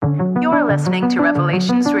listening to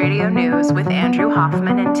Revelations Radio News with Andrew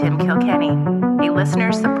Hoffman and Tim Kilkenny, a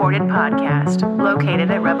listener-supported podcast located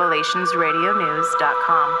at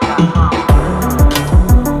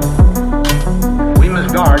revelationsradionews.com. We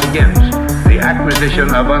must guard against the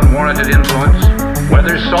acquisition of unwarranted influence,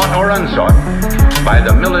 whether sought or unsought, by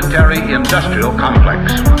the military-industrial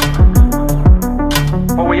complex.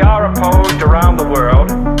 For we are opposed around the world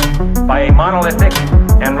by a monolithic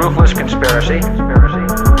and ruthless conspiracy.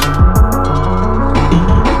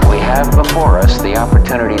 We have before us the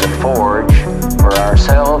opportunity to forge for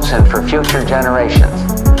ourselves and for future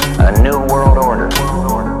generations a new world order.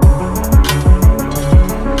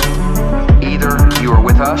 Either you are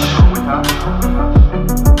with us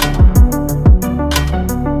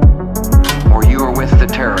or you are with the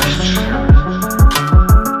terrorists.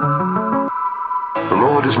 The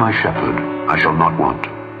Lord is my shepherd, I shall not want.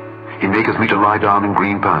 He maketh me to lie down in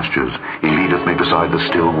green pastures. He leadeth me beside the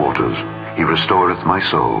still waters. He restoreth my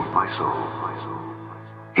soul.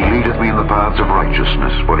 He leadeth me in the paths of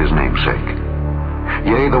righteousness for his name's sake.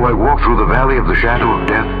 Yea, though I walk through the valley of the shadow of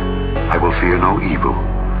death, I will fear no evil,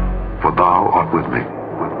 for thou art with me.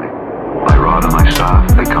 Thy rod and thy staff,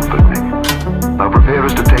 they comfort me. Thou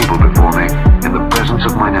preparest a table before me in the presence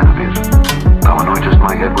of mine enemies. Thou anointest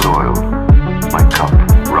my head with oil. My cup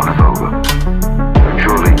runneth over.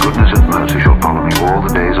 Surely goodness and mercy shall follow me all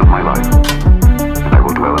the days of my life, and I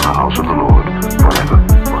will dwell in the house of the Lord forever.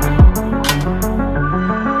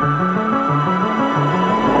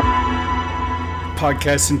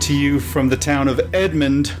 Podcasting to you from the town of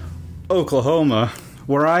Edmond, Oklahoma,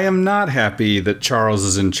 where I am not happy that Charles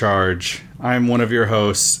is in charge. I am one of your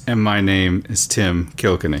hosts, and my name is Tim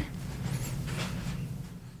Kilkenny.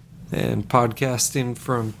 And podcasting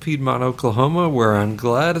from Piedmont, Oklahoma, where I'm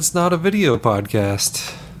glad it's not a video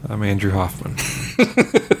podcast. I'm Andrew Hoffman.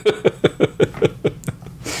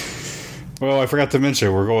 Well, I forgot to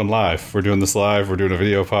mention, we're going live. We're doing this live. We're doing a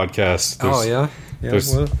video podcast.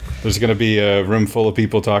 There's going to be a room full of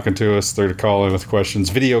people talking to us. They're calling with questions,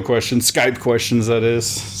 video questions, Skype questions, that is.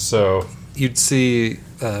 So you'd see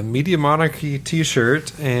a Media Monarchy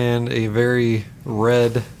t-shirt and a very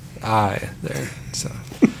red eye there. So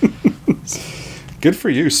good for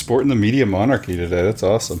you, sporting the Media Monarchy today. That's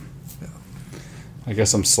awesome. Yeah. I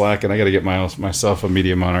guess I'm slacking. I got to get myself a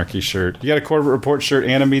Media Monarchy shirt. You got a Corbett Report shirt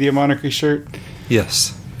and a Media Monarchy shirt?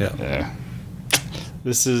 Yes. Yeah.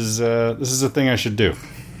 This is a thing I should do.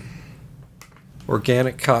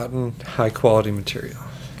 Organic cotton, high quality material.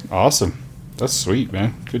 Awesome. That's sweet,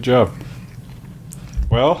 man. Good job.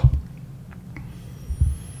 Well,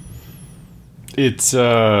 it's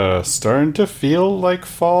starting to feel like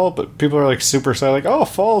fall, but people are like super excited, like, oh,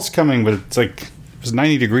 fall's coming, but it's like, it was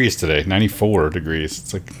 90 degrees today, 94 degrees.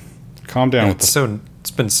 It's like, calm down. Yeah, it's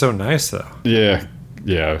been so nice, though. Yeah.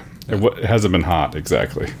 It hasn't been hot,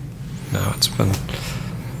 exactly. No, it's been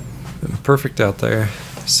perfect out there.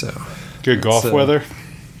 So good golf weather.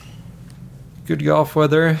 Good golf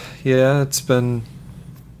weather. Yeah, it's been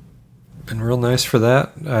real nice for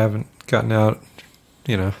that. I haven't gotten out,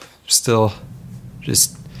 still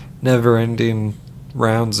just never-ending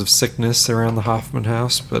rounds of sickness around the Hoffman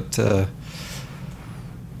house, but I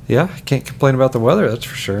can't complain about the weather, that's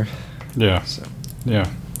for sure. Yeah. So, yeah.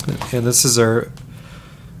 And this is our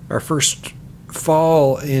first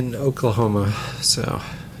fall in Oklahoma, so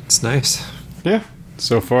it's nice. Yeah.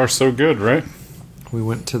 So far, so good, right? We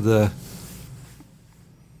went to the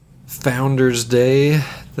Founders Day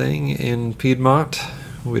thing in Piedmont,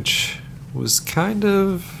 which was kind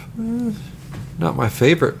of not my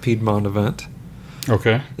favorite Piedmont event.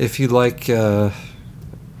 Okay. If you like,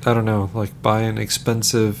 like buying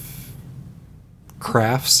expensive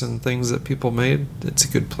crafts and things that people made, it's a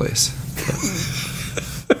good place.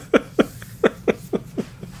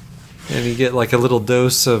 And you get like a little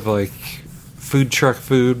dose of like food truck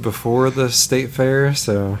food before the state fair,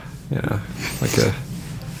 so like a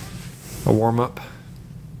warm up.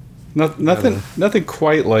 Nothing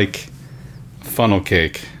quite like funnel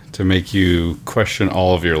cake to make you question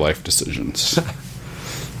all of your life decisions.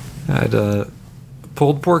 I had a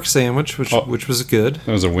pulled pork sandwich, which was good.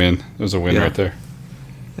 That was a win. That was a win right there.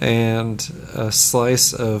 And a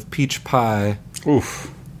slice of peach pie.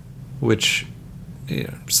 Oof. Which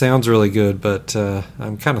sounds really good, but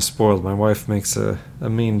I'm kind of spoiled. My wife makes a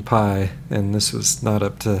mean pie, and this was not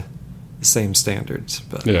up to the same standards.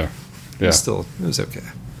 But still, it was okay.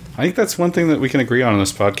 I think that's one thing that we can agree on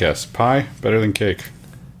this podcast. Pie, better than cake.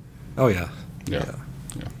 Oh, yeah. Yeah.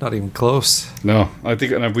 Not even close. No, I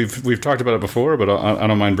think we've talked about it before, but I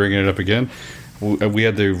don't mind bringing it up again. We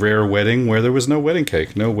had the rare wedding where there was no wedding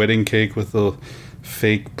cake. No wedding cake with the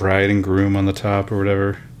fake bride and groom on the top or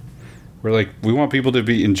whatever. we want people to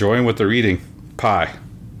be enjoying what they're eating. Pie.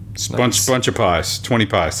 Nice. Bunch of pies. 20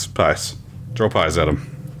 pies. Throw pies at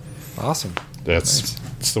them. Awesome. That's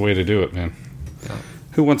the way to do it, man. Yeah.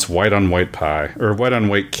 Who wants white on white pie or white on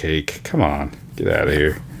white cake? Come on, get out of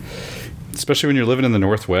here. Especially when you're living in the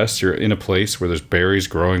Northwest, you're in a place where there's berries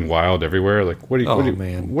growing wild everywhere. Like, what are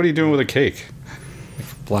you doing with a cake?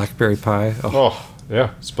 Like blackberry pie. Oh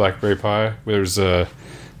yeah, it's blackberry pie. There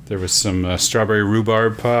was some strawberry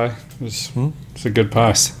rhubarb pie. It's a good pie.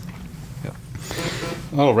 Nice. Yeah.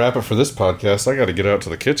 I'll wrap it for this podcast. I got to get out to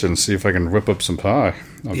the kitchen and see if I can whip up some pie.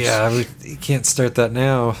 You can't start that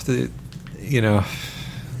now.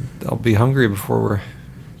 I'll be hungry before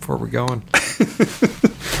we're going.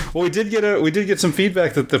 Well, we did get some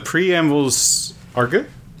feedback that the preambles are good.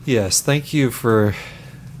 Yes, thank you for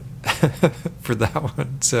for that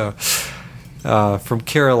one. So, from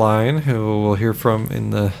Caroline, who we'll hear from in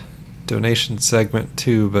the donation segment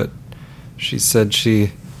too, but she said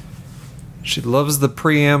she loves the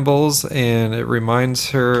preambles, and it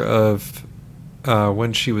reminds her of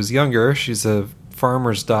when she was younger. She's a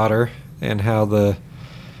farmer's daughter, and how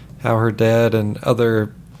her dad and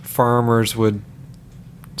other farmers would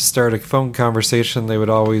start a phone conversation. They would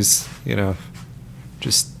always,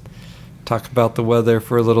 just talk about the weather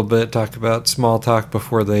for a little bit, talk about small talk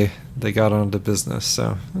before they got on to business.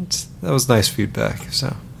 So that was nice feedback.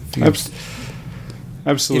 So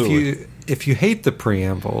absolutely. If you hate the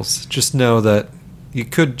preambles, just know that you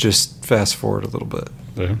could just fast forward a little bit.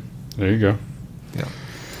 Yeah, there you go. Yeah.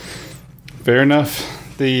 Fair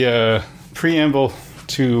enough. The preamble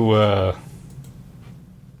to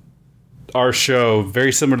our show,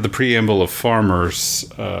 very similar to the preamble of Farmers,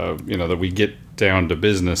 that we get down to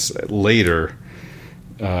business later.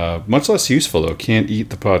 Much less useful, though. Can't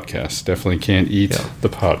eat the podcast. Definitely can't eat the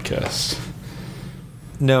podcast.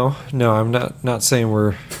 No, I'm not saying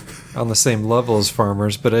we're on the same level as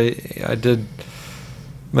Farmers, but I did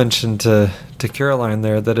mention to Caroline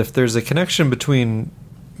there that if there's a connection between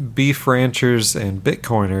beef ranchers and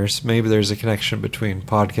Bitcoiners, maybe there's a connection between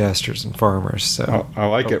podcasters and farmers. So I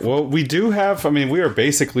like it. Well, we do have. I mean, we are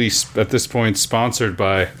basically at this point sponsored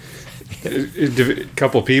by a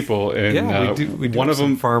couple people, and we do one of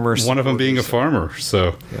them farmers. One of them being a farmer.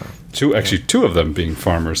 So two of them being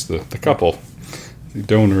farmers. The couple, the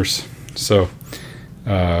donors. So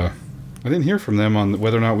I didn't hear from them on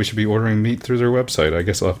whether or not we should be ordering meat through their website. I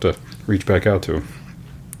guess I'll have to reach back out to them.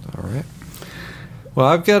 All right. Well,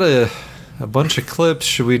 I've got a bunch of clips.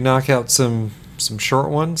 Should we knock out some short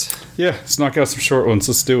ones? Yeah, let's knock out some short ones.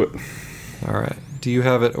 Let's do it. All right. Do you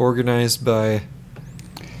have it organized by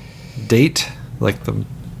date?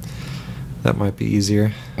 That might be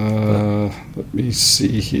easier. Let me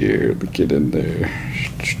see here. Let me get in there.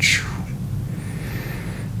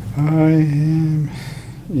 I am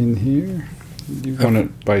in here. You want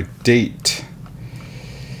it by date.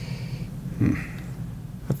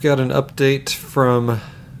 I've got an update from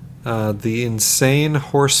the insane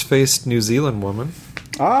horse-faced New Zealand woman.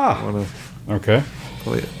 Okay.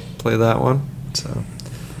 Play that one. So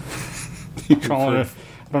you calling it?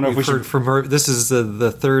 I don't know if we heard from her. This is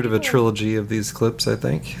the third of a trilogy of these clips, I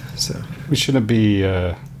think. So we shouldn't be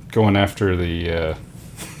going after the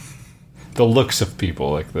looks of people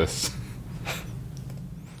like this.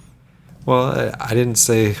 Well, I didn't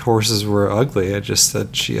say horses were ugly. I just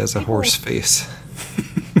said she has a horse face.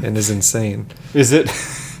 And is insane. Is it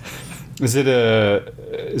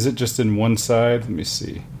just in one side? Let me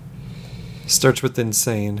see. Starts with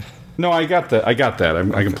insane. No, I got that. I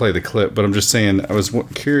can play the clip, but I'm just saying. I was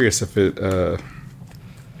curious if it.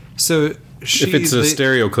 So if it's a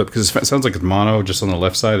stereo clip, because it sounds like it's mono, just on the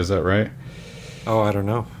left side. Is that right? Oh, I don't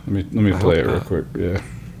know. Let me play it real quick. Yeah.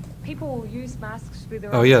 People use masks with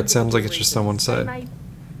their. Oh yeah, it sounds like it's just on one side.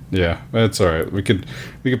 Yeah, that's all right. We could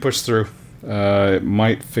push through. It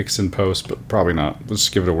might fix in post, but probably not. Let's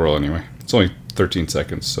give it a whirl anyway. It's only 13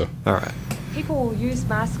 seconds, so. All right. People use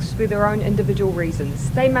masks for their own individual reasons.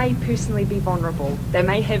 They may personally be vulnerable. They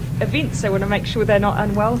may have events they want to make sure they're not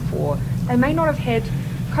unwell for. They may not have had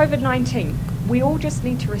COVID-19. We all just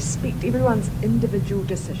need to respect everyone's individual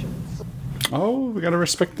decisions. Oh, we got to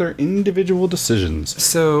respect their individual decisions.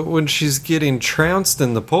 So when she's getting trounced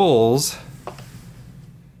in the polls,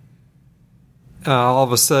 all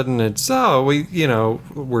of a sudden it's,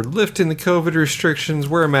 we're lifting the COVID restrictions,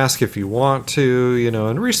 wear a mask if you want to,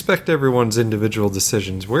 and respect everyone's individual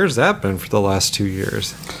decisions. Where's that been for the last 2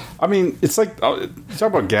 years? I mean, it's like, talk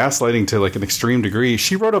about gaslighting to like an extreme degree.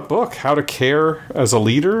 She wrote a book, How to Care as a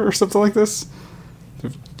Leader or something like this.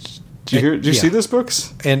 Did you see this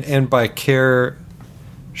books? And by care,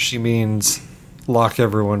 she means lock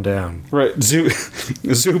everyone down. Right.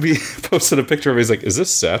 Zuby posted a picture of it. He's like, is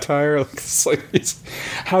this satire? It's like,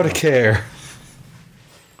 how to care.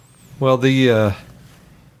 Well, the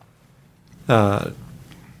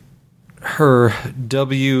her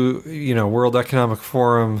World Economic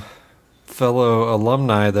Forum fellow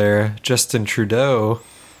alumni there, Justin Trudeau,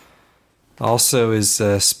 also is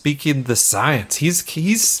speaking the science.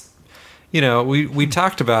 He's we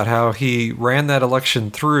talked about how he ran that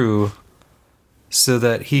election through so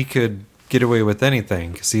that he could get away with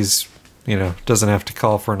anything because he's doesn't have to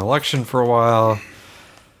call for an election for a while.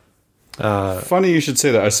 Funny you should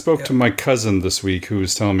say that. I spoke to my cousin this week who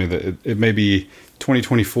was telling me that it may be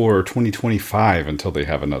 2024 or 2025 until they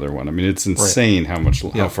have another one. I mean, it's insane how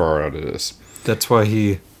far out it is. That's why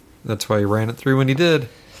he ran it through when he did.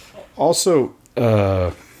 Also,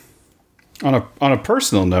 on a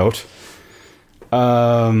personal note,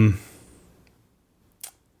 I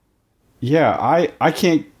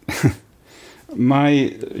can't.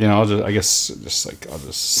 I'll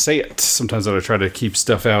just say it. Sometimes I try to keep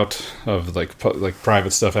stuff out of like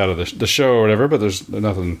private stuff out of the show or whatever. But there's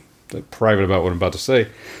nothing private about what I'm about to say.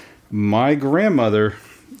 My grandmother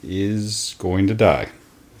is going to die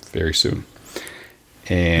very soon,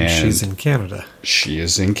 and she's in Canada. She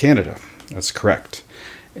is in Canada. That's correct.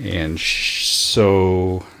 And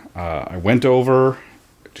so I went over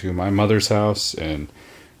to my mother's house and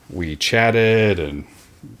we chatted and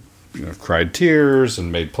cried tears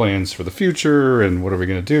and made plans for the future and what are we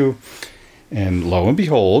going to do. And lo and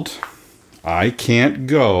behold, I can't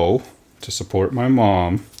go to support my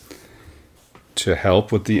mom to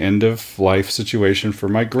help with the end of life situation for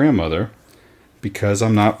my grandmother because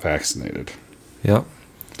I'm not vaccinated. Yep.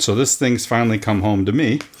 So this thing's finally come home to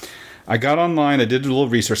me. I got online, I did a little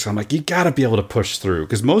research. I'm like, you got to be able to push through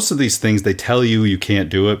because most of these things they tell you can't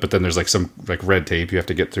do it, but then there's some red tape you have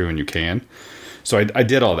to get through and you can. So I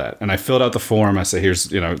did all that and I filled out the form. I said,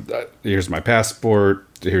 here's my passport.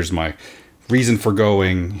 Here's my reason for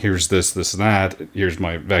going. Here's this and that. Here's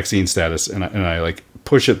my vaccine status. And I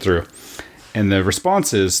push it through. And the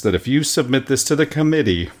response is that if you submit this to the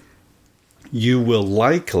committee, you will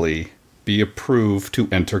likely be approved to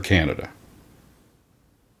enter Canada.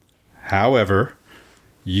 However,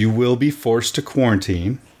 you will be forced to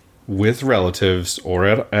quarantine with relatives or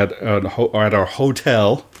at our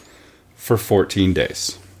hotel for 14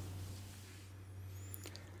 days.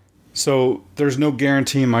 So there's no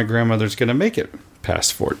guarantee my grandmother's going to make it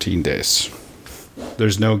past 14 days.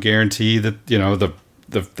 There's no guarantee that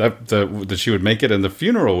that she would make it and the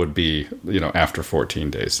funeral would be after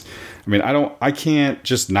 14 days. I mean, I can't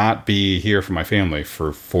just not be here for my family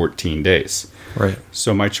for 14 days. Right.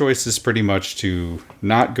 So my choice is pretty much to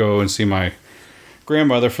not go and see my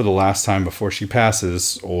grandmother for the last time before she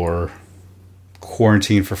passes, or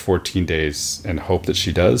quarantine for 14 days and hope that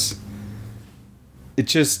she does.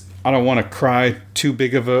 I don't want to cry too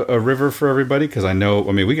big of a river for everybody because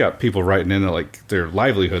we got people writing in that their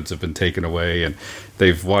livelihoods have been taken away and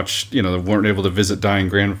they've watched, they weren't able to visit dying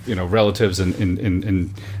relatives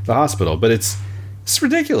in the hospital. But it's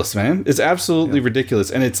ridiculous, man. It's absolutely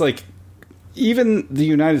ridiculous. And it's even the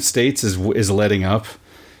United States is letting up.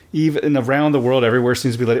 Even around the world, everywhere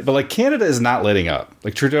seems to be letting up. But Canada is not letting up.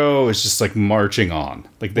 Trudeau is just marching on.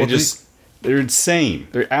 They're insane.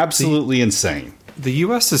 They're absolutely insane. The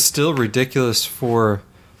U.S. is still ridiculous for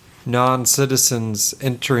non-citizens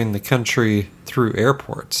entering the country through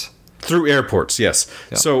airports. Through airports, yes.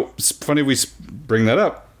 Yep. So it's funny we bring that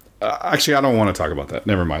up. Actually, I don't want to talk about that.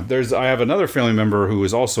 Never mind. I have another family member who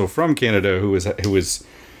is also from Canada who is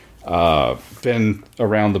been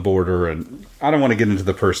around the border, and I don't want to get into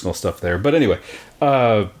the personal stuff there. But anyway,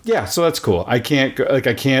 so that's cool. I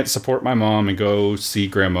can't support my mom and go see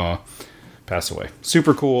grandma pass away.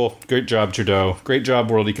 Super cool. Great job, Trudeau. Great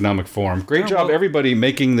job, World Economic Forum. Great job, everybody,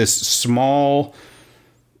 making this small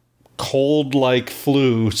cold-like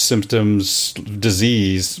flu symptoms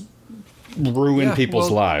disease ruin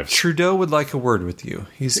people's lives. Trudeau would like a word with you.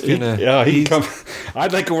 He's gonna.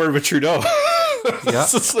 I'd like a word with Trudeau. Yeah.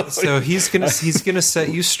 So he's gonna set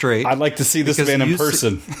you straight. I'd like to see this man in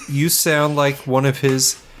person. You sound like one of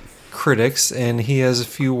his critics, and he has a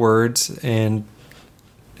few words, and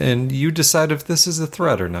you decide if this is a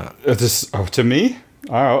threat or not. To me,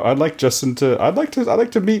 I'd like Justin to. I'd like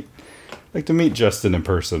to meet Justin in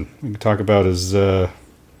person. We can talk about his hair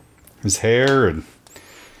and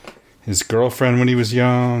his girlfriend when he was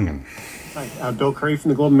young. And hi, Bill Curry from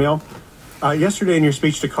the Globe and Mail. Yesterday in your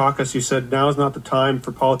speech to caucus, you said now is not the time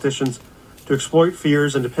for politicians to exploit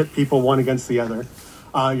fears and to pit people one against the other.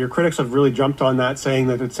 Your critics have really jumped on that, saying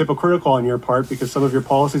that it's hypocritical on your part because some of your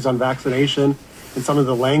policies on vaccination and some of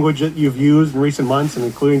the language that you've used in recent months, and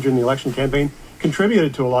including during the election campaign,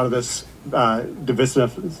 contributed to a lot of this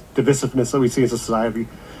divisiveness that we see as a society.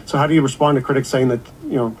 So how do you respond to critics saying that,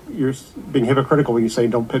 you're being hypocritical when you say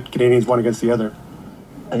don't pit Canadians one against the other?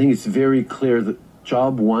 I think it's very clear that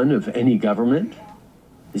job one of any government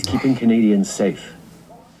is keeping Canadians safe.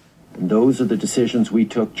 And those are the decisions we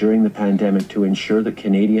took during the pandemic to ensure that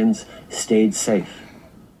Canadians stayed safe.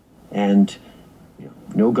 And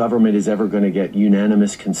no government is ever going to get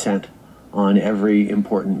unanimous consent on every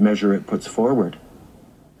important measure it puts forward.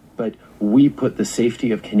 But we put the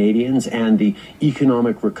safety of Canadians and the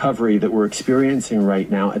economic recovery that we're experiencing right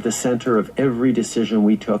now at the center of every decision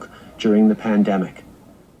we took during the pandemic.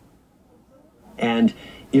 And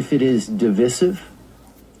if it is divisive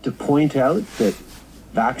to point out that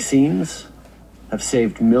vaccines have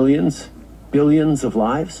saved millions, billions of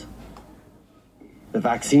lives, the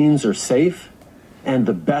vaccines are safe, and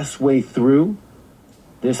the best way through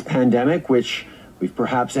this pandemic, which we've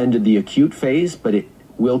perhaps ended the acute phase, but it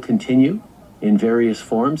will continue in various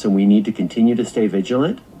forms, and we need to continue to stay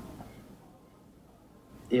vigilant.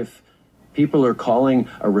 If people are calling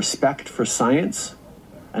a respect for science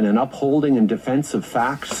and an upholding and defense of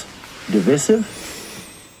facts divisive,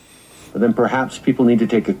 then perhaps people need to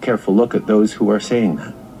take a careful look at those who are saying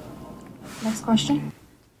that. Next question.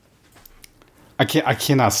 I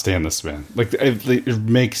cannot stand this man. Like it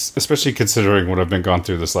makes, especially considering what I've been going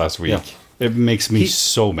through this last week. Yeah. It makes me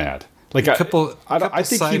so mad. Like I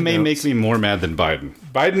think he may make me more mad than Biden.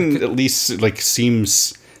 Biden at least like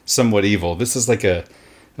seems somewhat evil. This is like a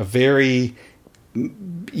very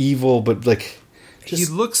evil, but like he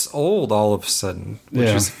looks old all of a sudden, which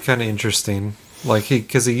is kind of interesting. Like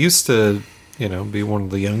because he used to, be one of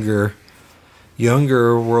the younger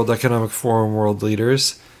World Economic Forum world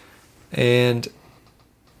leaders. And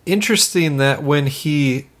interesting that when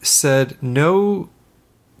he said no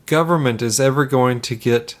government is ever going to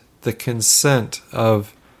get the consent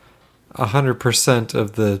of 100%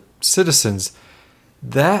 of the citizens,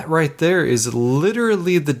 that right there is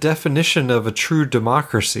literally the definition of a true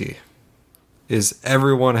democracy, is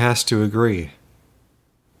everyone has to agree.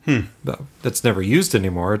 That's never used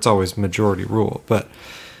anymore. It's always majority rule. But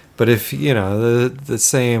if, the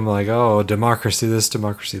same like, oh, democracy this,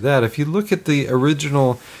 democracy that, if you look at the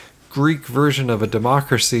original Greek version of a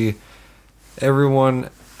democracy,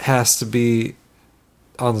 everyone has to be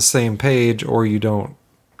on the same page or you don't,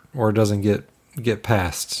 or it doesn't get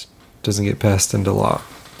passed into law.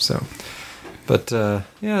 So, but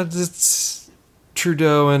it's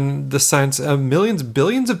Trudeau and the science, billions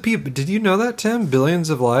of people. Did you know that, Tim?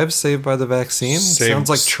 Billions of lives saved by the vaccine. Sounds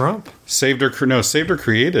like Trump. Saved or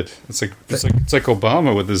created. It's like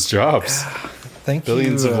Obama with his jobs.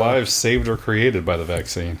 Billions of lives saved or created by the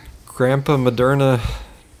vaccine. Grandpa Moderna,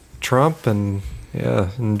 Trump, and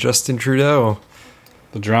Justin Trudeau.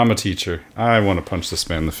 The drama teacher. I want to punch this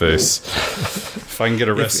man in the face. If I can get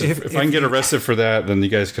arrested, if I can get arrested for that, then you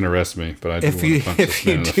guys can arrest me. But I do want to punch this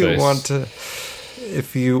man in the face.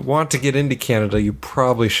 If you want to get into Canada, you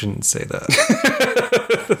probably shouldn't say that.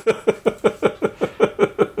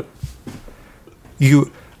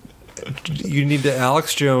 You need to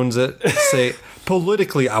Alex Jones it. Say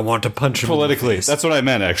politically, I want to punch him. Politically, in the face. That's what I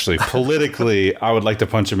meant. Actually, politically, I would like to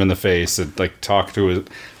punch him in the face and talk to his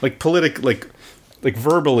like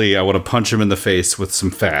verbally. I want to punch him in the face with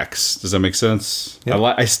some facts. Does that make sense? Yep.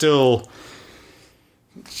 I still.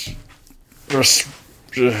 I've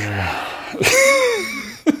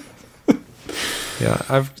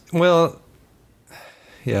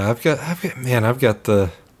got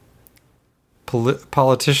the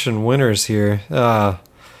politician winners here.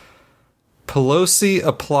 Pelosi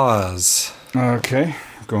applause. Okay,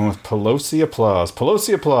 I'm going with Pelosi applause.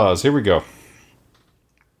 Pelosi applause. Here we go.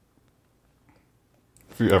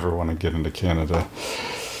 If you ever want to get into Canada,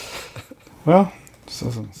 well,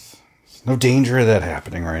 there's no danger of that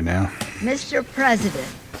happening right now. Mr. President,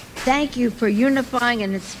 thank you for unifying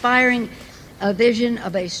and inspiring a vision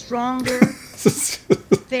of a stronger,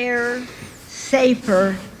 fairer,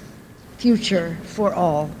 safer future for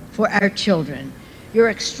all, for our children. Your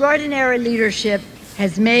extraordinary leadership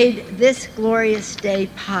has made this glorious day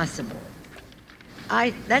possible.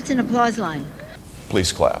 That's an applause line.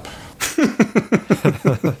 Please clap.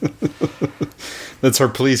 That's our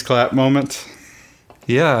please clap moment.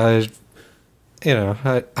 Yeah, I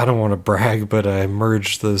don't want to brag, but I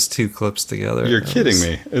merged those two clips together. You're kidding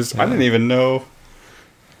me. I didn't even know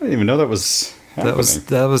that was happening.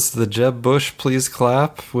 That was the Jeb Bush please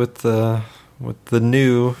clap with the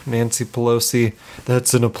new Nancy Pelosi.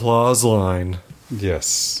 That's an applause line.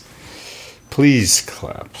 Yes. Please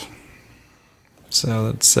clap.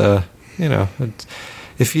 So that's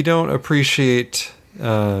if you don't appreciate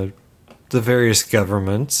the various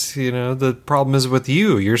governments, the problem is with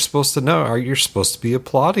you. You're supposed to know. You're supposed to be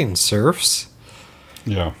applauding serfs.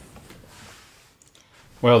 Yeah.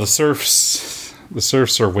 Well, the serfs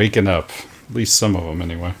are waking up. At least some of them,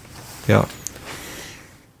 anyway. Yeah.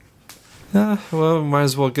 Well, we might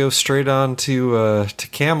as well go straight on to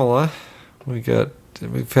Kamala. We've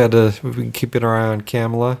been keeping our eye on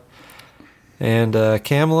Kamala, and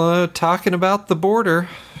Kamala talking about the border,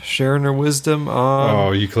 sharing her wisdom on.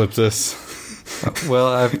 Oh, you clipped this. Well,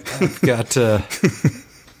 I've got the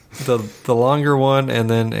longer one, and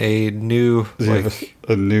then a new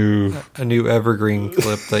a new evergreen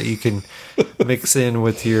clip that you can mix in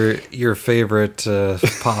with your favorite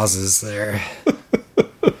pauses there.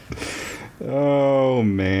 Oh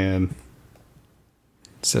man!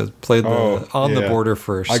 So play the the border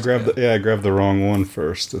first. I grabbed the wrong one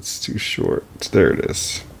first. It's too short. There it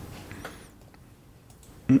is.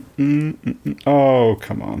 Oh,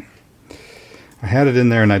 come on! I had it in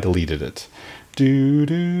there and I deleted it. Do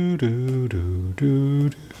do do do do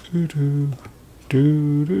do do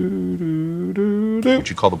do do do. Would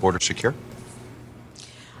you call the border secure?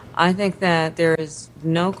 I think that there is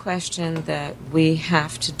no question that we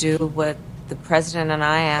have to do what the president and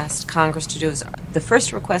I asked Congress to do. Is the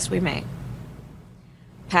first request we made: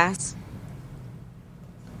 pass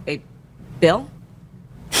a bill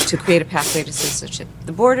to create a pathway to citizenship.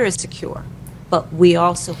 The border is secure, but we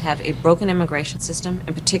also have a broken immigration system,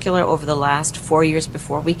 in particular over the last 4 years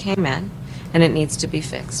before we came in, and it needs to be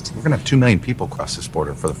fixed. We're going to have 2 million people cross this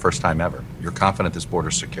border for the first time ever. You're confident this border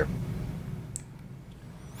is secure?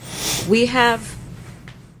 We have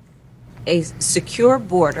a secure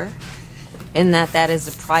border in that is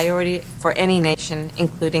a priority for any nation,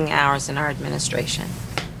 including ours and our administration.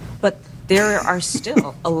 But there are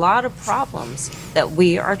still a lot of problems that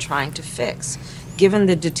we are trying to fix, given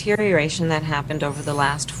the deterioration that happened over the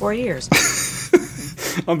last 4 years.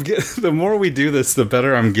 The more we do this, the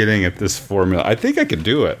better I'm getting at this formula. I think I could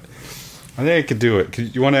do it.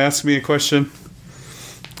 You want to ask me a question?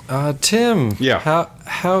 Tim. Yeah.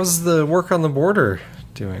 How's the work on the border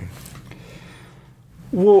doing?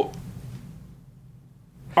 Well,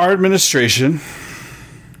 our administration,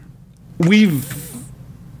 we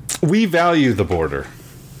value the border,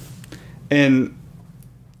 and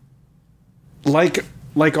like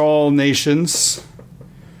all nations,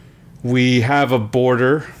 we have a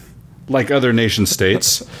border like other nation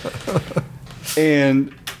states,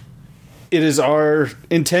 and it is our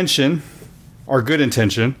intention, our good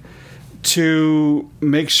intention, to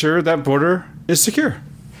make sure that border is secure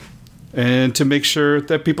and to make sure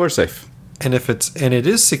that people are safe. And it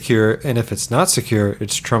is secure, and if it's not secure,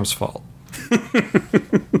 it's Trump's fault.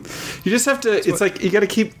 You just have to. It's like you got to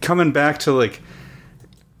keep coming back to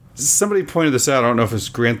somebody pointed this out. I don't know if it's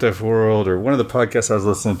Grand Theft World or one of the podcasts I was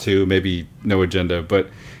listening to, maybe No Agenda, but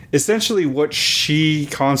essentially what she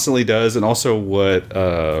constantly does, and also what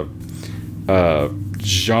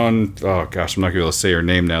Jean, oh gosh, I'm not going to be able to say her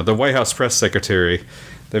name now, the White House press secretary,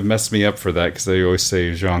 they've messed me up for that because they always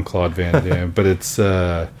say Jean-Claude Van Damme, but it's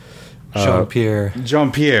Jean-Pierre.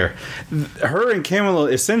 Her and Kamala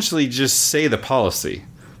essentially just say the policy.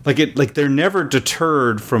 Like they're never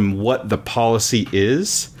deterred from what the policy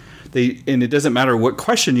is. And it doesn't matter what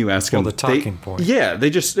question you ask them. The talking point. Yeah, they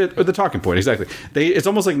just the talking point, exactly. It's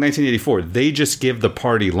almost like 1984. They just give the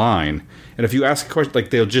party line, and if you ask a question,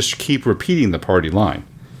 they'll just keep repeating the party line.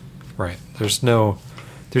 Right. There's no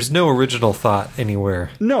original thought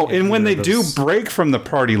anywhere. No, and when they do break from the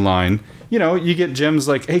party line, you get gems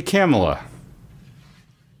like, "Hey, Kamala,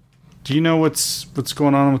 do you know what's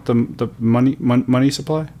going on with the money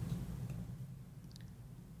supply?"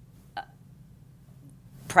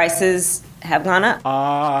 Prices have gone up.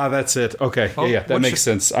 Ah, that's it. Okay, that makes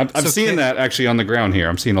sense. I'm seeing that actually on the ground here.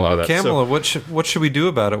 I'm seeing a lot of that. Kamala, what should we do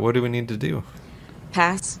about it? What do we need to do?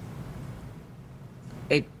 Pass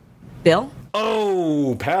a bill.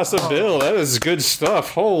 Oh, pass a bill. That is good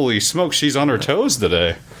stuff. Holy smoke, she's on her toes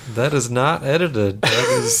today. That is not edited. That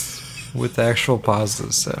is with actual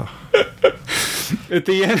pauses. So at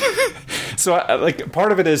the end. So,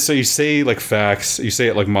 part of it is, so you say, facts, you say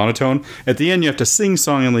it, monotone. At the end, you have to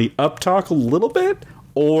sing-songingly up-talk a little bit,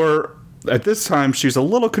 or, at this time, she was a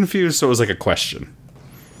little confused, so it was like a question.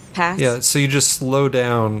 Pass. Yeah, so you just slow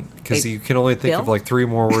down, because you can only think of, 3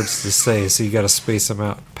 more words to say, so you got to space them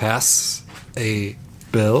out. Pass a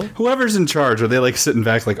bill? Whoever's in charge, are they, sitting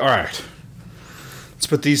back, all right, let's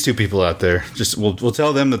put these 2 people out there. Just, we'll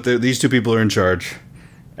tell them that these 2 people are in charge,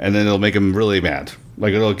 and then it'll make them really mad.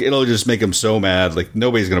 It'll just make them so mad.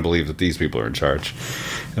 Nobody's going to believe that these people are in charge.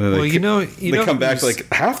 And then they come back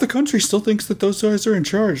like half the country still thinks that those guys are in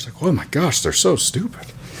charge. Like, oh my gosh, they're so stupid.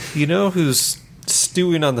 You know who's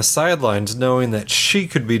stewing on the sidelines, knowing that she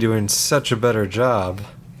could be doing such a better job?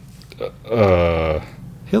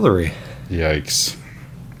 Hillary. Yikes.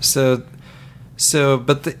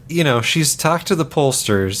 But she's talked to the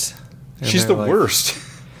pollsters. She's the worst.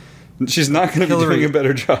 She's not going to be doing a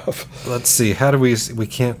better job. Let's see. How do we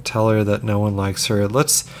can't tell her that no one likes her.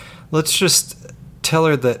 Let's just tell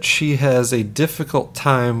her that she has a difficult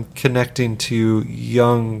time connecting to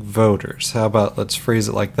young voters. How about let's phrase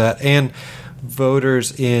it like that? And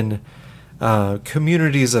voters in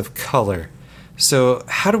communities of color. So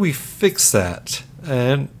how do we fix that?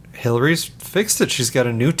 And Hillary's fixed it. She's got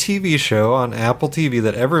a new TV show on Apple TV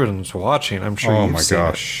that everyone's watching. I'm sure you've seen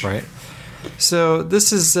it, right? So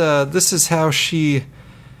this is how she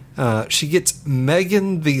gets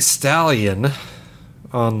Megan the Stallion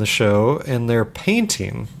on the show, and they're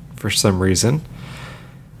painting for some reason.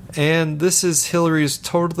 And this is Hillary's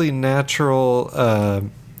totally natural,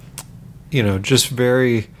 just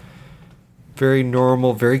very, very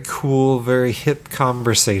normal, very cool, very hip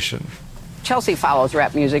conversation. Chelsea follows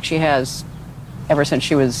rap music. She has ever since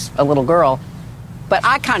she was a little girl. But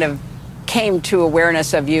I kind of came to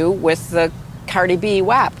awareness of you with the Cardi B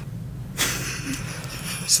WAP.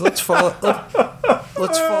 So let's follow the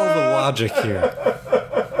logic here.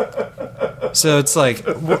 So it's like,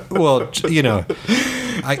 well,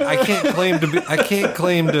 I can't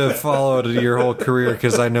claim to follow your whole career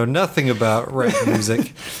because I know nothing about rap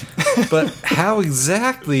music. But how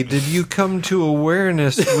exactly did you come to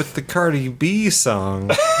awareness with the Cardi B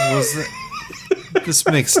song? This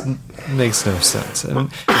makes no sense.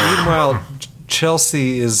 And meanwhile,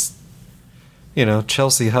 Chelsea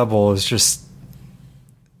Hubble is just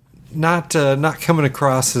not coming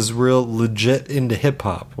across as real legit into hip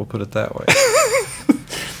hop. We'll put it that way.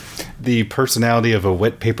 The personality of a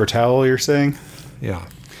wet paper towel, you're saying? Yeah.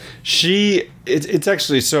 It's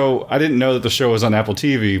actually, so I didn't know that the show was on Apple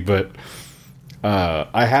TV, but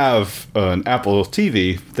I have an Apple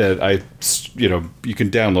TV that you can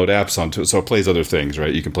download apps onto it, so it plays other things,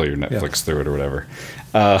 right? You can play your Netflix through it or whatever.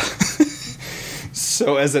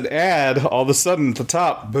 So as an ad, all of a sudden at the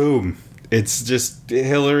top, boom, it's just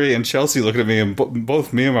Hillary and Chelsea looking at me, and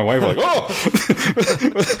both me and my wife are like, oh!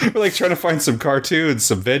 We're like trying to find some cartoons,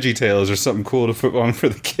 some Veggie Tales or something cool to put on for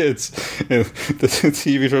the kids. And the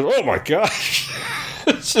TV shows, oh my gosh!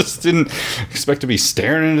 Just didn't expect to be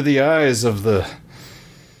staring into the eyes of the,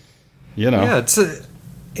 Yeah, it's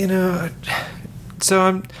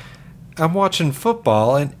so I'm watching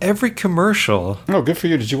football, and every commercial. Oh, good for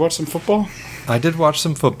you! Did you watch some football? I did watch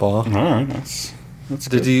some football. All right, that's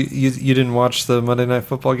good. Did you didn't watch the Monday Night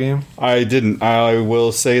Football game? I didn't. I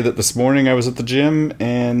will say that this morning I was at the gym,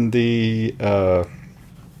 and the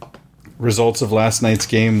results of last night's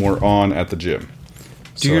game were on at the gym.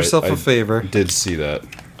 Do yourself a favor. Did see that.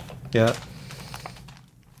 Yeah.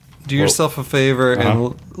 Do yourself a favor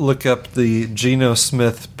and look up the Geno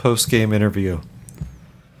Smith post-game interview.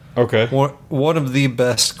 Okay. One of the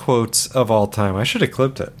best quotes of all time. I should have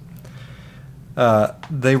clipped it.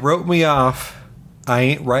 They wrote me off. I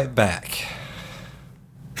ain't right back.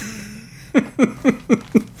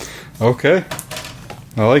 Okay.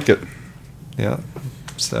 I like it. Yeah.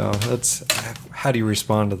 So that's... How do you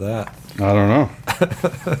respond to that? I don't know.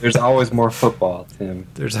 There's always more football, Tim.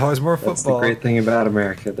 There's always more football. That's the great thing about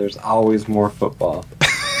America. There's always more football.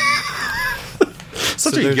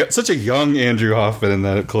 Such a young Andrew Hoffman in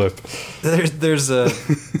that clip. There's a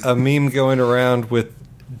meme going around with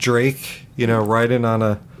Drake, writing on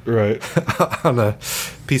a on a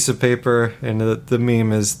piece of paper, and the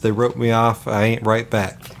meme is, "They wrote me off. I ain't right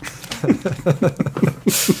back."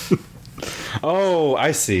 Oh,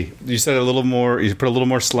 I see. You said a little more. You put a little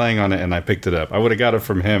more slang on it, and I picked it up. I would have got it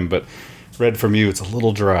from him, but read from you, it's a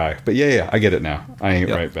little dry. But yeah, I get it now. I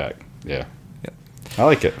ain't right back. Yeah, I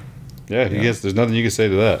like it. Yeah, I guess there's nothing you can say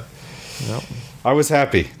to that. Nope. I was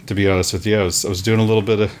happy, to be honest with you. I was doing a little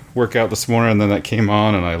bit of workout this morning, and then that came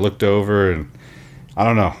on, and I looked over, and I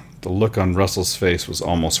don't know. The look on Russell's face was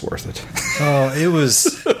almost worth it. Oh, it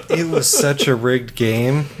was such a rigged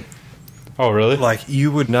game. Oh, really? Like,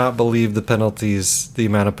 you would not believe the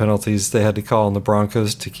amount of penalties they had to call on the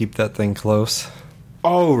Broncos to keep that thing close.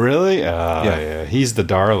 Oh, really? Yeah. He's the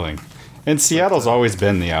darling. And Seattle's always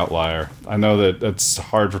been the outlier. I know that that's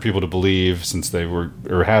hard for people to believe since they were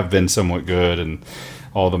or have been somewhat good, and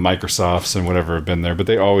all the Microsofts and whatever have been there, but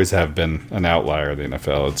they always have been an outlier in the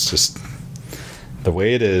NFL. It's just the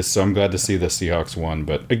way it is. So I'm glad to see the Seahawks won.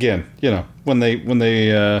 But again, when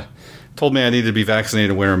they told me I needed to be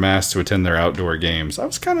vaccinated and wear a mask to attend their outdoor games, I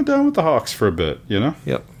was kind of done with the Hawks for a bit, you know?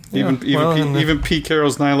 Yep. Even Pete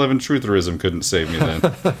Carroll's 9/11 trutherism couldn't save me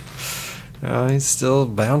then. He's still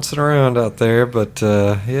bouncing around out there, but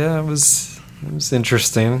it was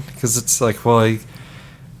interesting because it's like, well, are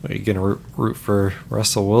you going to root for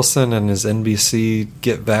Russell Wilson and his NBC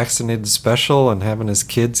get vaccinated special and having his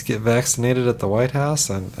kids get vaccinated at the White House?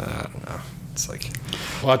 And I don't know. It's like,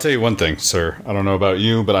 well, I'll tell you one thing, sir. I don't know about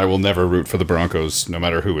you, but I will never root for the Broncos, no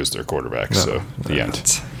matter who is their quarterback. The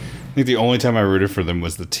end. I think the only time I rooted for them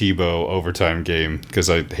was the Tebow overtime game because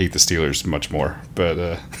I hate the Steelers much more.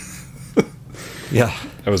 But yeah,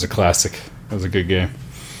 that was a classic. That was a good game.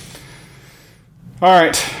 All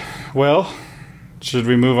right. Well, should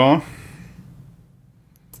we move on?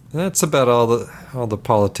 That's about all the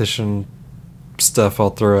politician stuff I'll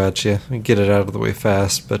throw at you and get it out of the way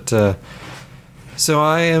fast. But so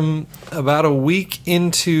I am about a week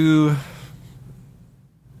into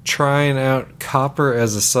trying out copper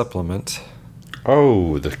as a supplement.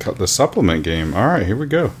 Oh, the supplement game. All right, here we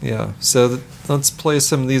go. Yeah, so let's play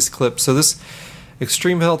some of these clips. So this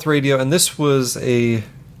Extreme Health Radio, and this was a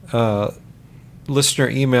listener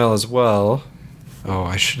email as well. Oh,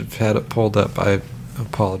 I should have had it pulled up. I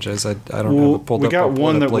apologize. I don't have it pulled up. We got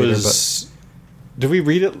one that later, was... Did we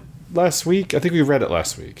read it last week? I think we read it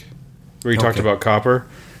last week. Where you talked about copper.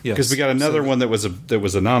 Yes. Because we got another one that was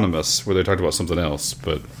anonymous, where they talked about something else.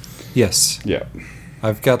 But yes, yeah,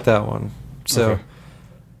 I've got that one. So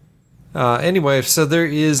anyway, so there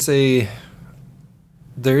is a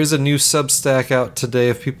new Substack out today.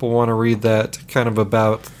 If people want to read that, kind of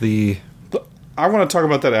about the. I want to talk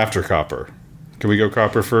about that after copper. Can we go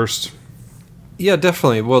copper first? Yeah,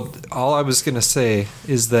 definitely. Well, all I was going to say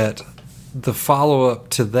is that the follow-up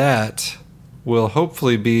to that will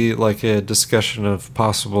hopefully be like a discussion of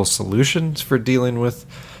possible solutions for dealing with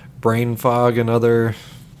brain fog and other,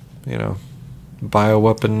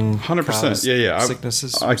 bioweapon 100%.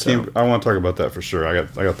 Sicknesses. I want to talk about that for sure. I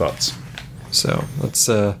got thoughts. So let's.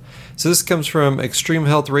 So this comes from Extreme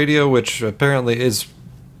Health Radio, which apparently it's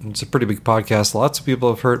a pretty big podcast. Lots of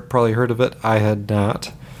people have probably heard of it. I had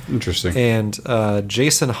not. Interesting. And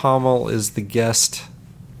Jason Hommel is the guest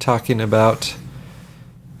talking about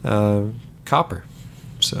copper.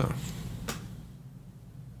 So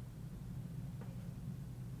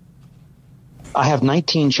I have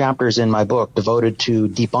 19 chapters in my book devoted to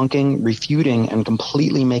debunking, refuting, and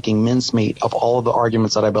completely making mincemeat of all of the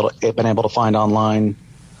arguments that I've been able to find online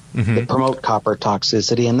that promote copper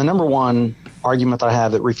toxicity. And the number one argument that I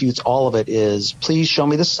have that refutes all of it is, please show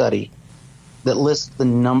me the study that lists the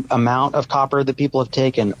amount of copper that people have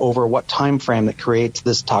taken over what time frame that creates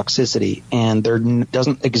this toxicity. And there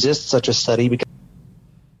doesn't exist such a study because...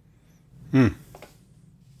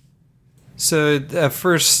 So at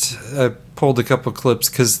first I pulled a couple clips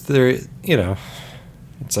because they're,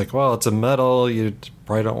 it's like, well, it's a metal. You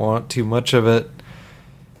probably don't want too much of it.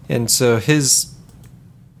 And so his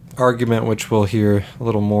argument, which we'll hear a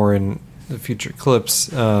little more in the future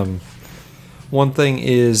clips, one thing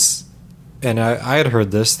is, and I had heard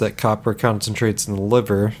this, that copper concentrates in the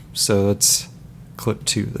liver. So that's clip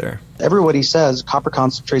 2 there. Everybody says copper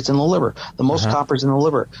concentrates in the liver. The most copper is in the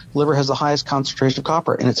liver. Liver has the highest concentration of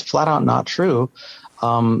copper, and it's flat out not true.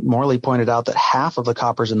 Morley pointed out that half of the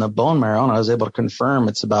copper is in the bone marrow, and I was able to confirm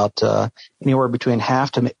it's about anywhere between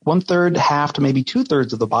one-third, half to maybe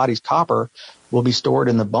 2/3 of the body's copper will be stored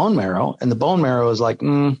in the bone marrow, and the bone marrow is like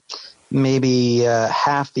maybe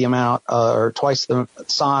half the amount or twice the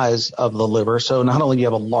size of the liver. So not only do you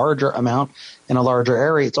have a larger amount in a larger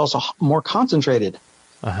area, it's also more concentrated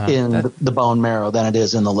in the bone marrow than it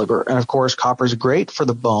is in the liver. And of course, copper is great for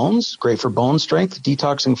the bones, great for bone strength,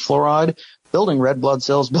 detoxing fluoride, building red blood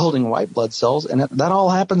cells, building white blood cells, and that all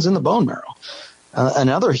happens in the bone marrow.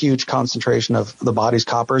 Another huge concentration of the body's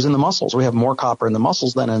copper is in the muscles. We have more copper in the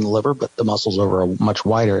muscles than in the liver, but the muscles over a much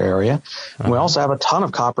wider area. And we also have a ton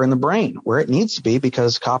of copper in the brain, where it needs to be,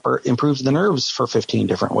 because copper improves the nerves for 15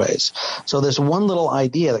 different ways. So this one little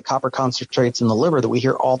idea that copper concentrates in the liver that we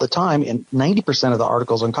hear all the time, and 90% of the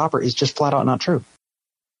articles on copper is just flat out not true.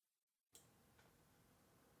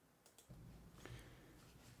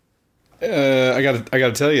 I got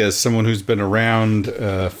to tell you, as someone who's been around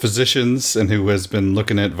physicians and who has been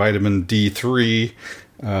looking at vitamin D3,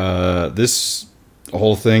 this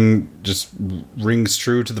whole thing just rings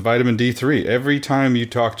true to the vitamin D3. Every time you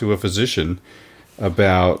talk to a physician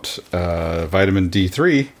about vitamin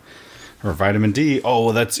D3 or vitamin D,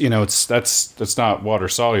 oh, that's that's not water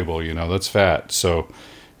soluble, that's fat, so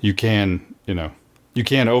you can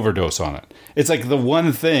overdose on it. It's like the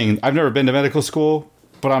one thing. I've never been to medical school.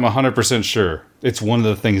 but I'm 100% sure it's one of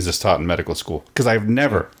the things that's taught in medical school. Because I've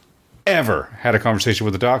never, ever had a conversation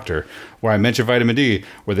with a doctor where I mentioned vitamin D,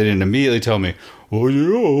 where they didn't immediately tell me, well,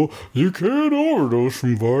 you can't overdose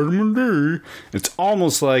from vitamin D. It's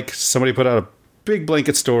almost like somebody put out a big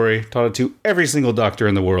blanket story, taught it to every single doctor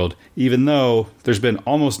in the world, even though there's been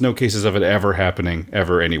almost no cases of it ever happening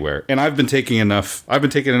ever anywhere. And I've been taking enough. I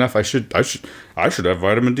should have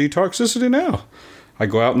vitamin D toxicity now. I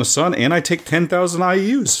go out in the sun and I take 10,000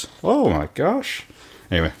 IUs. Oh my gosh.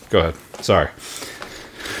 Anyway, go ahead. Sorry.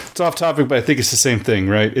 It's off topic, but I think it's the same thing,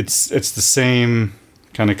 right? It's the same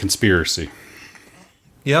kind of conspiracy.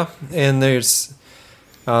 Yeah, and there's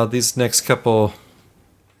these next couple.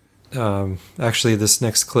 Actually, this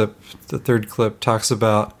next clip, the third clip, talks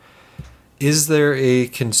about: is there a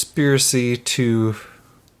conspiracy to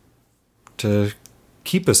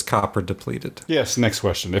keep us copper depleted? Yes. Next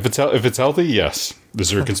question. If it's healthy, yes. Is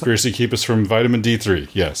there a conspiracy to keep us from vitamin D3?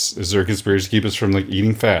 Yes. Is there a conspiracy to keep us from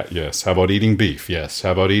eating fat? Yes. How about eating beef? Yes.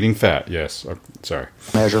 How about eating fat? Yes. Sorry.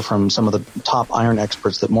 Measure from some of the top iron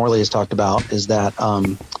experts that Morley has talked about is that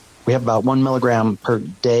we have about 1 milligram per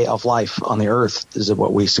day of life on the earth is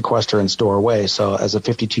what we sequester and store away. So as a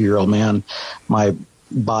 52-year-old man, my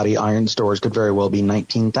body iron stores could very well be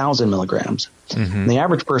 19,000 milligrams. Mm-hmm. The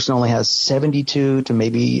average person only has 72 to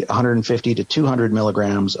maybe 150 to 200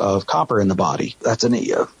 milligrams of copper in the body. That's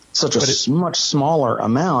much smaller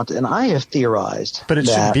amount. And I have theorized But it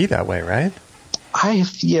shouldn't be that way, right? I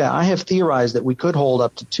have theorized that we could hold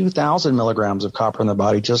up to 2,000 milligrams of copper in the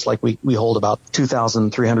body, just like we hold about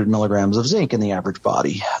 2,300 milligrams of zinc in the average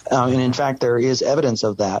body. And in fact, there is evidence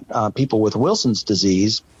of that. People with Wilson's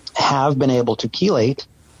disease have been able to chelate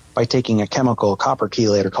by taking a chemical copper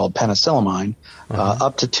chelator called penicillamine.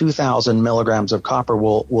 Up to 2,000 milligrams of copper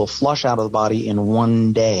will flush out of the body in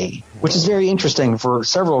 1 day, which is very interesting for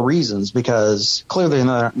several reasons, because clearly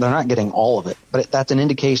they're not getting all of it. But that's an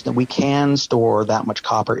indication that we can store that much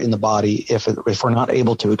copper in the body if we're not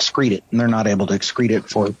able to excrete it. And they're not able to excrete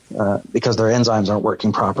it because their enzymes aren't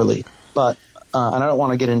working properly. But and I don't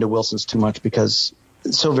want to get into Wilson's too much because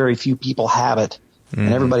so very few people have it.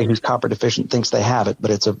 And everybody who's copper deficient thinks they have it,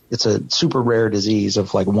 but it's a super rare disease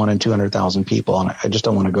of like 1 in 200,000 people, and I just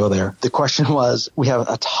don't want to go there. The question was, we have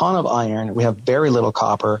a ton of iron, we have very little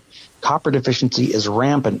copper. Copper deficiency is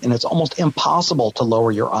rampant, and it's almost impossible to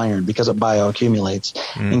lower your iron because it bioaccumulates.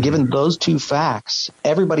 And given those two facts,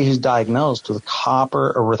 everybody who's diagnosed with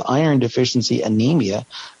copper or with iron deficiency anemia,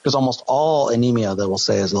 because almost all anemia that we'll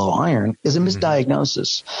say is low iron, is a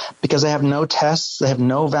misdiagnosis because they have no tests, they have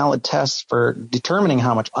no valid tests for determining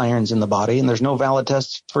how much iron's in the body, and there's no valid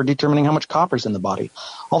tests for determining how much copper's in the body.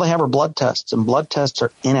 All they have are blood tests, and blood tests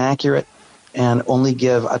are inaccurate and only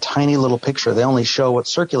give a tiny little picture. They only show what's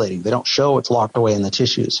circulating. They don't show what's locked away in the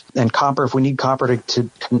tissues. And copper, if we need copper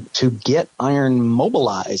to get iron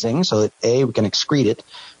mobilizing so that A, we can excrete it,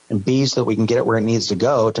 and B, so that we can get it where it needs to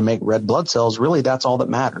go to make red blood cells, really that's all that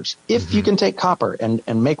matters. If you can take copper and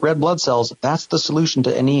make red blood cells, that's the solution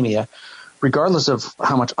to anemia, regardless of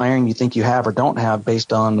how much iron you think you have or don't have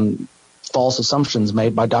based on false assumptions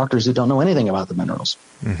made by doctors who don't know anything about the minerals.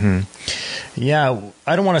 Yeah,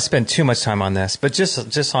 I don't want to spend too much time on this, but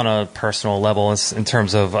just on a personal level, in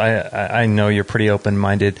terms of, I know you're pretty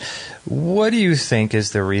open-minded. What do you think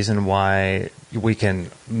is the reason why we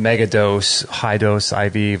can megadose, high-dose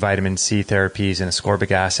IV vitamin C therapies and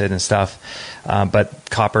ascorbic acid and stuff, but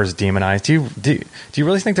copper is demonized? Do you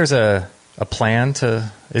really think there's a plan to?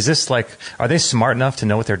 Is this like, are they smart enough to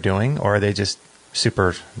know what they're doing, or are they just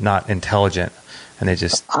super not intelligent and they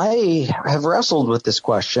just... I have wrestled with this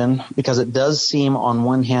question because it does seem on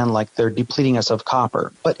one hand like they're depleting us of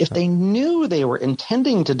copper. But if they knew they were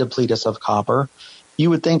intending to deplete us of copper, you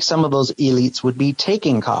would think some of those elites would be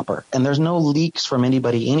taking copper. And there's no leaks from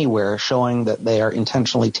anybody anywhere showing that they are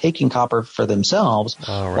intentionally taking copper for themselves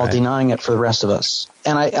while denying it for the rest of us.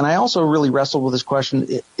 And I also really wrestled with this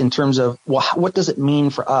question in terms of, well, what does it mean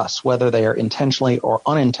for us, whether they are intentionally or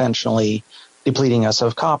unintentionally depleting us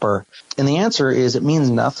of copper? And the answer is it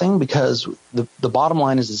means nothing, because the bottom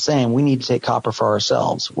line is the same. We need to take copper for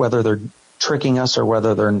ourselves, whether they're tricking us or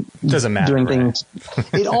whether they're doing things.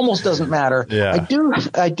 It almost doesn't matter. Yeah.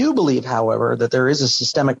 I do believe, however, that there is a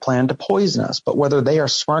systemic plan to poison us, but whether they are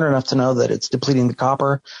smart enough to know that it's depleting the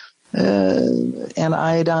copper and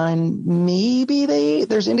iodine, maybe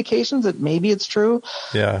there's indications that maybe it's true.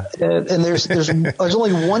 Yeah. And there's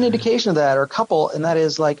only one indication of that, or a couple, and that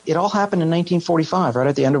is like it all happened in 1945, right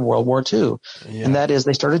at the end of World War II. Yeah. And that is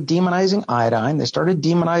they started demonizing iodine, they started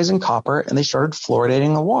demonizing copper, and they started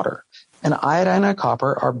fluoridating the water. And iodine and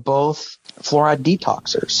copper are both fluoride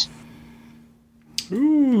detoxers.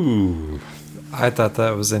 Ooh. I thought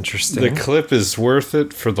that was interesting. The clip is worth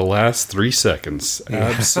it for the last 3 seconds.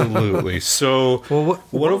 Absolutely. So, well,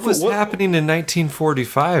 what was happening in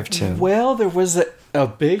 1945, Tim? Well, there was a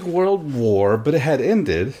big world war, but it had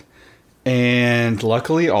ended. And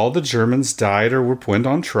luckily, all the Germans died or were put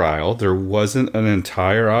on trial. There wasn't an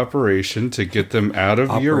entire operation to get them out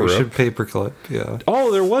of Europe. Operation Paperclip, yeah.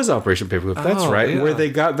 Oh, there was Operation Paperclip. That's right. Yeah. Where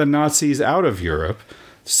they got the Nazis out of Europe.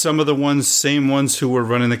 Some of the same ones who were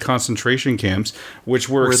running the concentration camps, which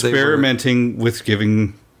were experimenting with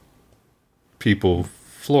giving people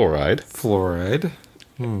fluoride.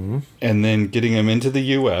 And then getting them into the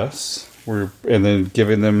U.S. And then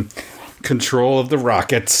giving them control of the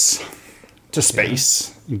rockets to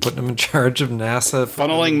space. Yeah. Putting them in charge of NASA.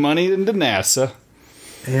 Funneling money into NASA.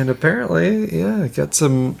 And apparently, got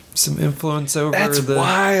some influence over That's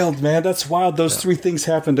wild, man. That's wild. Those three things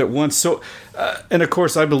happened at once. So, and of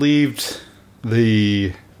course, I believed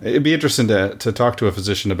it'd be interesting to talk to a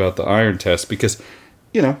physician about the iron test because,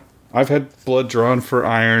 I've had blood drawn for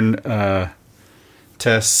iron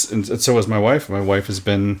tests, and so has my wife. My wife has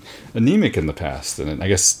been anemic in the past, and I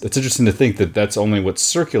guess it's interesting to think that that's only what's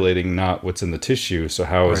circulating, not what's in the tissue. So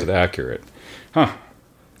how is it accurate? Huh.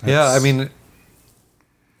 Yeah, I mean,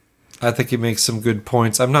 I think he makes some good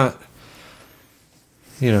points. I'm not,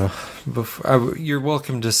 you're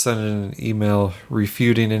welcome to send an email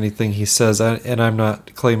refuting anything he says, and I'm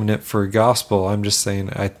not claiming it for gospel. I'm just saying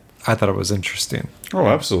I thought it was interesting. Oh,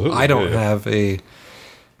 absolutely. I don't have a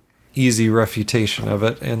easy refutation of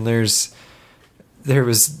it, and there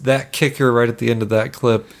was that kicker right at the end of that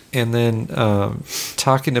clip, and then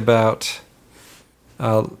talking about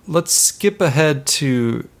let's skip ahead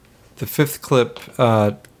to the fifth clip,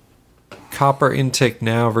 copper intake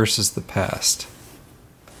now versus the past.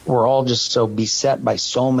 We're all just so beset by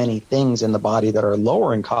so many things in the body that are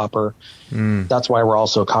lower in copper. That's why we're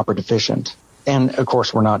also copper deficient. And, of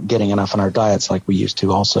course, we're not getting enough in our diets like we used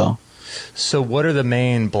to also. So what are the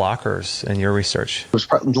main blockers in your research? It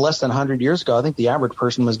was less than 100 years ago. I think the average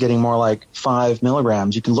person was getting more like 5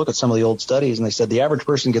 milligrams. You can look at some of the old studies, and they said the average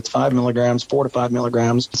person gets 5 milligrams, 4 to 5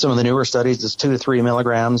 milligrams. Some of the newer studies, it's 2 to 3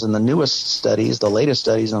 milligrams. And the newest studies, the latest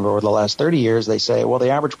studies over the last 30 years, they say, well, the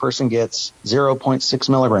average person gets 0.6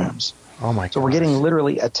 milligrams. Oh, my God. So we're getting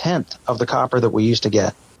literally a tenth of the copper that we used to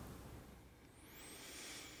get.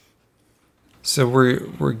 So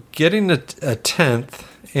we're getting a tenth.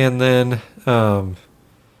 And then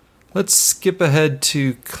let's skip ahead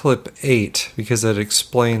to clip 8 because it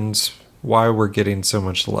explains why we're getting so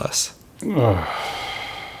much less. I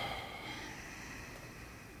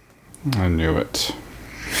knew it.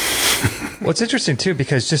 Well, it's interesting, too,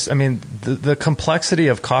 because the complexity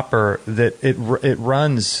of copper, that it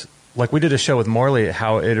runs, like we did a show with Morley,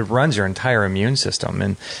 how it runs your entire immune system.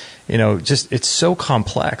 And it's so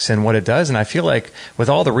complex in what it does. And I feel like with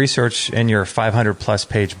all the research in your 500-plus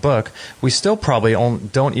page book, we still probably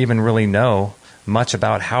don't even really know much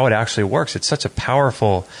about how it actually works. It's such a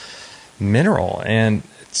powerful mineral. And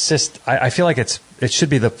it's just, I feel like it should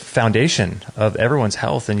be the foundation of everyone's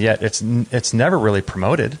health. And yet it's never really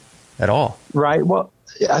promoted at all. Right. Well,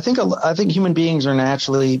 I think human beings are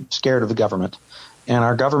naturally scared of the government. And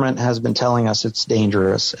our government has been telling us it's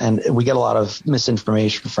dangerous, and we get a lot of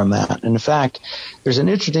misinformation from that. And in fact, there's an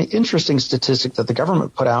interesting statistic that the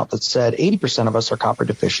government put out that said 80% of us are copper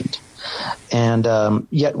deficient. And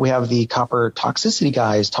yet we have the copper toxicity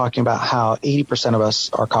guys talking about how 80% of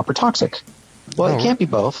us are copper toxic. Well, it can't be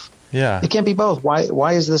both. Yeah. It can't be both.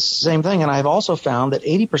 Why is this the same thing? And I've also found that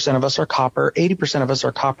 80% of us are copper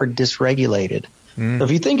dysregulated. So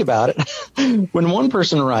if you think about it, when one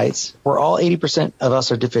person writes, we're all 80% of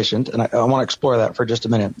us are deficient, and I want to explore that for just a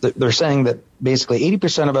minute. They're saying that basically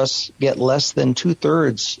 80% of us get less than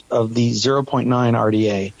 2/3 of the 0.9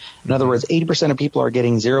 RDA. In other words, 80% of people are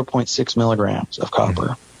getting 0.6 milligrams of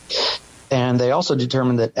copper. And they also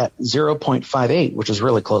determined that at 0.58, which is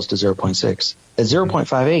really close to 0.6, at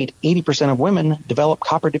 0.58, 80% of women develop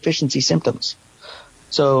copper deficiency symptoms.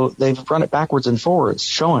 So they've run it backwards and forwards,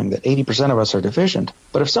 showing that 80% of us are deficient.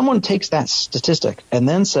 But if someone takes that statistic and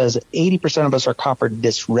then says 80% of us are copper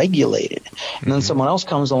dysregulated, and then someone else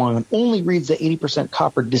comes along and only reads the 80%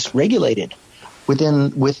 copper dysregulated with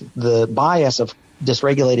the bias of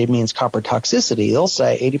dysregulated means copper toxicity, they'll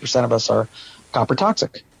say 80% of us are copper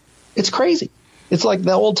toxic. It's crazy. It's like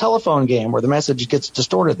the old telephone game where the message gets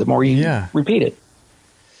distorted the more you repeat it.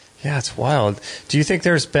 Yeah, it's wild. Do you think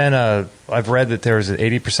there's been I've read that there's an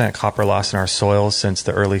 80% copper loss in our soils since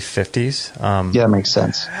the early 50s. Yeah, that makes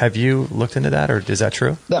sense. Have you looked into that, or is that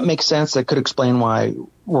true? That makes sense. That could explain why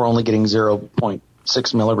we're only getting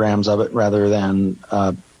 0.6 milligrams of it rather than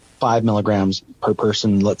 5 milligrams per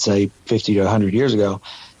person, let's say 50 to 100 years ago.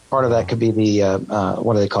 Part of that could be the,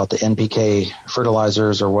 what do they call it, the NPK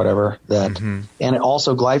fertilizers or whatever. And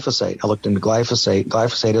also glyphosate. I looked into glyphosate.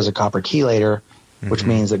 Glyphosate is a copper chelator, which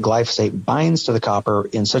means that glyphosate binds to the copper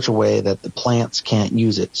in such a way that the plants can't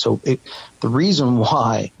use it. So the reason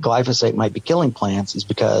why glyphosate might be killing plants is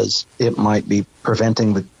because it might be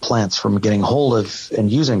preventing the plants from getting hold of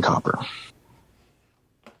and using copper.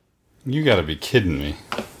 You got to be kidding me.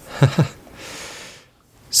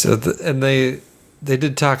 So, they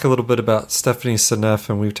did talk a little bit about Stephanie Seneff,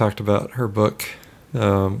 and we've talked about her book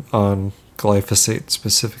on glyphosate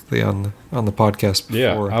specifically on the podcast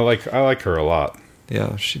before. Yeah, I like her a lot.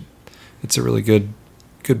 Yeah, it's a really good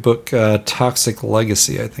book. Toxic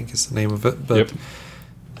Legacy, I think, is the name of it. But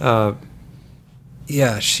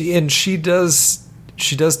yeah, she does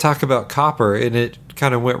talk about copper, and it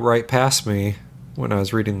kind of went right past me when I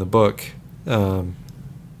was reading the book.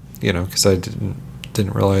 Because I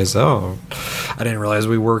didn't realize. I didn't realize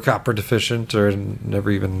we were copper deficient, or never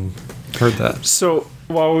even heard that. So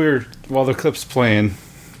while the clip's playing,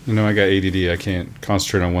 I got ADD. I can't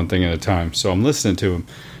concentrate on one thing at a time. So I'm listening to him,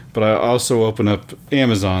 but I also open up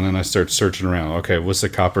Amazon and I start searching around. Okay, what's the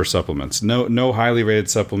copper supplements? No highly rated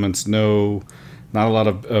supplements. No, not a lot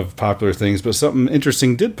of popular things, but something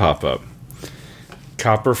interesting did pop up.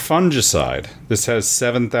 Copper fungicide. This has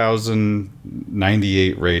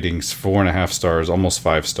 7,098 ratings, 4.5 stars, almost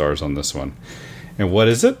 5 stars on this one. And what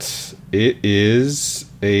is it? It is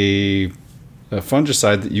a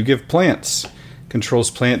fungicide that you give plants. Controls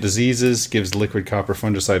plant diseases, gives liquid copper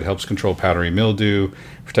fungicide, helps control powdery mildew,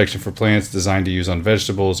 protection for plants, designed to use on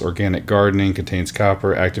vegetables, organic gardening, contains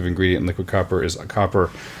copper. Active ingredient in liquid copper is a copper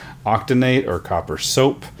octanate or copper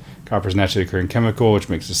soap. Copper is a naturally occurring chemical, which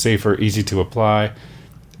makes it safer, easy to apply.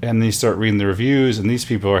 And then you start reading the reviews, and these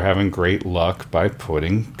people are having great luck by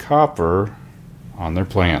putting copper on their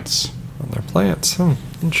plants.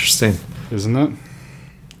 Interesting. Isn't it?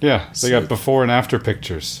 Yeah, they got before and after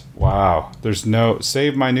pictures. Wow. There's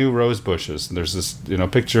save my new rose bushes. There's this,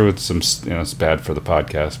 picture with some, it's bad for the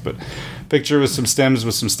podcast, but picture with some stems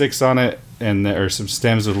with some sticks on it, or some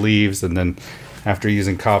stems with leaves, and then after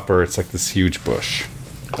using copper, it's like this huge bush.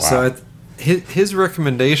 Wow. So his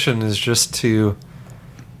recommendation is just to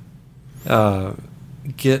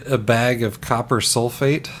get a bag of copper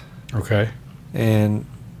sulfate. Okay. And,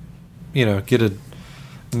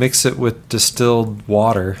 mix it with distilled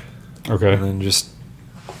water. Okay. And then just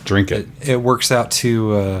drink it. It works out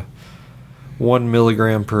to 1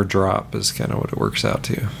 milligram per drop is kind of what it works out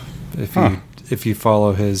to if you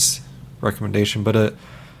follow his recommendation. But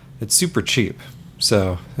it's super cheap.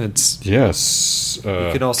 So it's you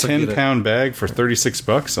can also 10-pound bag for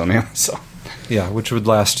 $36 on Amazon. Yeah, which would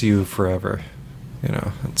last you forever.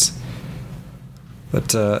 It's.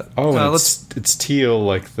 But it's teal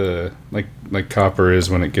like copper is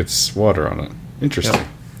when it gets water on it. Interesting.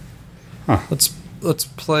 Yeah. Huh. Let's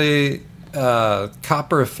play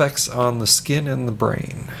copper effects on the skin and the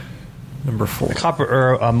brain. Number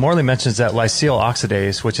 4. Morley mentions that lysyl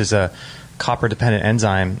oxidase, which is a copper-dependent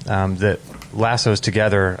enzyme that lassos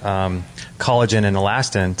together collagen and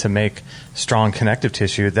elastin to make strong connective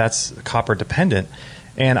tissue. That's copper-dependent.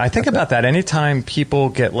 And I think about that anytime people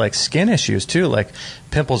get skin issues too, like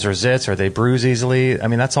pimples or zits, or they bruise easily. I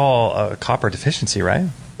mean, that's all a copper deficiency, right?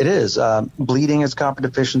 It is. Bleeding is copper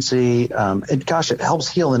deficiency. It helps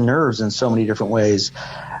heal the nerves in so many different ways.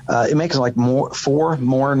 It makes 4 more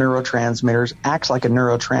neurotransmitters, acts like a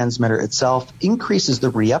neurotransmitter itself, increases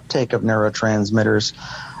the reuptake of neurotransmitters.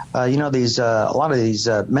 A lot of these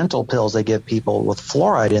mental pills they give people with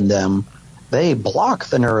fluoride in them, they block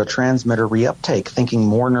the neurotransmitter reuptake, thinking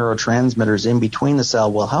more neurotransmitters in between the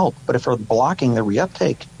cell will help. But if they're blocking the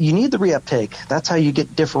reuptake, you need the reuptake. That's how you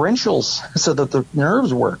get differentials so that the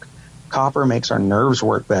nerves work. Copper makes our nerves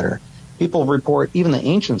work better. People report, even the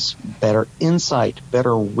ancients, better insight,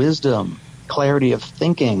 better wisdom, clarity of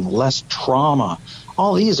thinking, less trauma.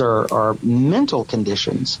 All these are mental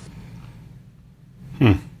conditions.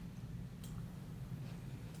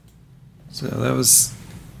 So that was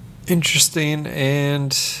interesting,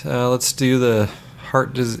 and let's do the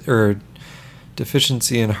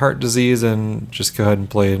deficiency in heart disease, and just go ahead and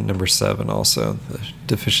play number 7 also, the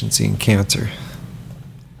deficiency in cancer.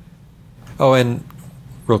 Oh, and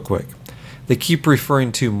real quick, they keep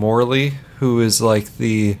referring to Morley, who is one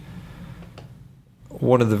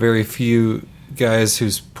of the very few guys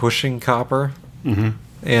who's pushing copper. Mm-hmm.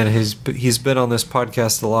 And he's been on this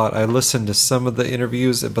podcast a lot. I listened to some of the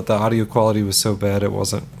interviews, but the audio quality was so bad it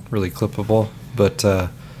wasn't really clippable. But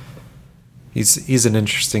he's an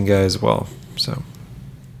interesting guy as well. So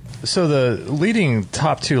So the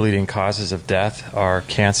top two leading causes of death are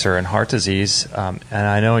cancer and heart disease. And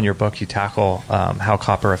I know in your book you tackle how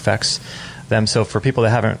copper affects them. So for people that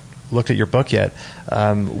haven't looked at your book yet,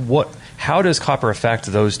 how does copper affect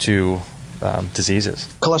those two diseases?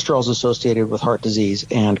 Cholesterol is associated with heart disease,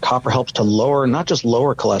 and copper helps to not just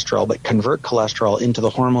lower cholesterol, but convert cholesterol into the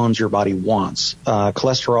hormones your body wants.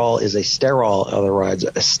 Cholesterol is a sterol, otherwise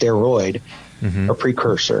a steroid, a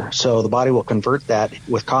precursor. So the body will convert that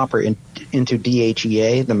with copper into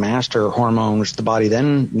DHEA, the master hormone, which the body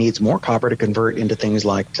then needs more copper to convert into things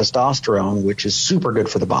like testosterone, which is super good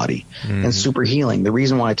for the body and super healing. The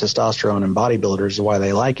reason why testosterone in bodybuilders, why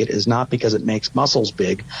they like it, is not because it makes muscles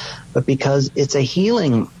big, but because it's a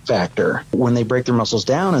healing factor. When they break their muscles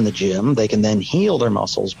down in the gym, they can then heal their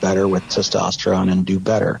muscles better with testosterone and do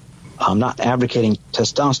better. I'm not advocating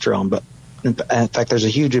testosterone, but in fact, there's a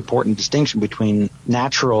huge important distinction between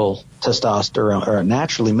natural testosterone or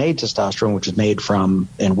naturally made testosterone, which is made from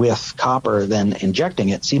and with copper, then injecting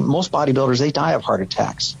it. See, most bodybuilders, they die of heart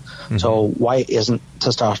attacks. So why isn't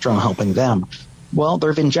testosterone helping them? Well,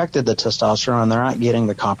 they've injected the testosterone, and they're not getting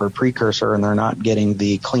the copper precursor, and they're not getting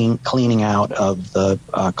the cleaning out of the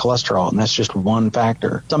cholesterol, and that's just one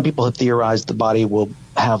factor. Some people have theorized the body will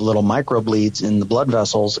have little microbleeds in the blood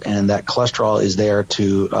vessels, and that cholesterol is there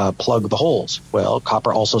to plug the holes. Well,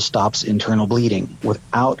 copper also stops internal bleeding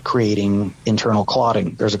without creating internal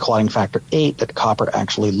clotting. There's a clotting factor 8 that copper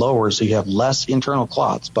actually lowers, so you have less internal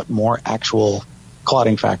clots, but more actual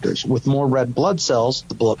clotting factors. With more red blood cells,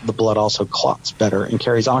 the blood also clots better and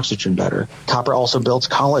carries oxygen better. Copper also builds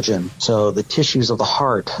collagen. So the tissues of the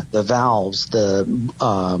heart, the valves, the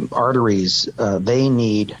arteries, they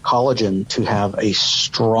need collagen to have a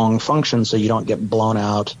strong function so you don't get blown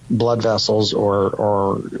out blood vessels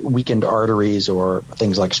or weakened arteries or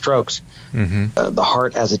things like strokes. The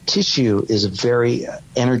heart as a tissue is very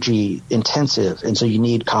energy intensive, and so you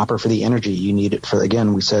need copper for the energy. You need it for,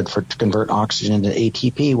 again, we said, to convert oxygen into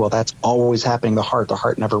ATP. Well, that's always happening. The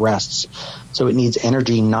heart never rests. So it needs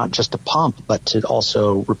energy not just to pump, but to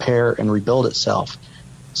also repair and rebuild itself.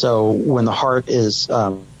 So when the heart is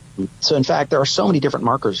so in fact, there are so many different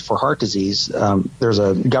markers for heart disease. There's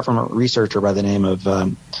a government researcher by the name of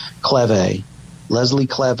Leslie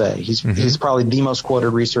Cleve. He's probably the most quoted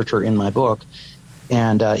researcher in my book.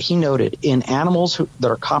 And he noted in animals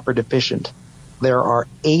that are copper deficient, there are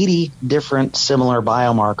 80 different similar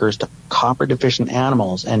biomarkers to copper deficient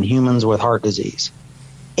animals and humans with heart disease.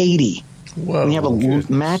 80. Whoa, when you have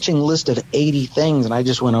a matching list of 80 things, and I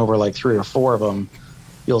just went over like 3 or 4 of them,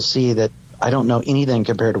 you'll see that I don't know anything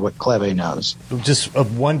compared to what Cleve knows. Just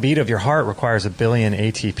one beat of your heart requires 1 billion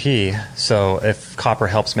ATP. So if copper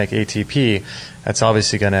helps make ATP, that's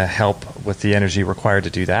obviously going to help with the energy required to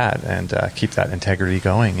do that and keep that integrity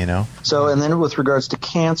going, you know? So, and then with regards to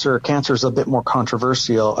cancer is a bit more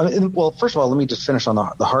controversial. I mean, well, first of all, let me just finish on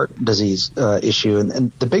the heart disease issue.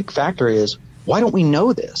 And the big factor is, why don't we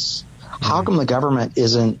know this? How come the government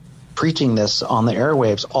isn't preaching this on the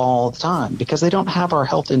airwaves all the time? Because they don't have our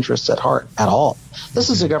health interests at heart at all. This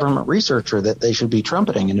is a government researcher that they should be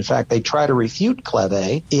trumpeting. And in fact, they try to refute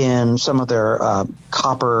Cleve in some of their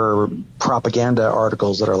copper propaganda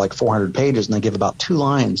articles that are like 400 pages, and they give about 2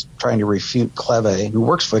 lines trying to refute Cleve, who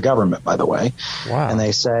works for the government, by the way. Wow. And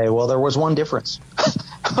they say, well, there was one difference.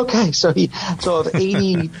 Okay, so of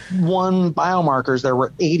 81 biomarkers, there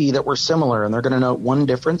were 80 that were similar, and they're going to note one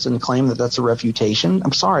difference and claim that that's a refutation.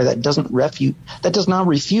 I'm sorry, that does not refute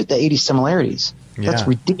the 80 similarities. Yeah. That's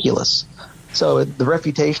ridiculous. So the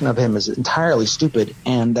refutation of him is entirely stupid,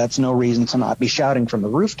 and that's no reason to not be shouting from the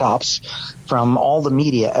rooftops, from all the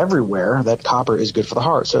media everywhere, that copper is good for the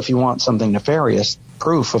heart. So if you want something nefarious,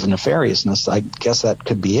 proof of nefariousness, I guess that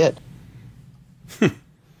could be it.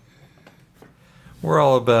 We're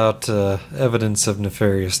all about evidence of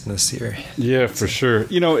nefariousness here. Yeah, for sure.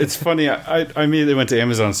 You know, it's funny. I immediately went to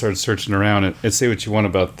Amazon and started searching around and say what you want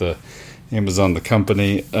about the Amazon, the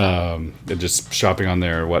company, and just shopping on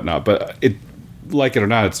there or whatnot. But like it or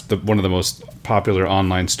not, it's one of the most popular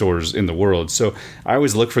online stores in the world. So I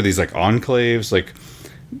always look for these like enclaves. Like,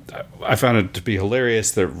 I found it to be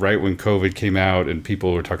hilarious that right when COVID came out and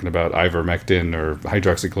people were talking about ivermectin or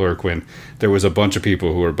hydroxychloroquine, there was a bunch of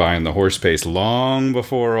people who were buying the horse paste long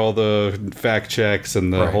before all the fact checks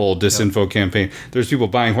and the whole disinfo campaign. There's people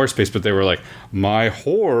buying horse paste, but they were like, my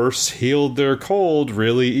horse healed their cold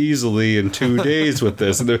really easily in 2 days with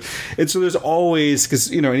this. And so there's always, because,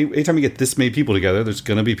 you know, anytime you get this many people together, there's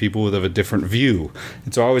going to be people with a different view.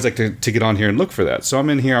 And so I always like to get on here and look for that. So I'm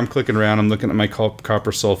in here, I'm clicking around, I'm looking at my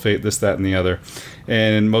copper sulfate, this, that, and the other.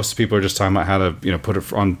 And most people are just talking about how to, put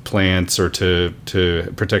it on plants or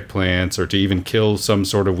to protect plants or to even kill some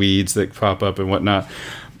sort of weeds that pop up and whatnot.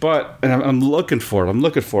 But and I'm looking for it.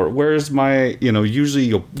 Where's my, usually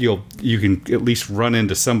you can at least run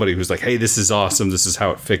into somebody who's like, hey, this is awesome. This is how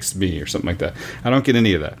it fixed me or something like that. I don't get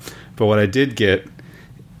any of that. But what I did get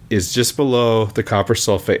is just below the copper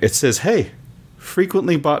sulfate. It says, hey,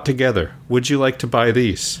 frequently bought together. Would you like to buy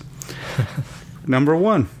these? Number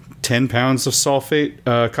 1, 10 pounds of sulfate,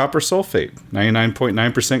 copper sulfate,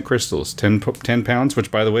 99.9% crystals, 10 pounds, which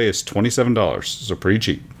by the way is $27. So pretty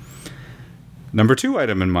cheap. Number 2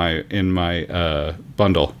 item in my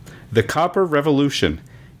bundle, The Copper Revolution,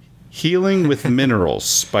 Healing with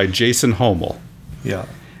Minerals by Jason Hommel. Yeah.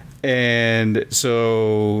 And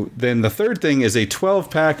so then the third thing is a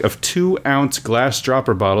 12-pack of 2-ounce glass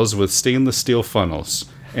dropper bottles with stainless steel funnels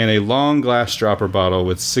and a long glass dropper bottle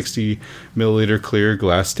with 60 milliliter clear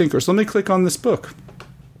glass tinker. So let me click on this book,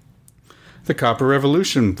 The Copper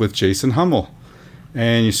Revolution with Jason Hommel.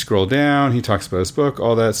 And you scroll down, he talks about his book,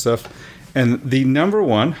 all that stuff. And the number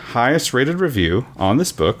 1 highest rated review on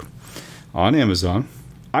this book on Amazon,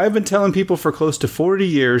 I have been telling people for close to 40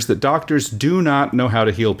 years that doctors do not know how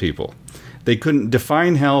to heal people. They couldn't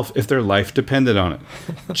define health if their life depended on it.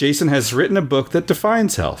 Jason has written a book that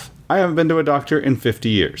defines health. I haven't been to a doctor in 50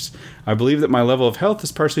 years. I believe that my level of health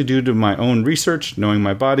is partially due to my own research, knowing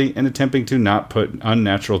my body, and attempting to not put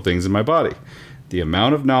unnatural things in my body. The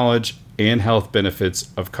amount of knowledge and health benefits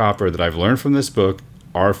of copper that I've learned from this book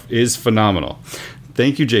is phenomenal.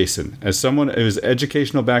 Thank you, Jason. As someone whose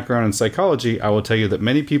educational background in psychology, I will tell you that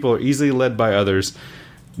many people are easily led by others,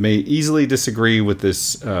 may easily disagree with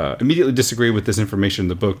this, immediately disagree with this information in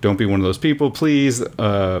the book. Don't be one of those people, please.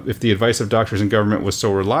 If the advice of doctors and government was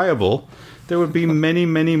so reliable, there would be many,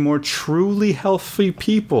 many more truly healthy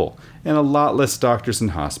people and a lot less doctors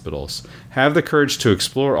and hospitals. Have the courage to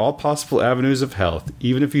explore all possible avenues of health,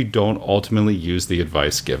 even if you don't ultimately use the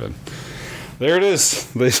advice given. There it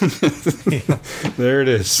is. There it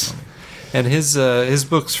is. And his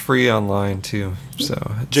book's free online too.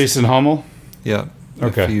 So Jason Hommel? Yeah.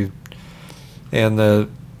 Okay.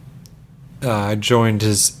 I joined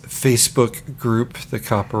his Facebook group, The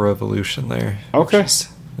Copper Revolution there. Okay.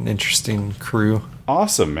 An interesting crew.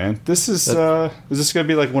 Awesome, man. This is this going to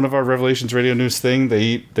be like one of our Revelations Radio News thing? They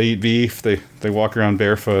eat beef, they walk around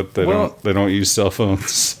barefoot, they don't use cell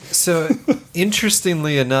phones. So,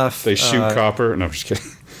 interestingly enough, they shoot copper. No, I'm just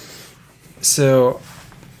kidding. So,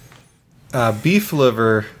 beef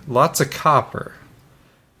liver, lots of copper.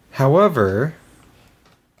 However,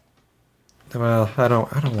 well, I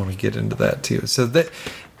don't want to get into that too. So that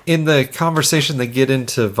in the conversation they get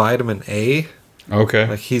into vitamin A. Okay.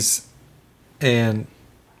 Like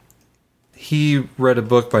he read a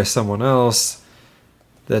book by someone else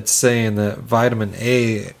that's saying that vitamin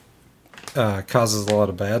A causes a lot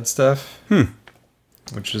of bad stuff.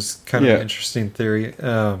 Which is kind of an interesting theory. We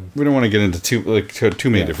don't want to get into too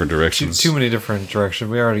many different directions. Too many different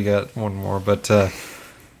directions. We already got one more, but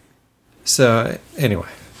so anyway,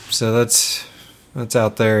 so that's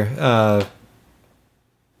out there.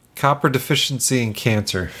 Copper deficiency and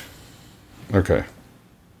cancer. Okay.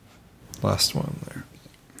 Last one there.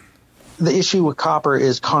 The issue with copper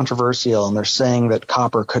is controversial, and they're saying that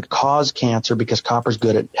copper could cause cancer because copper's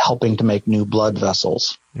good at helping to make new blood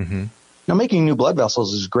vessels. Mm-hmm. Now, making new blood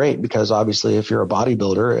vessels is great because obviously if you're a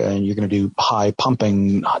bodybuilder and you're going to do high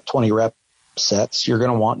pumping 20 rep sets, you're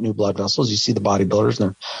going to want new blood vessels. You see the bodybuilders,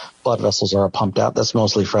 their blood vessels are pumped out. That's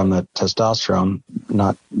mostly from the testosterone,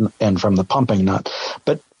 and from the pumping,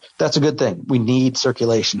 but that's a good thing. We need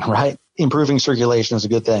circulation, right? Improving circulation is a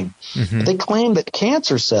good thing. Mm-hmm. But they claim that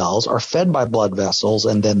cancer cells are fed by blood vessels,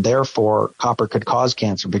 and then therefore copper could cause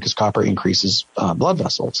cancer because copper increases blood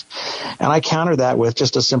vessels. And I counter that with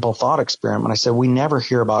just a simple thought experiment. I said, we never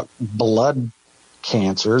hear about blood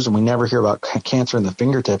cancers, and we never hear about cancer in the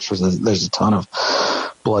fingertips where there's a ton of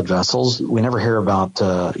blood vessels. We never hear about,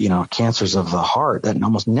 cancers of the heart. That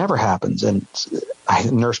almost never happens. And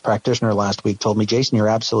a nurse practitioner last week told me, Jason, you're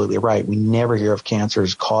absolutely right. We never hear of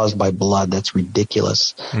cancers caused by blood. That's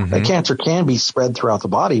ridiculous. Mm-hmm. Cancer can be spread throughout the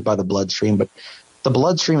body by the bloodstream, but the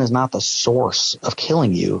bloodstream is not the source of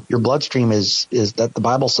killing you. Your bloodstream is that the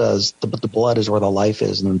Bible says the blood is where the life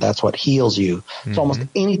is, and that's what heals you. Mm-hmm. So almost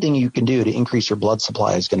anything you can do to increase your blood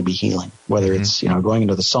supply is going to be healing, whether it's, going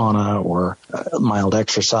into the sauna or mild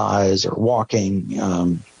exercise or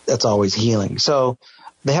walking. That's always healing. So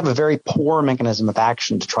they have a very poor mechanism of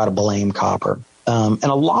action to try to blame copper. And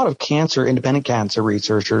a lot of independent cancer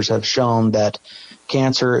researchers have shown that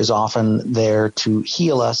cancer is often there to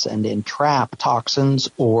heal us and entrap toxins,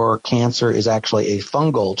 or cancer is actually a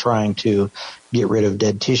fungal trying to get rid of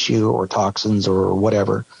dead tissue or toxins or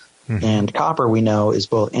whatever. Mm-hmm. And copper, we know, is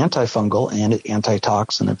both antifungal and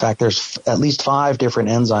antitoxin. In fact, there's at least 5 different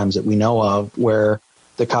enzymes that we know of where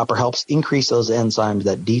the copper helps increase those enzymes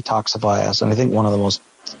that detoxify us. And I think 3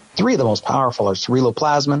 of the most powerful are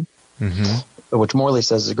ceruloplasmin, which Morley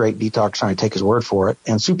says is a great detox, trying to take his word for it,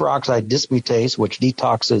 and superoxide dismutase, which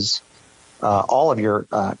detoxes all of your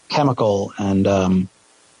chemical and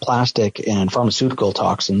plastic and pharmaceutical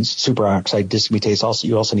toxins. Superoxide dismutase,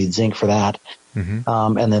 you also need zinc for that.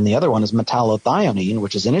 Mm-hmm. And then the other one is metallothioneine,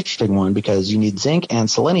 which is an interesting one because you need zinc and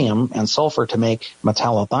selenium and sulfur to make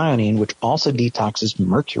metallothioneine, which also detoxes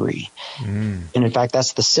mercury. Mm. And in fact,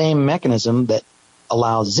 that's the same mechanism that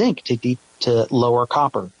allows zinc to lower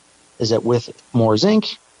copper, is that with more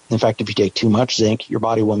zinc, in fact, if you take too much zinc, your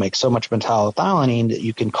body will make so much metallothioneine that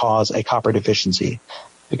you can cause a copper deficiency,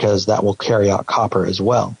 because that will carry out copper as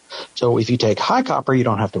well. So if you take high copper, you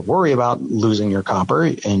don't have to worry about losing your copper,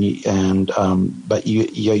 but you can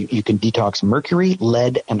detox mercury,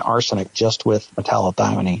 lead, and arsenic just with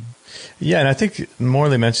metallothioneine. Yeah, and I think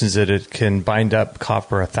Morley mentions that it can bind up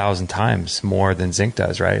copper 1,000 times more than zinc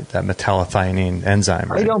does, right? That metallothioneine enzyme,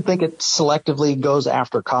 right? I don't think it selectively goes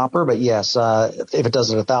after copper, but yes, if it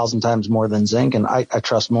does it 1,000 times more than zinc, and I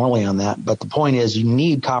trust Morley on that. But the point is, you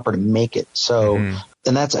need copper to make it. So,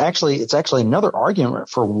 and it's actually another argument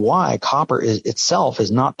for why copper itself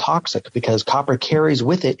is not toxic, because copper carries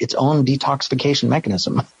with it its own detoxification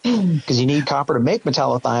mechanism. Because you need copper to make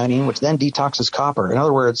metallothioneine, which then detoxes copper. In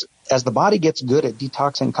other words, as the body gets good at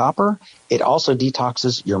detoxing copper, it also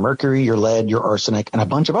detoxes your mercury, your lead, your arsenic, and a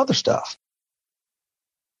bunch of other stuff.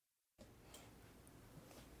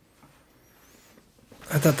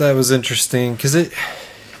 I thought that was interesting because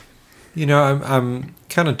I'm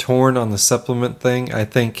kind of torn on the supplement thing. I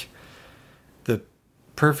think the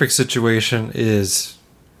perfect situation is,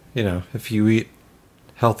 if you eat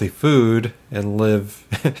healthy food and live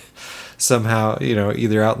somehow,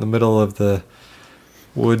 either out in the middle of the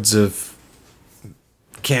woods of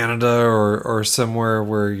Canada or somewhere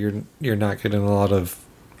where you're not getting a lot of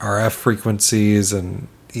RF frequencies and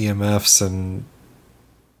EMFs and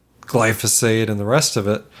glyphosate and the rest of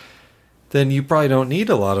it, then you probably don't need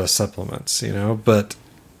a lot of supplements, But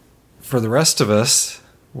for the rest of us,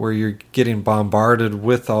 where you're getting bombarded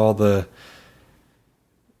with all the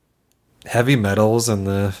heavy metals and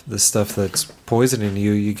the stuff that's poisoning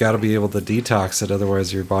you, you got to be able to detox it.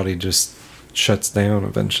 Otherwise, your body just shuts down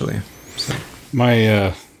eventually. So.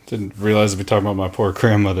 Didn't realize I'd be talking about my poor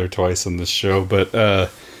grandmother twice on this show, but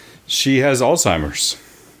she has Alzheimer's.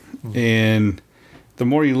 Mm-hmm. And the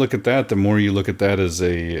more you look at that, as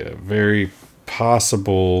a very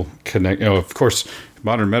possible connect. Of course,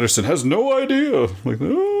 modern medicine has no idea. Like,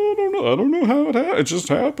 I don't know how it just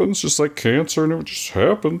happens, just like cancer, and it just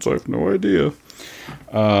happens. I have no idea.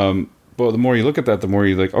 But the more you look at that, the more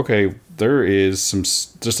you're like, okay, there is some,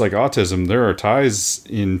 just like autism, there are ties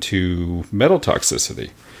into metal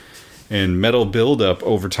toxicity and metal buildup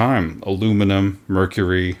over time, aluminum,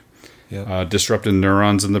 mercury, disrupting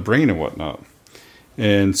neurons in the brain and whatnot.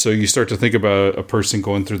 And so you start to think about a person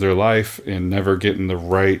going through their life and never getting the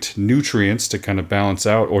right nutrients to kind of balance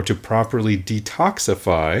out or to properly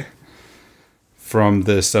detoxify from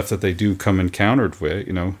the stuff that they do come encountered with,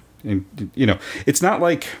 And, it's not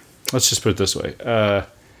like, let's just put it this way.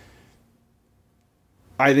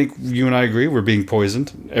 I think you and I agree we're being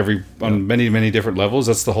poisoned on many, many different levels.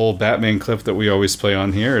 That's the whole Batman clip that we always play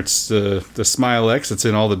on here. It's the Smile X. It's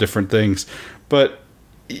in all the different things. But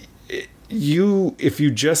if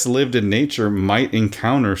you just lived in nature, might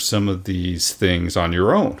encounter some of these things on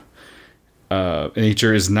your own.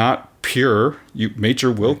 Nature is not pure.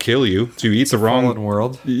 Nature will kill you. If you eat the wrong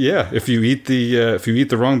world. Yeah, if you eat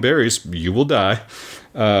the wrong berries, you will die.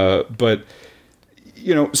 But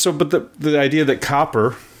the idea that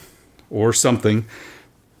copper or something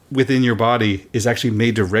within your body is actually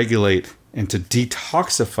made to regulate and to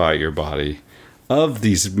detoxify your body of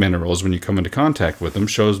these minerals when you come into contact with them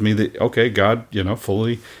shows me that, okay, God,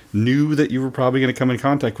 fully knew that you were probably going to come in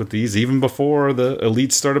contact with these even before the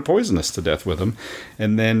elites started poisoning us to death with them.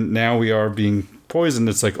 And then now we are being poisoned.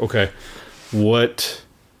 It's like, okay, what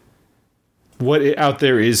out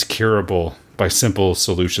there is curable by simple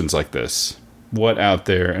solutions like this? What out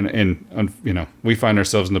there? And we find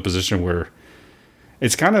ourselves in a position where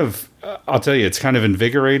it's kind of, I'll tell you, it's kind of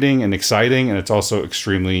invigorating and exciting, and it's also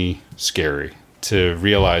extremely scary to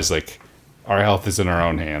realize, like, our health is in our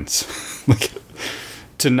own hands. Like,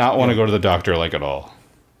 to not want to go to the doctor like at all.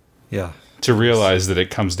 Yeah. To realize that it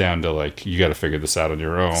comes down to like, you got to figure this out on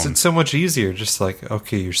your own. It's so much easier. Just like,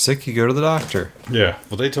 okay, you're sick, you go to the doctor. Yeah.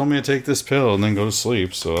 Well, they told me to take this pill and then go to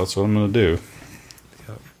sleep, so that's what I'm going to do.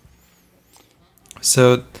 Yep.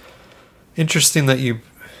 So, interesting that you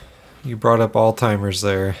brought up Alzheimer's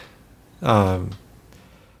there.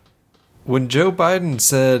 When Joe Biden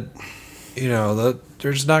said, that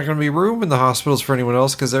there's not going to be room in the hospitals for anyone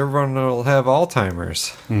else because everyone will have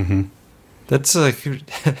Alzheimer's. Mm-hmm. That's like,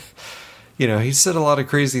 he said a lot of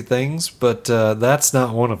crazy things, but that's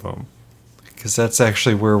not one of them, because that's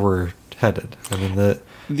actually where we're headed. I mean,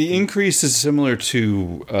 the increase is similar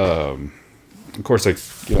to, of course, I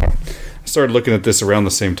started looking at this around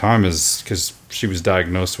the same time because she was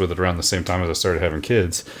diagnosed with it around the same time as I started having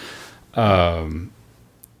kids. You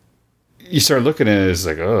start looking at it as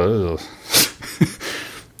like, oh,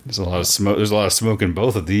 there's a lot of smoke. There's a lot of smoke in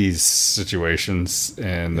both of these situations,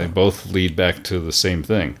 and they both lead back to the same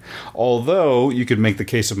thing. Although you could make the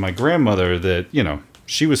case of my grandmother that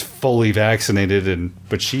she was fully vaccinated,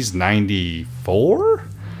 but she's 94,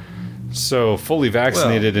 so fully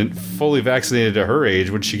vaccinated at her age.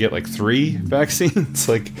 Would she get like 3 vaccines?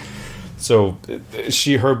 So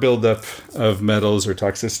her buildup of metals or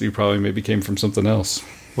toxicity probably maybe came from something else.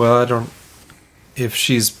 Well, if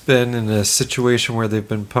she's been in a situation where they've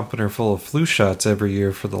been pumping her full of flu shots every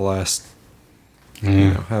year for the last,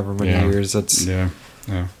 however many years, that's a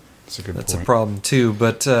good that's point. A problem too.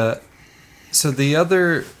 But so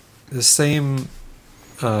the same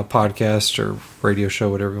podcast or radio show,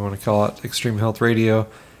 whatever you want to call it, Extreme Health Radio,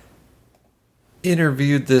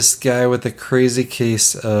 interviewed this guy with a crazy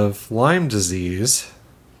case of Lyme disease,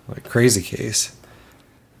 like crazy case,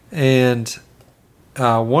 and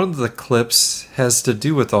one of the clips has to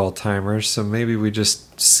do with Alzheimer's, so maybe we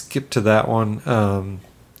just skip to that one.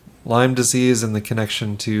 Lyme disease and the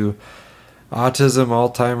connection to autism,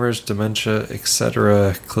 Alzheimer's, dementia,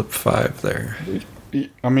 etc. Clip 5 there.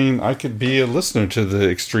 I mean, I could be a listener to the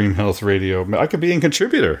Extreme Health Radio. I could be a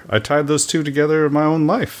contributor. I tied those two together in my own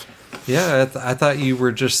life. Yeah, I thought you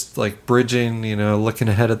were just like bridging, looking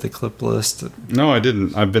ahead at the clip list. No, I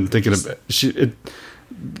didn't. I've been thinking about it.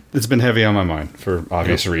 It's been heavy on my mind for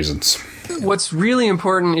obvious reasons. What's really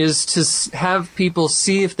important is to have people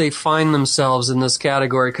see if they find themselves in this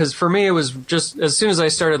category. Because for me, it was just as soon as I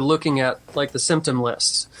started looking at like the symptom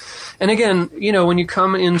lists. And again, when you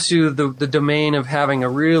come into the domain of having a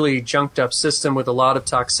really junked up system with a lot of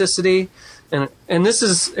toxicity, and this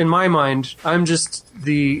is, in my mind, I'm just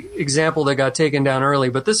the example that got taken down early,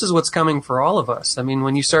 but this is what's coming for all of us. I mean,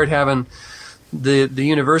 when you start having the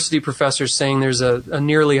university professors saying there's a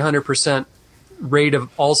nearly 100% rate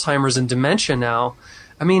of Alzheimer's and dementia now,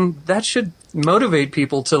 I mean, that should motivate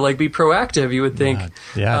people to be proactive, you would think.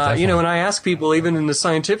 Yeah, when I ask people, even in the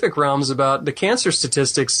scientific realms, about the cancer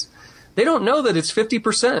statistics, they don't know that it's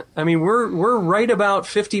 50%. I mean, we're right about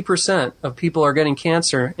 50% of people are getting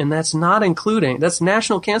cancer, and that's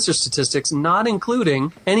national cancer statistics, not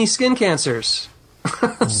including any skin cancers.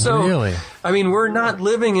 So, really? I mean, we're not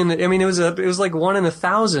living in it was like 1 in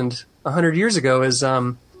 1,000 100 years ago. Is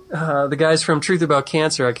the guys from Truth About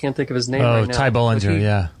Cancer? I can't think of his name right now. Ty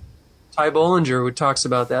Bollinger, Ty Bollinger, who talks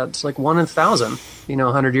about that. It's like 1 in 1,000,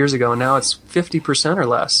 100 years ago, and now it's 50% or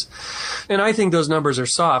less. And I think those numbers are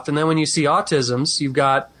soft. And then when you see autisms, you've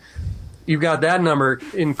got that number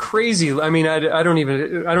in crazy. I mean, I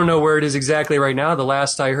don't know where it is exactly right now. The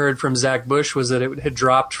last I heard from Zach Bush was that it had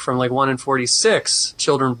dropped from like 1 in 46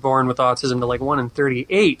 children born with autism to like 1 in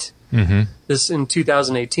 38. Mm-hmm. This in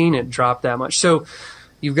 2018, it dropped that much. So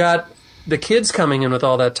you've got the kids coming in with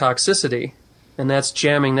all that toxicity, and that's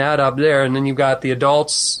jamming that up there. And then you've got the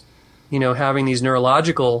adults, having these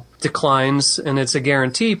neurological declines, and it's a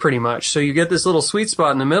guarantee pretty much. So you get this little sweet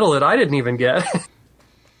spot in the middle that I didn't even get.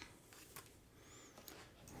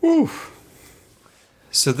 Whew.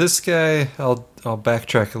 So this guy, I'll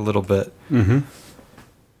backtrack a little bit. Mm-hmm.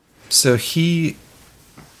 So he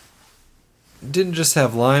didn't just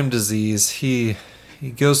have Lyme disease. He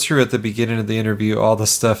goes through at the beginning of the interview all the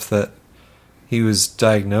stuff that he was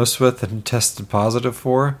diagnosed with and tested positive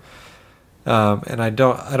for. And I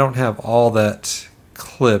don't have all that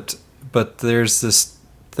clipped, but there's this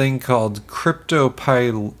thing called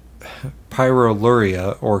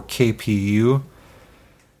cryptopyroluria, or KPU.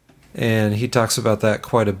 And he talks about that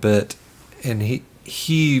quite a bit. And he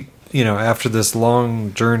after this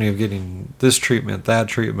long journey of getting this treatment, that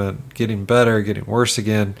treatment, getting better, getting worse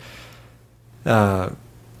again,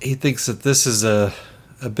 he thinks that this is a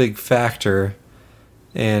big factor.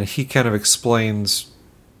 And he kind of explains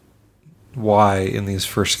why in these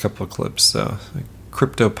first couple of clips. So,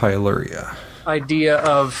 cryptopyroluria. idea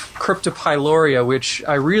of cryptopyloria, which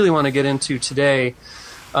I really want to get into today.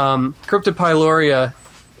 Cryptopyloria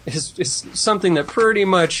is something that pretty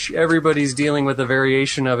much everybody's dealing with a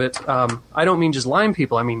variation of it. I don't mean just Lyme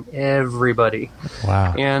people, I mean everybody.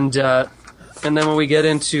 Wow. And then when we get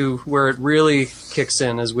into where it really kicks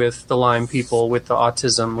in is with the Lyme people, with the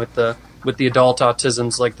autism, with the adult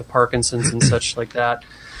autisms like the Parkinson's and such like that.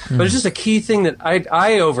 But it's just a key thing that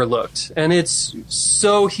I overlooked, and it's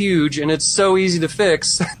so huge and it's so easy to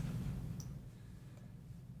fix.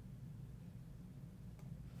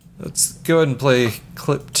 Let's go ahead and play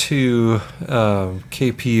clip 2,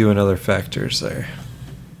 KPU and other factors there.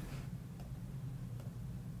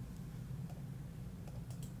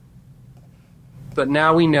 But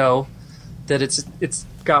now we know that it's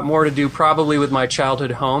got more to do probably with my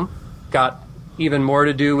childhood home, got even more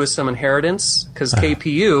to do with some inheritance, because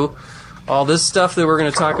KPU, all this stuff that we're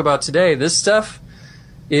going to talk about today, this stuff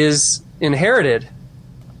is inherited.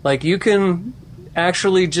 Like, you can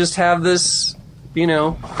actually just have this,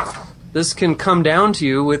 this can come down to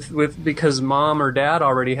you with because mom or dad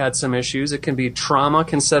already had some issues. It can be trauma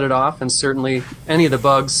can set it off, and certainly any of the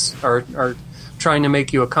bugs are trying to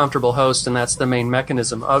make you a comfortable host, and that's the main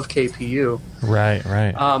mechanism of KPU.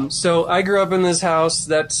 Right. So I grew up in this house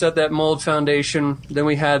that set that mold foundation. Then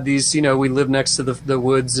we had these, we lived next to the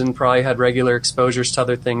woods and probably had regular exposures to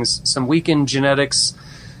other things, some weakened genetics,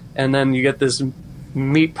 and then you get this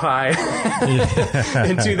meat pie.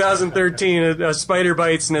 In 2013, a spider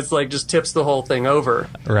bites and it's like just tips the whole thing over.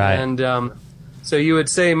 Right. And so you would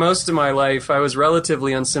say most of my life I was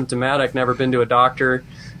relatively unsymptomatic, never been to a doctor.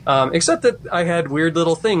 Except that I had weird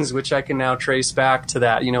little things, which I can now trace back to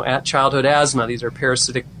that. At childhood asthma, these are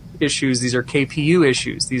parasitic issues. These are KPU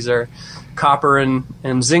issues. These are copper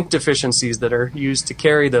and zinc deficiencies that are used to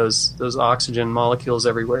carry those oxygen molecules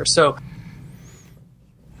everywhere. So,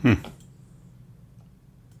 and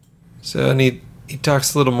he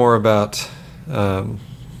talks a little more about the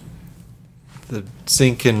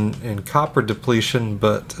zinc and copper depletion,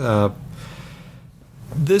 but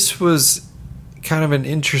this was kind of an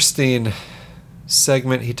interesting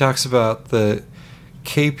segment. He talks about the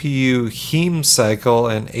KPU heme cycle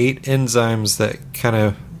and 8 enzymes that kind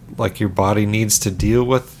of like your body needs to deal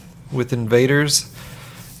with invaders,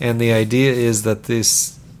 and the idea is that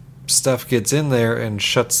this stuff gets in there and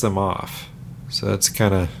shuts them off. So that's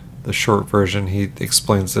kind of the short version. He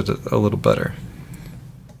explains it a little better.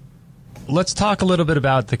 Let's talk a little bit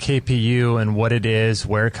about the KPU and what it is,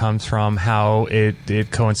 where it comes from, how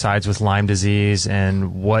it coincides with Lyme disease,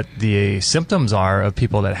 and what the symptoms are of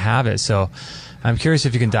people that have it. So I'm curious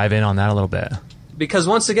if you can dive in on that a little bit. Because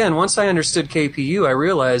once I understood KPU, I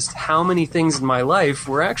realized how many things in my life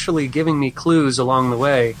were actually giving me clues along the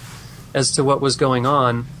way as to what was going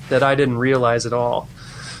on that I didn't realize at all.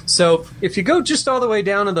 So if you go just all the way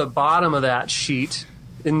down to the bottom of that sheet,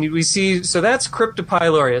 and we see, so that's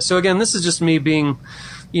cryptopyloria. So again, this is just me being,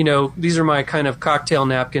 these are my kind of cocktail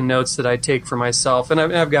napkin notes that I take for myself. And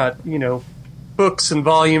I've got, books and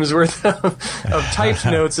volumes worth of typed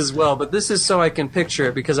notes as well. But this is so I can picture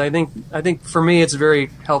it, because I think for me it's very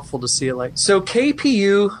helpful to see it like. So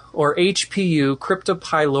KPU or HPU,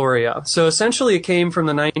 cryptopyloria. So essentially it came from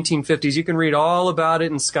the 1950s. You can read all about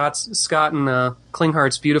it in Scott and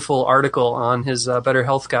Klinghart's beautiful article on his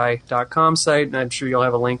betterhealthguy.com site, and I'm sure you'll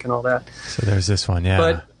have a link and all that. So there's this one, yeah.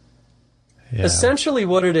 But essentially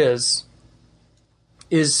what it is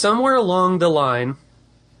somewhere along the line,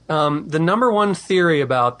 the number one theory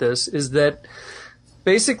about this is that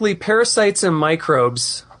basically parasites and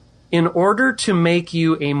microbes, in order to make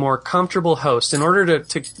you a more comfortable host, in order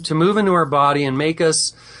to move into our body and make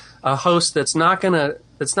us a host that's not gonna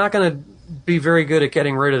be very good at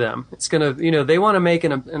getting rid of them. It's gonna, they want to make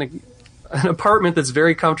an apartment that's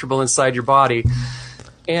very comfortable inside your body,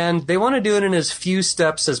 and they want to do it in as few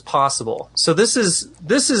steps as possible. So this is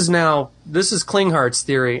Klinghart's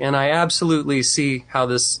theory, and I absolutely see how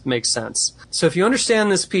this makes sense. So if you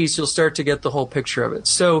understand this piece, you'll start to get the whole picture of it.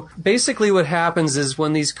 So basically what happens is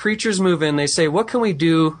when these creatures move in, they say, what can we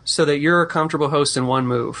do so that you're a comfortable host in one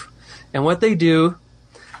move? And what they do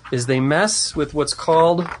is they mess with what's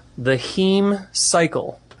called the heme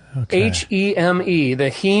cycle. Okay. H-E-M-E,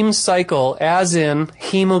 the heme cycle, as in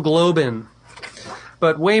hemoglobin.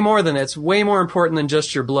 But way more than that. It's way more important than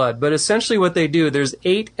just your blood. But essentially what they do, there's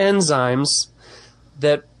 8 enzymes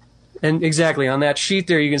that, and exactly on that sheet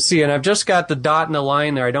there you can see, and I've just got the dot and the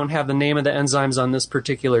line there. I don't have the name of the enzymes on this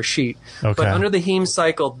particular sheet. Okay. But under the heme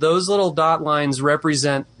cycle, those little dot lines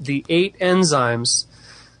represent the 8 enzymes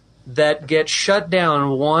that get shut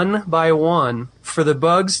down one by one for the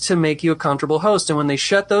bugs to make you a comfortable host. And when they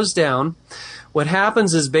shut those down, what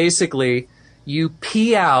happens is basically you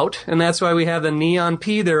pee out, and that's why we have the neon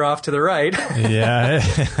pee there off to the right.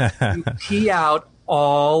 Yeah. You pee out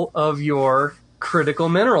all of your critical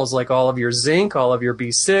minerals, like all of your zinc, all of your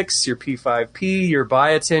B6, your P5P, your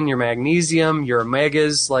biotin, your magnesium, your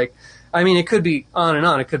omegas. Like, I mean, it could be on and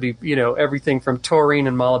on. It could be, everything from taurine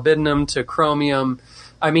and molybdenum to chromium.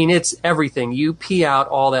 I mean, it's everything. You pee out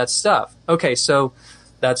all that stuff. Okay, so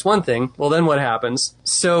that's one thing. Well, then what happens?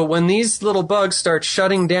 So when these little bugs start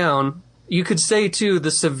shutting down, you could say, too,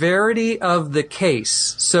 the severity of the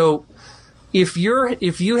case. So if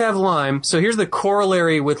you have Lyme, so here's the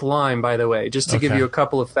corollary with Lyme, by the way, just to give you a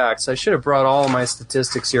couple of facts. I should have brought all of my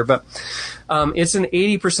statistics here, but it's an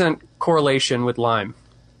 80% correlation with Lyme.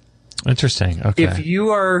 Interesting. Okay.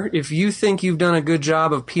 If you think you've done a good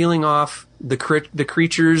job of peeling off the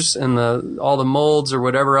creatures and all the molds or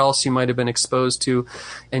whatever else you might have been exposed to,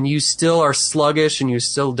 and you still are sluggish and you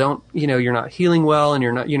still don't, you're not healing well, and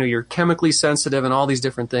you're not, you're chemically sensitive and all these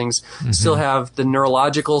different things, still have the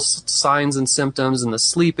neurological signs and symptoms and the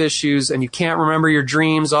sleep issues, and you can't remember your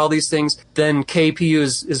dreams, all these things, then KPU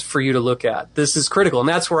is for you to look at. This is critical, and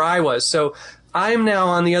that's where I was. So I'm now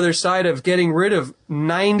on the other side of getting rid of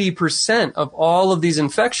 90% of all of these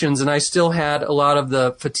infections, and I still had a lot of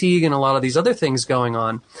the fatigue and a lot of these other things going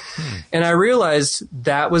on. And I realized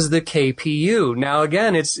that was the KPU. Now,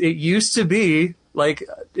 again, it used to be like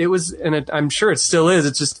it was, and I'm sure it still is.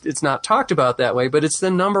 It's not talked about that way, but it's the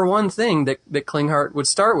number one thing that Klinghardt would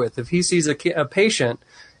start with. If he sees a patient,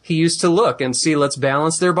 he used to look and see, let's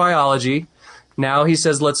balance their biology. Now he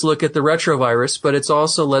says, let's look at the retrovirus, but it's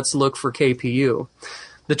also let's look for KPU.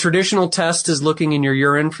 The traditional test is looking in your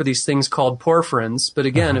urine for these things called porphyrins. But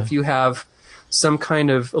again, if you have some kind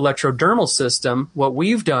of electrodermal system, what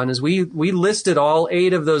we've done is we listed all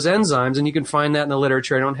 8 of those enzymes, and you can find that in the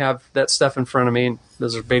literature. I don't have that stuff in front of me.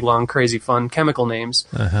 Those are big, long, crazy, fun chemical names.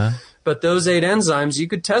 But those 8 enzymes you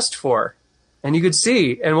could test for, and you could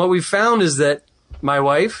see. And what we found is that my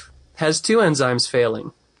wife has 2 enzymes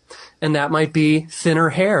failing. And that might be thinner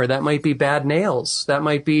hair. That might be bad nails. That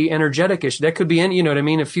might be energetic issue. That could be,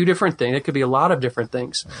 a few different things. It could be a lot of different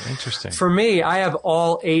things. Interesting. For me, I have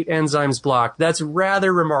all 8 enzymes blocked. That's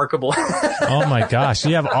rather remarkable. Oh my gosh.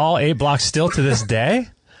 You have all 8 blocked still to this day?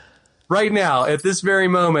 Right now, at this very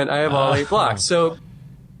moment, I have all 8 blocked. So,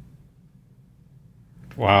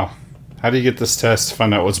 wow. How do you get this test to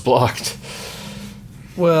find out what's blocked?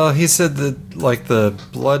 Well, he said that, like, the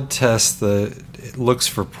blood test, it looks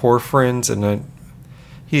for porphyrins, and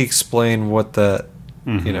he explained what that,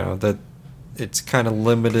 that it's kind of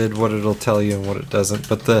limited what it'll tell you and what it doesn't.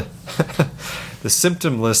 But the the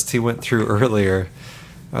symptom list he went through earlier,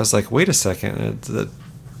 I was like, wait a second,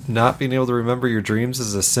 not being able to remember your dreams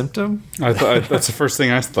is a symptom? I thought that's the first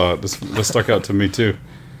thing I thought. This stuck out to me too.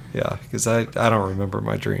 Yeah, because I don't remember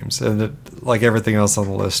my dreams, and like everything else on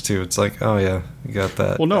the list too. It's like, oh yeah, you got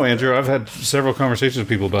that. Well, no, Andrew, I've had several conversations with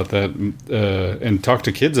people about that, and talked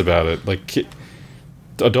to kids about it. Like,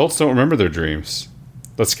 adults don't remember their dreams.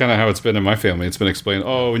 That's kind of how it's been in my family. It's been explained.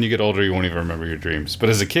 Oh, when you get older, you won't even remember your dreams. But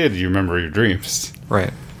as a kid, you remember your dreams.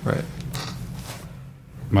 Right.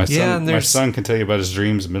 My son can tell you about his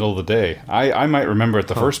dreams middle of the day. I might remember it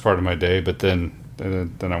the first part of my day, but then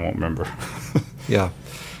I won't remember. Yeah.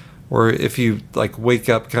 Or if you like wake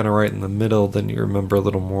up kind of right in the middle, then you remember a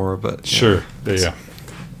little more. But sure, yeah.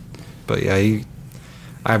 But yeah, I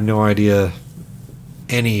have no idea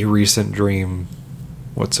any recent dream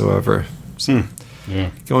whatsoever. So,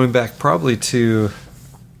 going back probably to,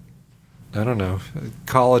 I don't know,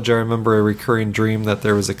 college. I remember a recurring dream that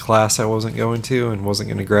there was a class I wasn't going to and wasn't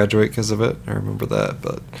going to graduate because of it. I remember that,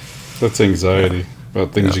 but that's anxiety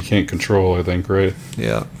about things you can't control, I think, right?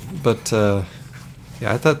 Yeah, but.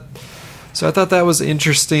 Yeah, I thought that was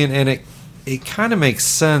interesting, and it kind of makes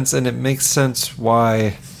sense, and it makes sense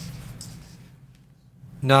why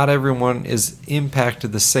not everyone is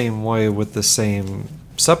impacted the same way with the same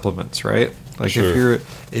supplements, right? Like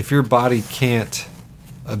if your body can't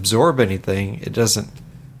absorb anything, it doesn't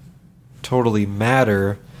totally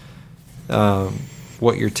matter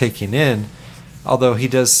what you're taking in. Although he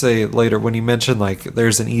does say later when he mentioned like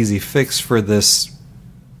there's an easy fix for this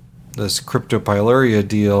cryptopyluria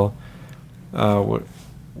deal,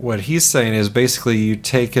 what he's saying is basically you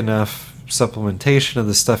take enough supplementation of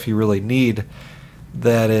the stuff you really need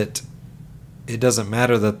that it doesn't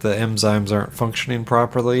matter that the enzymes aren't functioning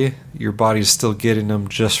properly. Your body's still getting them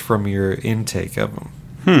just from your intake of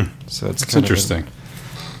them. So it's interesting.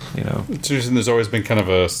 It's interesting. There's always been kind of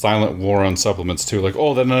a silent war on supplements too. Like,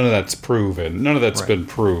 none of that's proven. None of that's been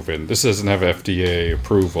proven. This doesn't have FDA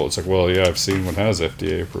approval. It's like, well, yeah, I've seen one has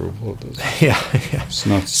FDA approval. It doesn't. Yeah. It's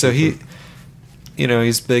not so he,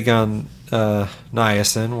 he's big on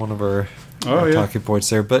niacin, one of our talking points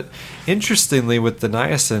there. But interestingly, with the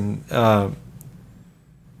niacin,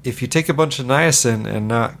 if you take a bunch of niacin and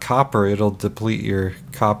not copper, it'll deplete your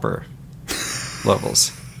copper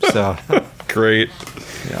levels. So great.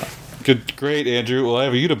 Yeah. Great, Andrew. Well, I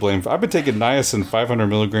have you to blame. I've been taking niacin 500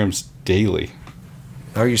 milligrams daily.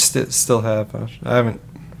 Oh, you still have? I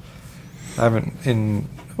haven't in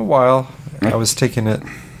a while. I was taking it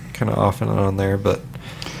kind of off and on there, but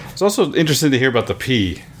it's also interesting to hear about the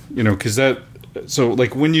pee. Because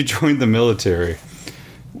like when you joined the military,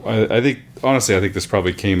 I think honestly, I think this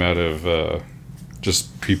probably came out of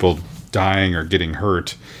just people dying or getting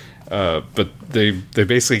hurt. But they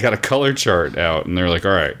basically got a color chart out, and they're like,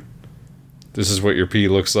 all right, this is what your pee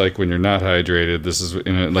looks like when you're not hydrated. This is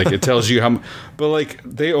like it tells you how. But like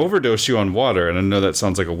they overdose you on water, and I know that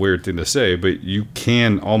sounds like a weird thing to say, but you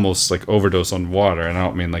can almost like overdose on water, and I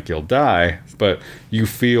don't mean like you'll die, but you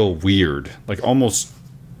feel weird, like almost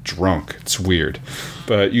drunk. It's weird,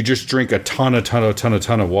 but you just drink a ton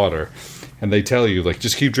of water, and they tell you like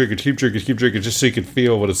just keep drinking, just so you can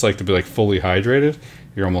feel what it's like to be like fully hydrated.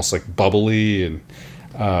 You're almost like bubbly and.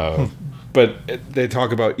 But they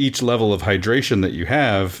talk about each level of hydration that you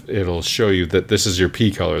have. It'll show you that this is your pee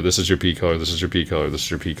color, this is your pee color, this is your pee color, this is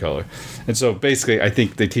your pee color. And so basically, I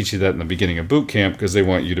think they teach you that in the beginning of boot camp because they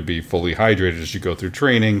want you to be fully hydrated as you go through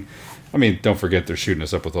training. I mean, don't forget they're shooting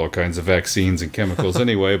us up with all kinds of vaccines and chemicals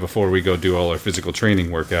anyway before we go do all our physical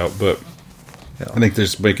training workout. But I think they're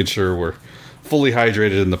just making sure we're fully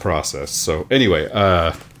hydrated in the process. So anyway,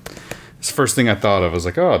 it's the first thing I thought of. I was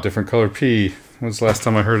like, oh, different color pee. When's the last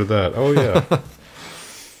time I heard of that? Oh, yeah.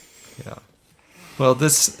 Yeah. Well,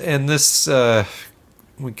 this,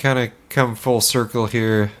 we kind of come full circle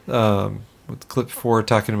here with clip 4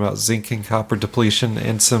 talking about zinc and copper depletion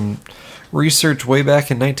and some research way back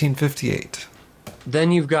in 1958.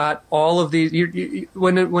 Then you've got all of these.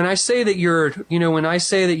 When I say that when I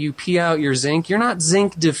say that you pee out your zinc, you're not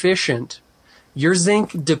zinc deficient. You're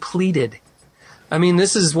zinc depleted. I mean,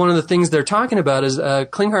 this is one of the things they're talking about. Is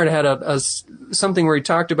Klinghardt had something where he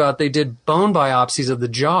talked about they did bone biopsies of the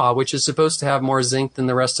jaw, which is supposed to have more zinc than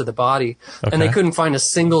the rest of the body, and they couldn't find a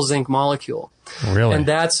single zinc molecule. Really? And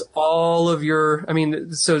that's all of your. I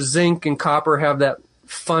mean, so zinc and copper have that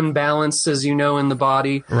fun balance, as you know, in the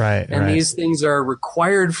body. Right. And these things are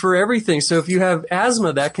required for everything. So if you have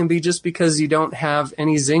asthma, that can be just because you don't have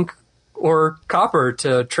any zinc or copper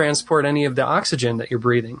to transport any of the oxygen that you're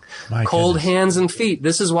breathing. Cold hands and feet.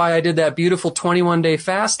 This is why I did that beautiful 21-day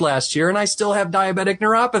fast last year, and I still have diabetic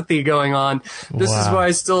neuropathy going on. This is why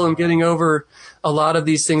I still am getting over a lot of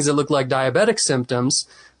these things that look like diabetic symptoms,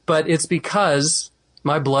 but it's because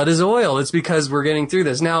my blood is oil. It's because we're getting through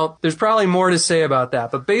this. Now, there's probably more to say about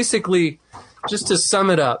that, but basically, just to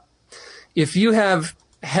sum it up, if you have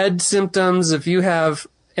head symptoms, if you have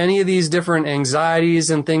any of these different anxieties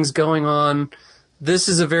and things going on, this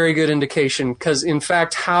is a very good indication because, in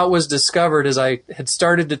fact, how it was discovered, as I had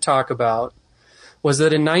started to talk about, was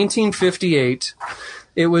that in 1958,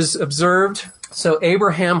 it was observed. So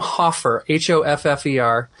Abraham Hoffer,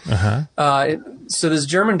 Hoffer, so this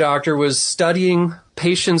German doctor was studying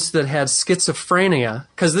patients that had schizophrenia,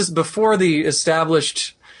 because this before the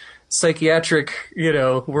established psychiatric,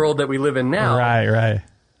 world that we live in now. Right.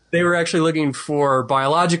 They were actually looking for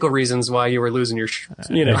biological reasons why you were losing your,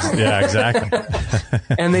 Yeah, exactly.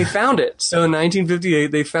 And they found it. So in 1958,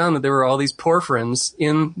 they found that there were all these porphyrins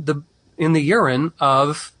in the urine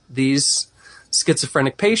of these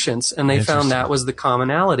schizophrenic patients, and they found that was the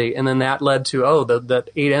commonality. And then that led to, that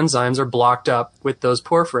 8 enzymes are blocked up with those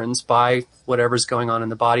porphyrins by whatever's going on in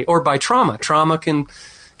the body, or by trauma. Trauma can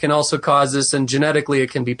also cause this, and genetically it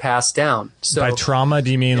can be passed down. So, by trauma,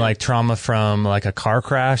 do you mean like trauma from like a car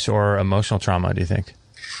crash, or emotional trauma, do you think?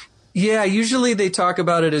 Yeah, usually they talk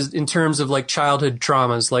about it as in terms of like childhood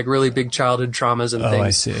traumas, like really big childhood traumas and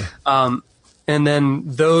things. Oh, I see. And then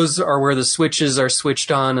those are where the switches are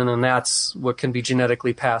switched on, and then that's what can be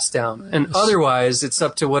genetically passed down. And otherwise, it's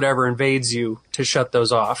up to whatever invades you to shut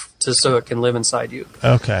those off, so it can live inside you.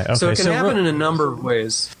 Okay. So it can happen in a number of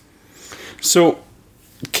ways. So,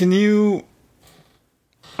 I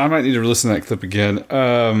might need to listen to that clip again.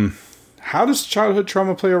 How does childhood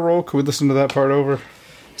trauma play a role? Can we listen to that part over?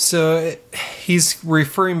 So he's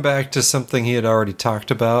referring back to something he had already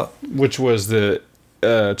talked about, which was the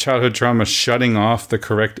childhood trauma shutting off the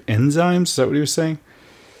correct enzymes. Is that what he was saying?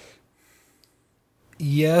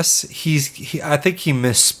 Yes, I think he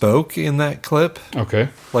misspoke in that clip. Okay,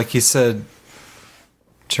 like he said,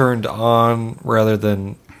 turned on rather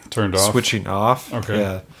than turned off, switching off. Okay,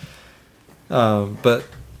 yeah. But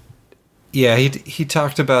yeah, he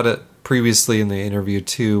talked about it previously in the interview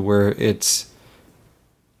too, where it's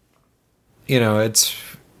the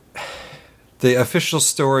official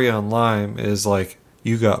story on Lyme is like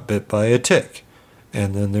you got bit by a tick,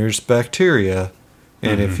 and then there's bacteria,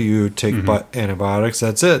 and if you take antibiotics,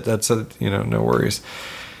 that's it. That's no worries.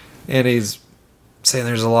 And he's saying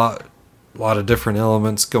there's a lot of different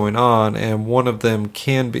elements going on, and one of them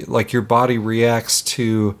can be like your body reacts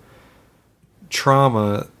to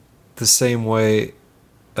trauma the same way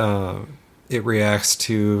it reacts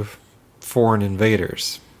to foreign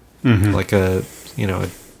invaders, like a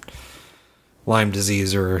Lyme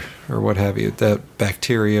disease or what have you, that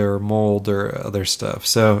bacteria or mold or other stuff.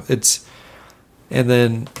 So it's, and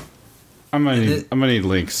then I'm gonna need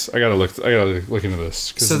links. I gotta look into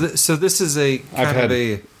this. So this is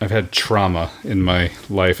I've had trauma in my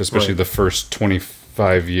life, especially the first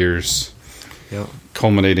 25 years,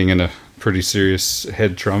 culminating in a pretty serious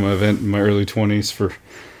head trauma event in my early 20s.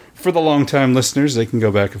 For the long time listeners, they can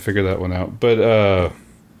go back and figure that one out. But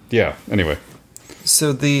yeah. Anyway,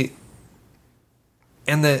 so the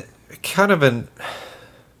kind of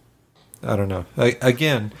I don't know.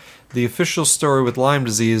 Again, the official story with Lyme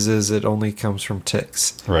disease is it only comes from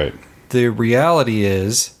ticks. Right. The reality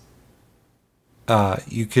is,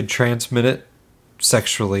 you could transmit it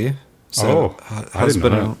sexually. So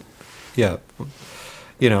husband and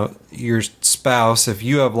your spouse. If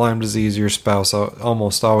you have Lyme disease, your spouse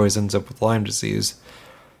almost always ends up with Lyme disease,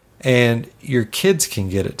 and your kids can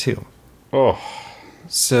get it too. Oh.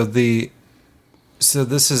 So this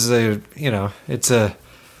is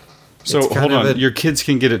hold on. Your kids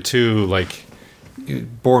can get it too, like you're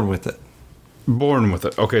born with it. Born with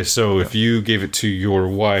it. Okay, so if you gave it to your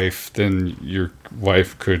wife, then your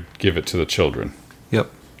wife could give it to the children.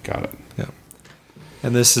 Yep. Got it. Yep.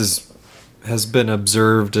 And this has been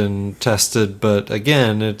observed and tested, but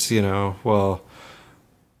again, it's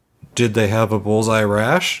did they have a bullseye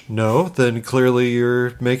rash? No, then clearly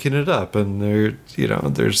you're making it up, and it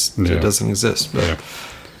doesn't exist. But,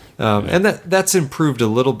 and that's improved a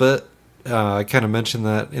little bit. I kind of mentioned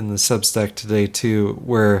that in the Substack today too,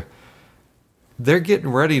 where they're getting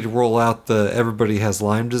ready to roll out the "Everybody Has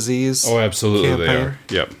Lyme Disease." Oh, absolutely, campaign.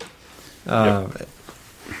 they are. Yep.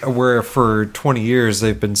 Where for 20 years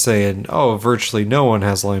they've been saying, "Oh, virtually no one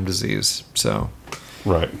has Lyme disease." So,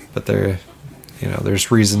 right. But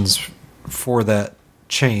there's reasons for that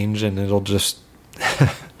change, and it'll just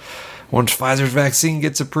once Pfizer's vaccine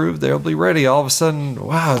gets approved, they'll be ready. All of a sudden,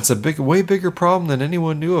 wow, it's a way bigger problem than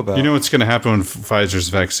anyone knew about. You know what's going to happen when Pfizer's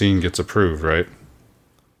vaccine gets approved, right?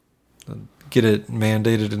 Get it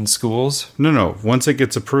mandated in schools? No. Once it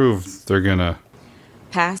gets approved, they're going to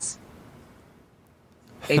pass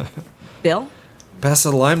a bill? Pass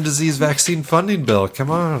a Lyme disease vaccine funding bill.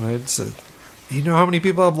 Come on. You know how many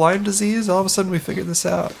people have Lyme disease? All of a sudden we figured this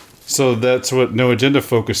out. So that's what No Agenda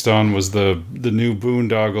focused on, was the new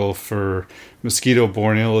boondoggle for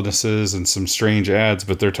mosquito-borne illnesses and some strange ads,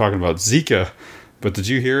 but they're talking about Zika. But did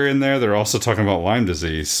you hear in there? They're also talking about Lyme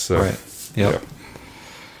disease. So, right. Yep.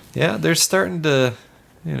 Yeah, they're starting to,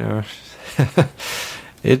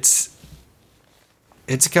 it's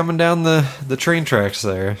coming down the train tracks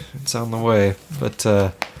there. It's on the way.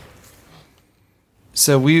 But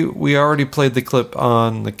so we already played the clip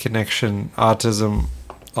on the connection, autism,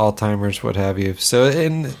 Alzheimer's, what have you. So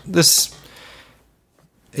in this,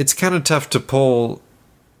 it's kind of tough to pull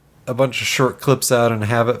a bunch of short clips out and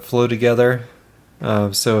have it flow together.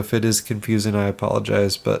 So if it is confusing, I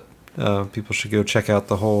apologize, but people should go check out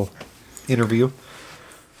the whole interview.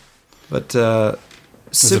 But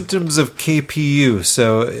symptoms of KPU.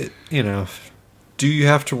 So, do you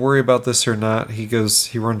have to worry about this or not? He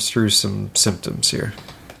runs through some symptoms here.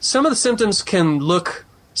 Some of the symptoms can look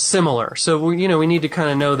similar, so we need to kind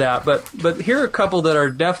of know that. But here are a couple that are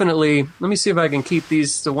definitely. Let me see if I can keep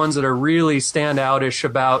these the ones that are really standoutish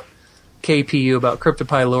about KPU, about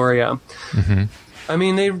cryptopyloria. Mm-hmm. I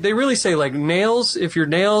mean, they really say like nails. If your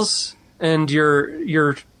nails and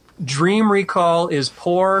your dream recall is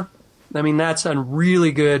poor, I mean that's a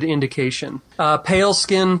really good indication. Pale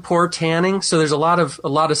skin, poor tanning. So there's a lot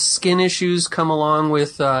of skin issues come along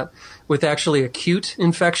with actually acute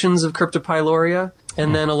infections of cryptopyloria,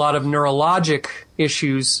 and then a lot of neurologic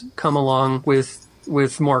issues come along with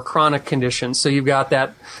more chronic conditions. So you've got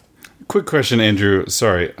that. Quick question, Andrew.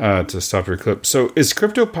 Sorry to stop your clip. So is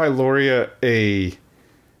cryptopyloria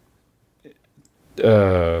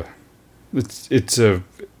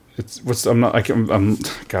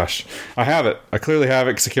I have it. I clearly have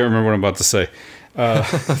it because I can't remember what I'm about to say.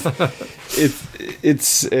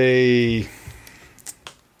 It's a,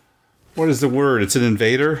 what is the word? It's an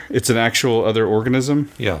invader. It's an actual other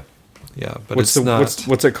organism. Yeah. Yeah, but what's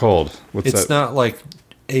it called? It's not like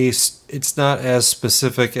it's not as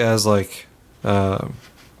specific as like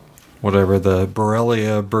whatever the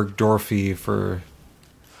Borrelia burgdorferi for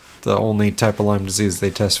the only type of Lyme disease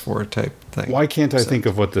they test for type thing. Why can't I think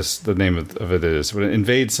of what the name of it is? When it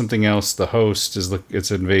invades something else, the host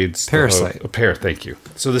invades parasite. Thank you.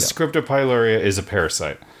 So this Crypto pylori is a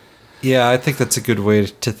parasite. Yeah, I think that's a good way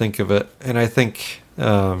to think of it, and I think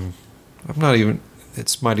it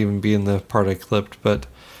might even be in the part I clipped, but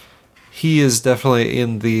he is definitely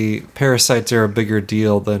in the parasites are a bigger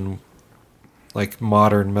deal than like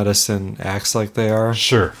modern medicine acts like they are.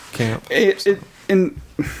 Sure. Camp. And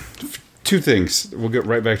two things. We'll get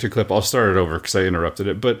right back to the clip. I'll start it over because I interrupted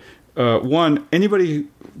it. But one, anybody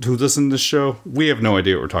who listens to this show, we have no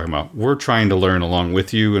idea what we're talking about. We're trying to learn along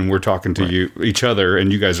with you, and we're talking to each other,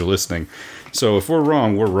 and you guys are listening. So if we're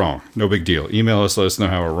wrong, we're wrong. No big deal. Email us, let us know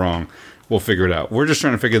how we're wrong. We'll figure it out. We're just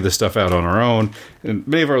trying to figure this stuff out on our own. And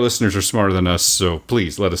many of our listeners are smarter than us, so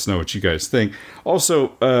please let us know what you guys think.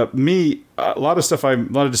 Also, a lot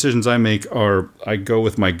of decisions I make are I go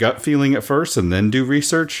with my gut feeling at first and then do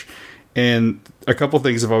research. And a couple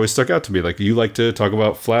things have always stuck out to me. Like, you like to talk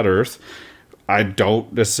about flat Earth. I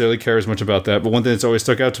don't necessarily care as much about that, but one thing that's always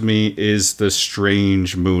stuck out to me is the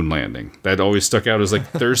strange moon landing. That always stuck out as like,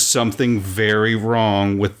 there's something very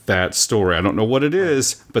wrong with that story. I don't know what it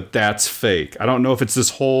is, but that's fake. I don't know if it's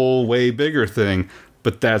this whole way bigger thing,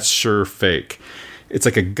 but that's sure fake. It's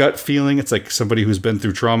like a gut feeling. It's like somebody who's been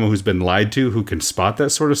through trauma, who's been lied to, who can spot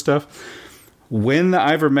that sort of stuff. When the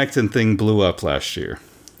ivermectin thing blew up last year,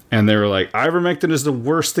 and they were like, ivermectin is the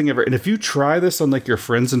worst thing ever. And if you try this on like your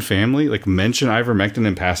friends and family, like mention ivermectin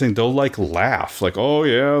in passing, they'll like laugh. Like, oh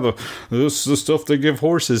yeah, this is the stuff they give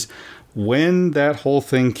horses. When that whole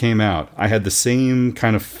thing came out, I had the same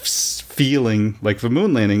kind of feeling like the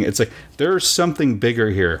moon landing. It's like, there's something bigger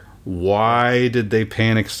here. Why did they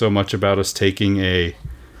panic so much about us taking a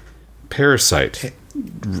parasite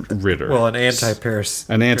ritter? Well, an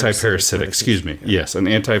anti-parasitic, excuse me. Yes, an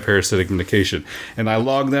anti-parasitic medication. And I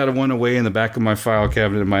logged that one away in the back of my file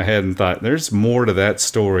cabinet in my head and thought, there's more to that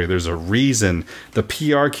story. There's a reason. The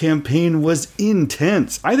PR campaign was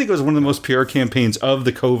intense. I think it was one of the most PR campaigns of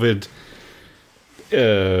the COVID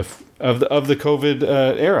of the COVID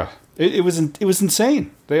era. It was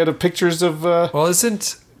insane. They had pictures of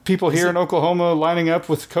people here in Oklahoma lining up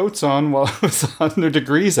with coats on while it was on their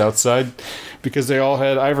degrees outside because they all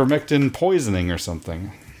had ivermectin poisoning or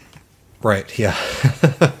something. Right, yeah.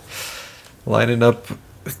 Lining up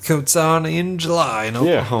coats on in July in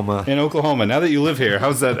Oklahoma. Yeah, in Oklahoma. Now that you live here,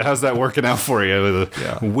 how's that working out for you with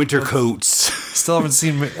the winter coats? Still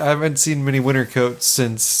haven't seen many winter coats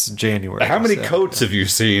since January. How many coats have you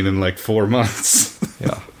seen in like 4 months?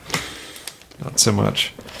 Yeah. Not so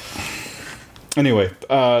much. Anyway,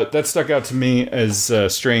 that stuck out to me as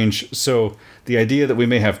strange. So the idea that we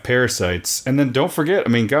may have parasites, and then don't forget, I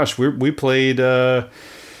mean, gosh, we played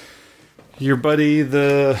your buddy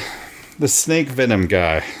the snake venom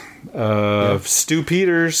guy, Stu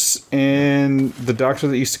Peters, and the doctor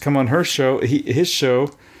that used to come on her show, his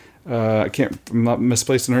show. I'm not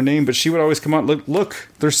misplacing her name, but she would always come on. Look,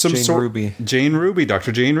 there's some Jane Ruby,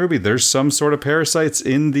 Dr. Jane Ruby. There's some sort of parasites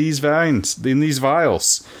in these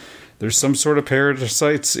vials. There's some sort of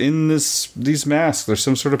parasites in these masks. There's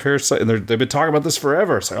some sort of parasite, and they've been talking about this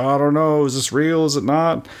forever. It's like, I don't know, is this real? Is it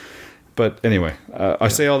not? But anyway, I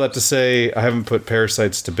say all that to say I haven't put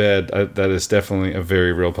parasites to bed. That is definitely a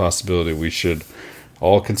very real possibility we should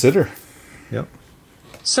all consider. Yep.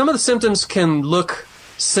 Some of the symptoms can look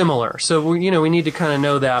similar, so we need to kind of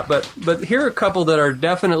know that. But here are a couple that are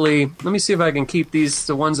definitely. Let me see if I can keep these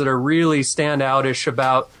the ones that are really stand outish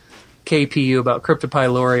about KPU, about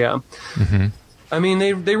cryptopyloria. Mm-hmm. I mean,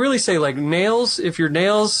 they really say like nails. If your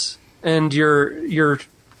nails and your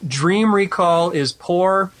dream recall is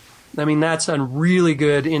poor, I mean that's a really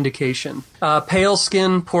good indication. Pale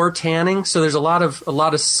skin, poor tanning. So there's a lot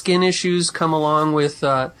of skin issues come along with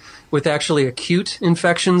actually acute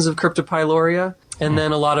infections of cryptopyloria, and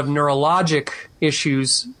then a lot of neurologic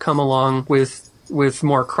issues come along with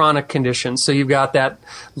more chronic conditions. So you've got that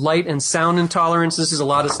light and sound intolerance. This is a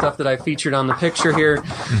lot of stuff that I featured on the picture here.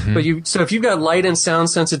 Mm-hmm. But so if you've got light and sound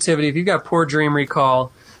sensitivity, if you've got poor dream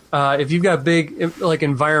recall, if you've got big like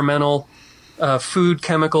environmental, food,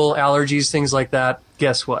 chemical allergies, things like that,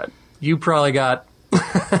 guess what? You probably got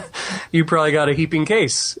a heaping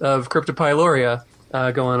case of cryptopyloria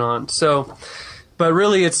going on. So. But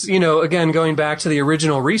really, it's, again, going back to the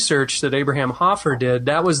original research that Abraham Hoffer did,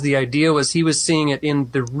 that was the idea, was he was seeing it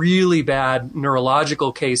in the really bad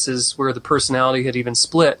neurological cases where the personality had even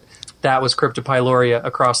split. that was Crypto pylori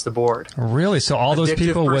across the board. Really? So all those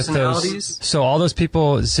people with those, so all those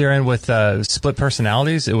people, Zirin, with split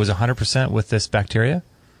personalities, it was 100% with this bacteria?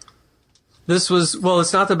 This was, well,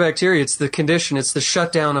 it's not the bacteria, it's the condition. It's the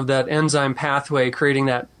shutdown of that enzyme pathway, creating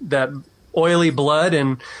that oily blood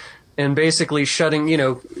and basically shutting,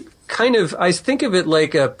 kind of, I think of it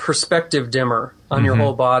like a perspective dimmer on your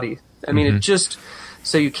whole body. I mean, it just,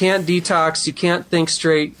 so you can't detox, you can't think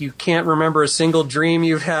straight, you can't remember a single dream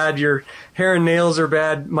you've had, your hair and nails are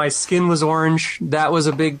bad, my skin was orange. That was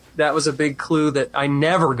a big clue that I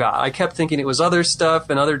never got. I kept thinking it was other stuff,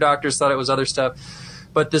 and other doctors thought it was other stuff.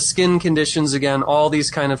 But the skin conditions, again, all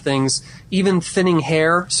these kind of things, even thinning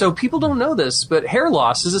hair. So people don't know this, but hair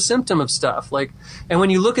loss is a symptom of stuff. And when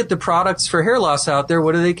you look at the products for hair loss out there,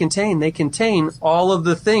 what do they contain? They contain all of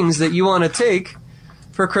the things that you want to take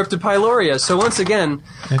for Crypto pylori. So once again,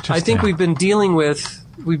 I think we've been dealing with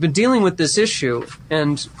this issue,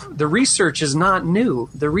 and the research is not new.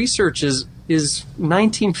 The research is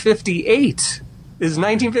 1958. Is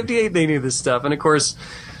 1958 they knew this stuff, and of course,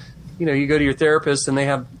 you go to your therapist and they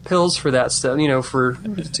have pills for that stuff,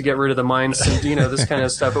 to get rid of the mind, this kind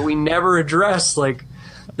of stuff. But we never address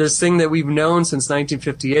this thing that we've known since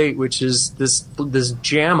 1958, which is this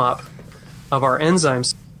jam up of our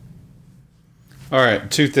enzymes. All right,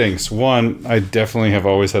 two things. One, I definitely have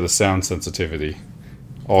always had a sound sensitivity,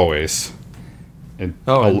 always.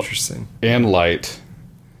 Interesting. And light,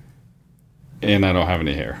 and I don't have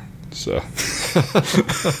any hair, so.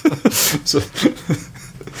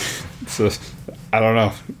 So I don't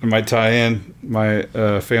know. It might tie in. My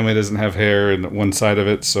family doesn't have hair in one side of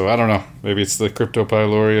it, so I don't know. Maybe it's the Crypto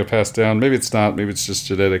pylori passed down. Maybe it's not. Maybe it's just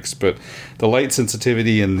genetics. But the light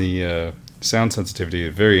sensitivity and the sound sensitivity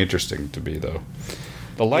is very interesting to me, though.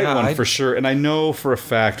 The light one for sure, and I know for a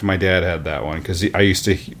fact my dad had that one because I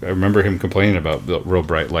remember him complaining about the real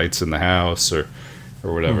bright lights in the house or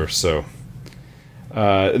whatever. So.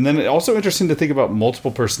 And then also interesting to think about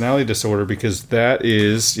multiple personality disorder, because that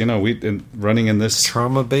is, running in this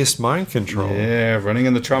trauma-based mind control. Yeah, running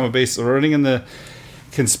in the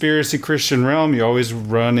conspiracy Christian realm, you always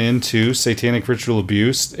run into satanic ritual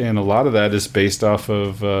abuse, and a lot of that is based off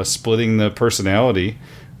of splitting the personality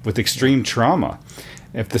with extreme trauma.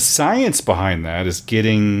 If the science behind that is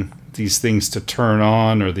getting these things to turn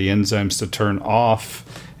on or the enzymes to turn off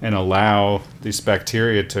and allow these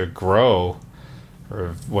bacteria to grow,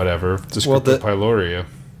 or whatever, just Crypto pylori.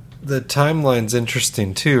 The timeline's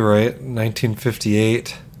interesting too, right?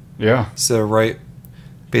 1958. Yeah. So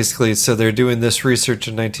basically, so they're doing this research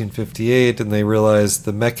in 1958, and they realize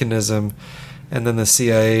the mechanism, and then the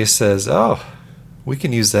CIA says, "Oh, we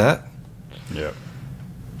can use that." Yeah.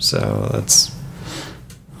 So that's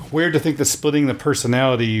weird to think that splitting the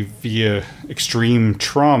personality via extreme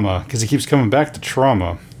trauma, because it keeps coming back to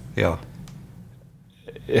trauma. Yeah.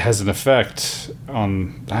 It has an effect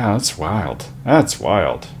on. That's wild. That's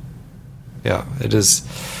wild. Yeah, it is.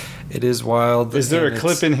 It is wild. Is there a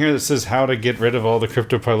clip in here that says how to get rid of all the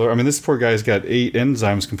Crypto pylori? I mean, this poor guy's got 8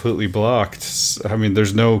 enzymes completely blocked. I mean,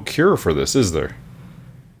 there's no cure for this, is there?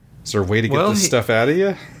 Is there a way to get this stuff out of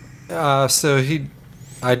you?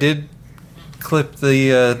 I did clip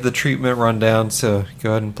the treatment rundown. So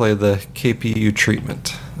go ahead and play the KPU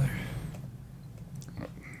treatment.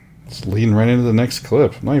 It's leading right into the next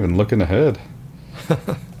clip. I'm not even looking ahead.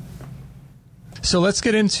 So let's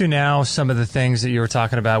get into now some of the things that you were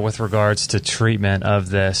talking about with regards to treatment of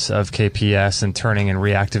KPS and turning and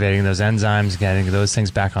reactivating those enzymes, getting those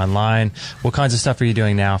things back online. What kinds of stuff are you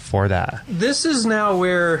doing now for that? This is now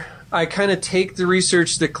where I kind of take the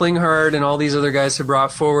research that Klinghardt and all these other guys have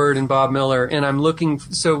brought forward, and Bob Miller, and I'm looking.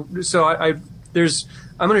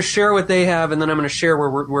 I'm going to share what they have, and then I'm going to share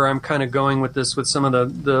where I'm kind of going with this with some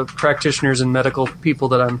of the practitioners and medical people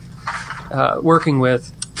that I'm working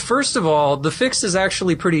with. First of all, the fix is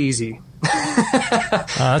actually pretty easy.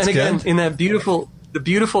 That's and again, good. In that the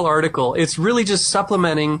beautiful article, it's really just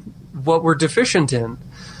supplementing what we're deficient in.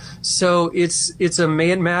 So it's a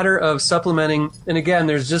matter of supplementing, and again,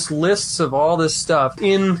 there's just lists of all this stuff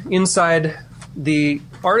inside the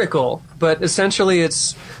article, but essentially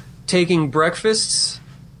it's taking breakfasts,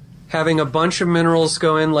 having a bunch of minerals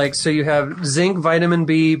go in, so you have zinc, vitamin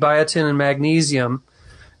B, biotin, and magnesium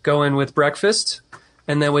go in with breakfast.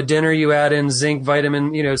 And then with dinner, you add in zinc,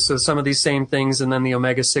 vitamin, so some of these same things, and then the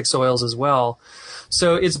omega-6 oils as well.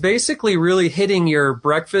 So it's basically really hitting your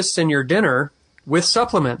breakfast and your dinner with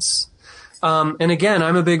supplements. And again,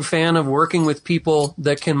 I'm a big fan of working with people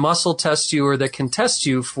that can muscle test you or that can test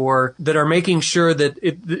you for, that are making sure that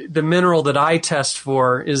the mineral that I test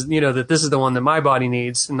for is, that this is the one that my body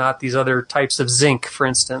needs and not these other types of zinc, for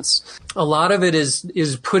instance. A lot of it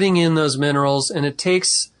is putting in those minerals, and it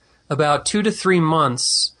takes about 2 to 3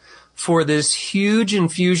 months for this huge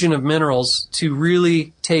infusion of minerals to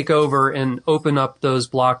really take over and open up those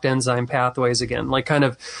blocked enzyme pathways again. Like kind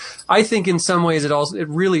of, I think in some ways it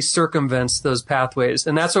really circumvents those pathways.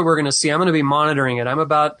 And that's what we're going to see. I'm going to be monitoring it. I'm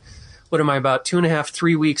about 2.5,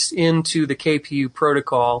 3 weeks into the KPU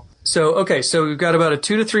protocol. So we've got about a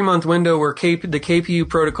 2 to 3 month window where the KPU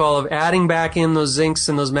protocol of adding back in those zincs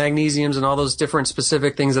and those magnesiums and all those different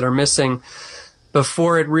specific things that are missing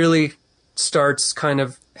before it really starts kind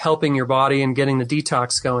of helping your body and getting the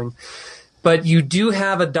detox going. But you do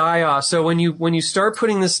have a die-off. So when you start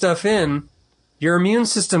putting this stuff in, your immune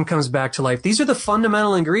system comes back to life. These are the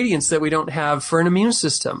fundamental ingredients that we don't have for an immune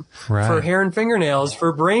system, right. For hair and fingernails,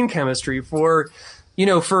 for brain chemistry, for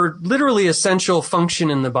literally essential function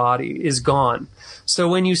in the body is gone. So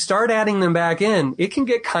when you start adding them back in, it can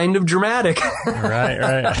get kind of dramatic.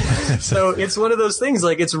 Right. So it's one of those things,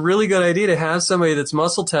 like it's a really good idea to have somebody that's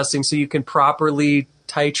muscle testing so you can properly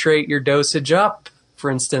titrate your dosage up,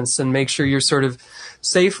 for instance, and make sure you're sort of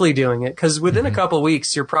safely doing it. Because within a couple of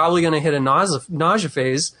weeks, you're probably going to hit a nausea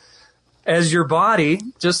phase as your body,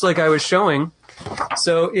 just like I was showing.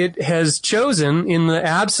 So it has chosen, in the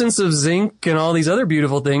absence of zinc and all these other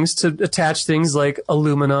beautiful things, to attach things like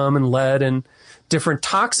aluminum and lead and different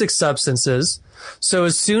toxic substances. So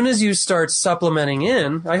as soon as you start supplementing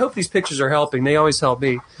in, I hope these pictures are helping. They always help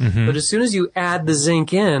me. Mm-hmm. But as soon as you add the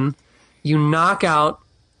zinc in, you knock out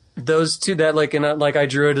those two, that like I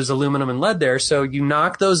drew it as aluminum and lead there. So you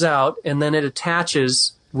knock those out, and then it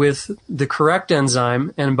attaches with the correct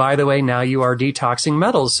enzyme. And by the way, now you are detoxing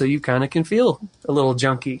metals, so you kind of can feel a little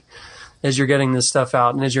junky as you're getting this stuff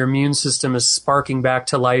out, and as your immune system is sparking back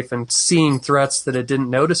to life and seeing threats that it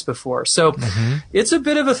didn't notice before. So It's a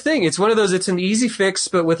bit of a thing. It's one of those, it's an easy fix,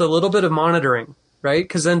 but with a little bit of monitoring, right?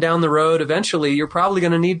 Because then down the road, eventually, you're probably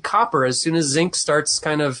going to need copper as soon as zinc starts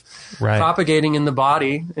kind of propagating in the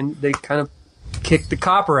body, and they kind of kick the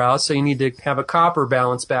copper out, so you need to have a copper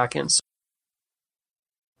balance back in.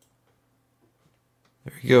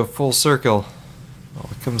 There you go, full circle. Well,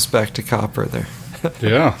 it comes back to copper there.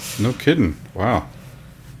 Yeah, no kidding. Wow.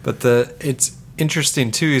 But it's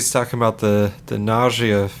interesting too. He's talking about the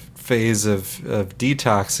nausea phase of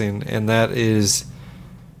detoxing, and that is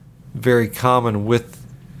very common with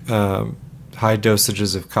high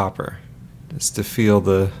dosages of copper. Is to feel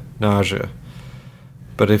the nausea.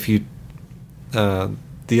 But if you,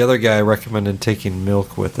 the other guy recommended taking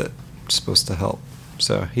milk with it. It's supposed to help.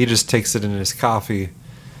 So he just takes it in his coffee,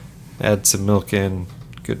 adds some milk in,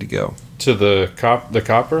 good to go. To the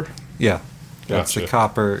copper? Yeah. That's Gotcha. the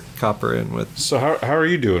copper in with. So how are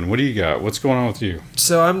you doing? What do you got? What's going on with you?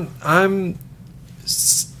 So I'm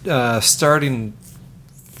starting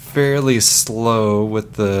fairly slow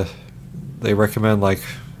with they recommend like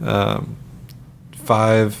 5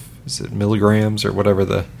 milligrams or whatever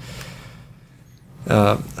the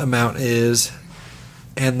amount is.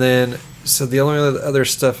 And then, so the only other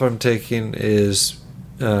stuff I'm taking is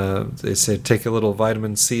they say take a little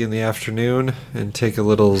vitamin C in the afternoon and take a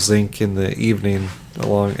little zinc in the evening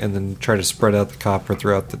and then try to spread out the copper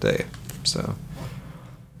throughout the day. So,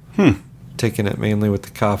 taking it mainly with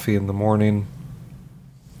the coffee in the morning.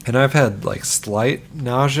 And I've had like slight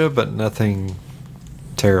nausea, but nothing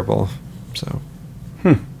terrible. So,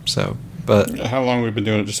 but how long have we been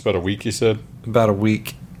doing it? Just about a week, you said? About a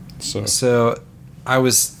week. So I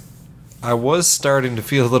was starting to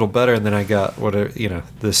feel a little better, and then I got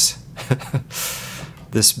this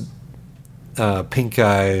pink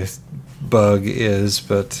eye bug is,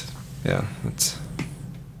 but yeah, it's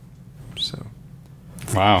so.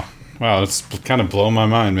 Wow, it's kind of blowing my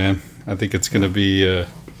mind, man. I think it's gonna be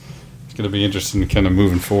interesting, kind of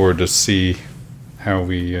moving forward to see how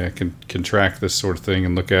we can track this sort of thing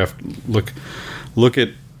and look at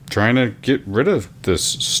trying to get rid of this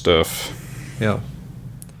stuff. Yeah.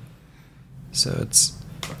 So it's,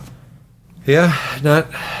 not,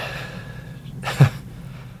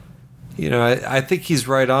 I think he's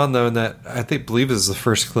right on though, in that believe this is the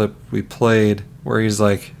first clip we played where he's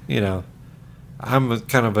like, I'm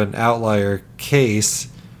kind of an outlier case,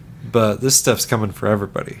 but this stuff's coming for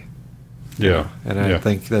everybody. Yeah. And I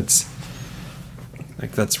think that's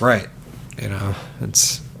right.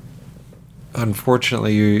 It's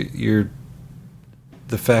unfortunately you're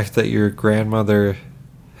the fact that your grandmother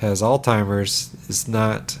has Alzheimer's is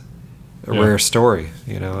not a rare story.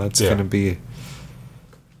 It's going to be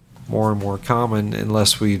more and more common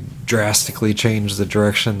unless we drastically change the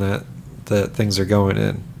direction that things are going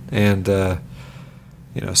in. And,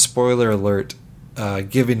 spoiler alert,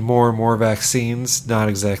 giving more and more vaccines, not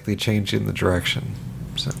exactly changing the direction.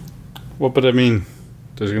 So, well, but I mean,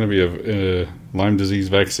 there's going to be a Lyme disease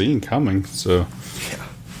vaccine coming, so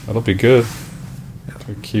that'll be good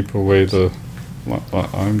to keep away the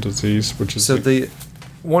Lyme disease, which is... So the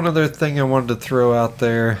one other thing I wanted to throw out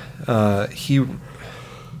there,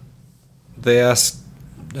 they asked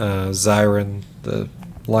Zyron, the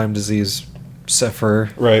Lyme disease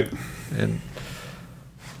sufferer, right, and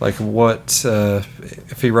like what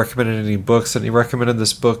if he recommended any books, and he recommended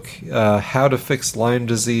this book, How to Fix Lyme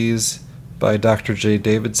Disease by Dr. J.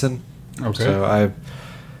 Davidson. Okay. So I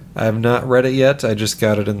have not read it yet. I just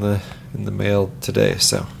got it in the mail today,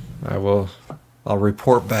 so I'll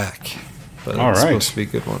report back. But all it's right. Supposed to be a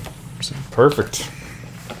good one. So. Perfect.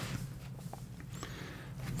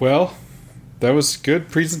 Well, that was a good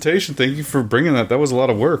presentation. Thank you for bringing that. That was a lot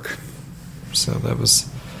of work. So that was...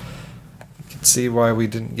 You can see why we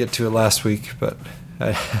didn't get to it last week, but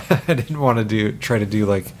I didn't want to try to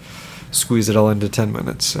do squeeze it all into 10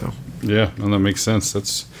 minutes. So yeah, no, that makes sense.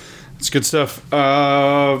 That's good stuff.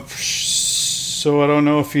 So I don't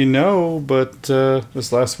know if you know, but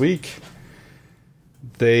this last week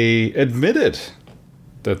they admitted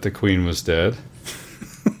that the Queen was dead.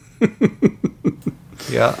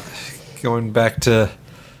 Yeah, going back to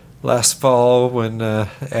last fall when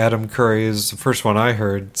Adam Curry is the first one I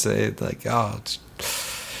heard say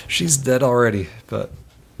she's dead already. But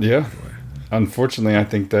yeah, unfortunately, I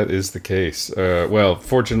think that is the case. Well,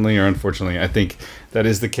 fortunately or unfortunately, I think that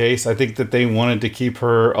is the case. I think that they wanted to keep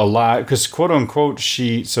her alive because, quote unquote,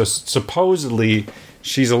 supposedly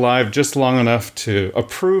she's alive just long enough to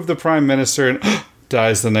approve the prime minister and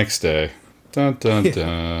dies the next day. Dun dun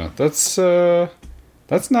dun. That's not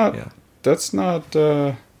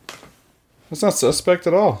suspect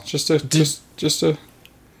at all. Just a.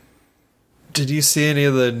 Did you see any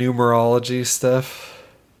of the numerology stuff?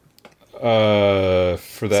 For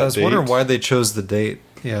that I was date? wondering why they chose the date.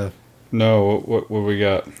 Yeah. No, what we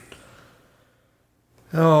got?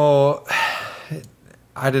 Oh,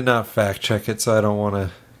 I did not fact check it, so I don't want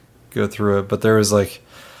to go through it. But there was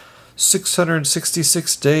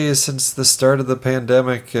 666 days since the start of the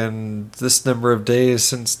pandemic, and this number of days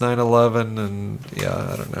since 9/11, and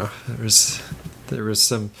I don't know. There was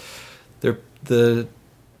some. The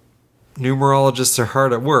numerologists are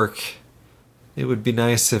hard at work. It would be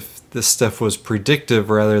nice if this stuff was predictive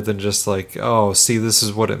rather than just see, this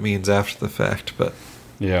is what it means after the fact. But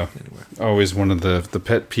yeah, anyway. Always one of the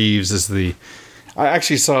pet peeves is I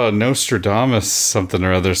actually saw a Nostradamus something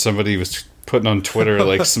or other. Somebody was putting on Twitter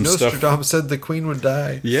some stuff. Nostradamus said the Queen would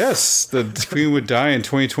die. Yes, the Queen would die in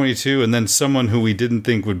 2022, and then someone who we didn't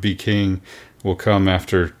think would be king will come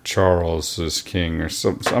after Charles as king or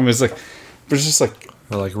something. I mean, it's just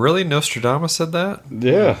really? Nostradamus said that?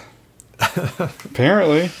 Yeah.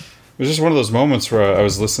 Apparently. It was just one of those moments where I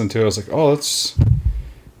was listening to it. I was like, oh, it's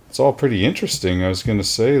all pretty interesting. I was going to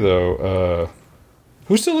say, though,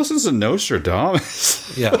 who still listens to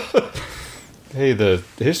Nostradamus? Yeah. Hey, the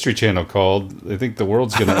History Channel called. They think the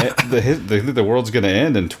world's going to they think the world's going to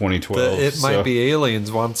end in 2012. It might be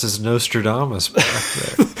aliens wants his Nostradamus back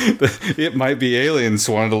there. It might be aliens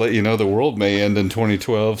wanted to let you know the world may end in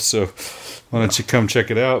 2012. So why don't you come check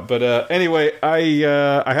it out? But anyway,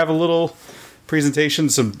 I have a little presentation.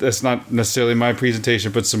 That's not necessarily my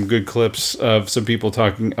presentation, but some good clips of some people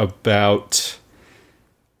talking about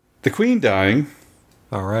the Queen dying.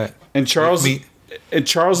 All right, and Charles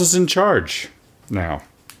is in charge now.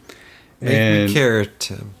 Make me care,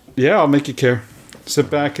 Tim. Yeah, I'll make you care. Sit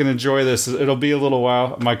back and enjoy this. It'll be a little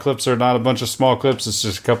while. My clips are not a bunch of small clips. It's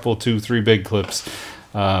just a couple, 2-3 big clips.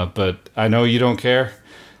 But I know you don't care.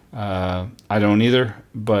 I don't either.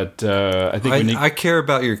 But I think I care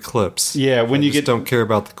about your clips. Yeah, when you don't care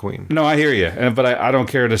about the Queen. No, I hear you. But I don't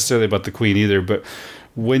care necessarily about the Queen either. But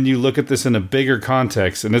when you look at this in a bigger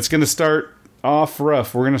context, and it's going to start off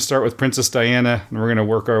rough. We're going to start with Princess Diana, and we're going to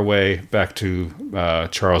work our way back to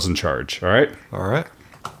Charles in charge. All right? All right.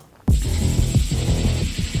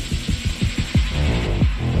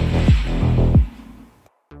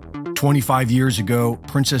 "25 years ago,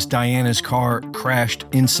 Princess Diana's car crashed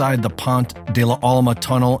inside the Pont de la Alma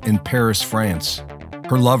tunnel in Paris, France.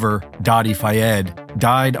 Her lover, Dadi Fayed,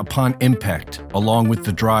 died upon impact, along with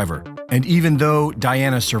the driver. And even though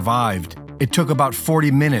Diana survived, it took about 40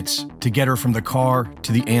 minutes to get her from the car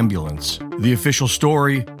to the ambulance. The official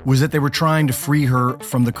story was that they were trying to free her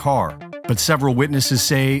from the car, but several witnesses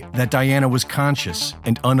say that Diana was conscious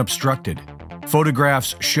and unobstructed.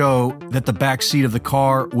 Photographs show that the back seat of the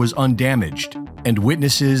car was undamaged, and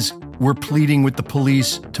witnesses were pleading with the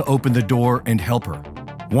police to open the door and help her.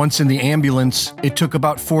 Once in the ambulance, it took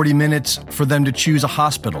about 40 minutes for them to choose a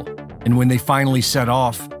hospital, and when they finally set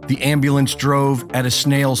off, the ambulance drove at a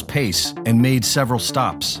snail's pace and made several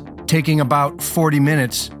stops, taking about 40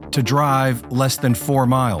 minutes to drive less than 4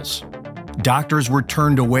 miles. Doctors were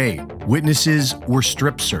turned away, witnesses were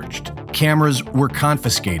strip-searched, cameras were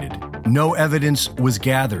confiscated, no evidence was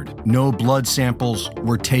gathered, no blood samples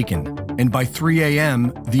were taken, and by 3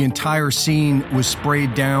 a.m., the entire scene was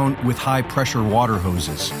sprayed down with high-pressure water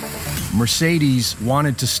hoses. Mercedes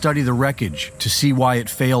wanted to study the wreckage to see why it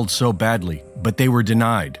failed so badly, but they were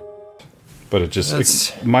denied. But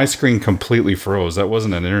my screen completely froze. That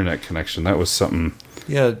wasn't an internet connection. That was something.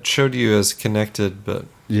 Yeah, it showed you as connected, but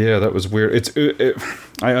yeah, that was weird.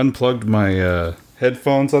 I unplugged my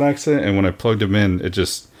headphones on accident, and when I plugged them in,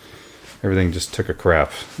 everything just took a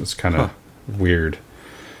crap. It's kind of weird.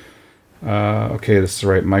 Okay, this is the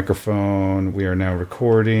right microphone. We are now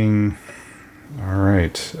recording. All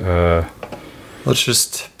right. Let's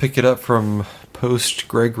just pick it up from post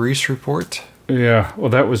Greg Reese report. Yeah,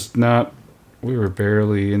 well, that was not. We were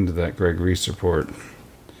barely into that Greg Reese report.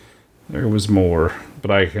 There was more,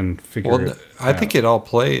 but I can figure it out. I think it all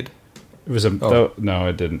played. It was no,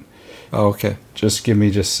 it didn't. Oh, okay. Just give me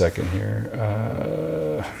a second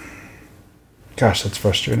here. Gosh, that's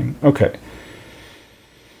frustrating. Okay.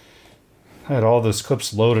 I had all those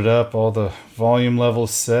clips loaded up, all the volume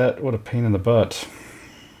levels set. What a pain in the butt.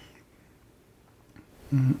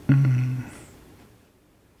 All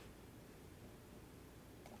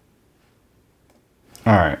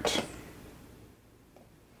right.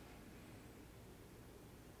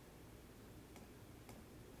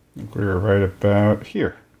 I think we're right about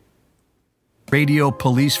here. Radio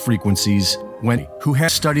police frequencies who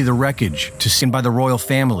had studied the wreckage to seen by the royal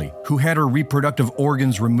family, who had her reproductive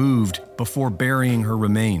organs removed before burying her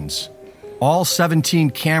remains. All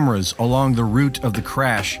 17 cameras along the route of the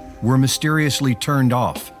crash were mysteriously turned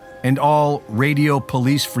off, and all radio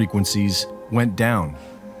police frequencies went down.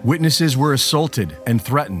 Witnesses were assaulted and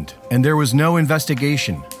threatened, and there was no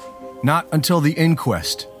investigation. Not until the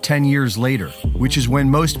inquest 10 years later, which is when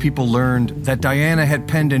most people learned that Diana had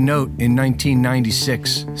penned a note in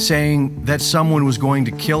 1996 saying that someone was going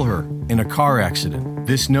to kill her in a car accident.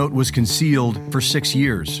 This note was concealed for 6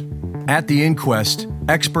 years. At the inquest,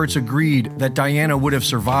 experts agreed that Diana would have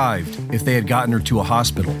survived if they had gotten her to a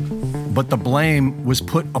hospital. But the blame was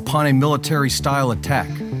put upon a military-style attack.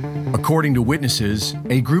 According to witnesses,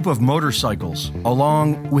 a group of motorcycles,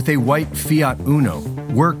 along with a white Fiat Uno,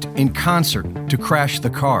 worked in concert to crash the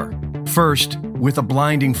car. First, with a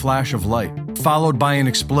blinding flash of light, followed by an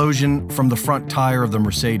explosion from the front tire of the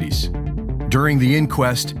Mercedes. During the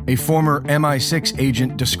inquest, a former MI6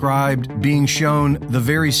 agent described being shown the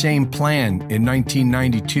very same plan in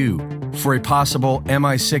 1992 for a possible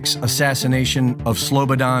MI6 assassination of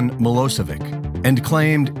Slobodan Milosevic, and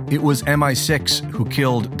claimed it was MI6 who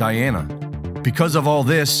killed Diana. Because of all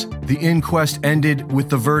this, the inquest ended with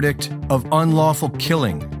the verdict of unlawful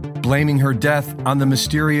killing, blaming her death on the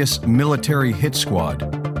mysterious military hit squad.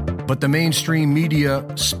 But the mainstream media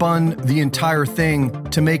spun the entire thing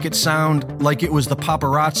to make it sound like it was the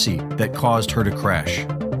paparazzi that caused her to crash,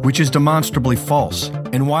 which is demonstrably false.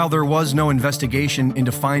 And while there was no investigation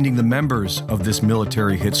into finding the members of this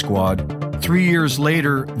military hit squad, 3 years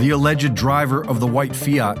later, the alleged driver of the white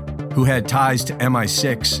Fiat, who had ties to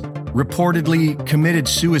MI6, reportedly committed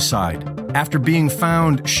suicide after being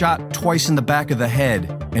found shot twice in the back of the head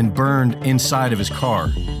and burned inside of his car.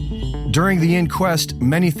 During the inquest,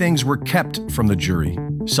 many things were kept from the jury,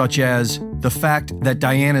 such as the fact that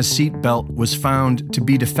Diana's seatbelt was found to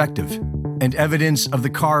be defective and evidence of the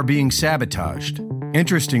car being sabotaged.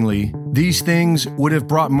 Interestingly, these things would have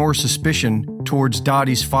brought more suspicion towards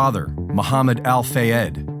Dottie's father, Mohammed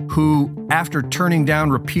Al-Fayed, who, after turning down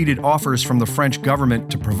repeated offers from the French government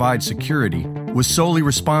to provide security, was solely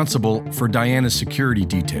responsible for Diana's security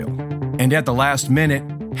detail, and at the last minute,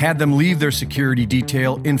 had them leave their security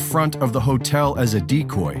detail in front of the hotel as a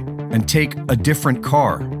decoy and take a different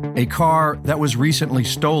car, a car that was recently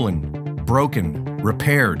stolen, broken,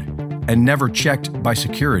 repaired, and never checked by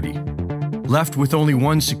security. Left with only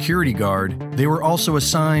one security guard, they were also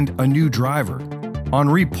assigned a new driver.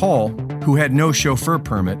 Henri Paul, who had no chauffeur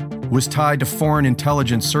permit, was tied to foreign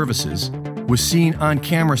intelligence services, was seen on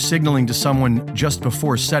camera signaling to someone just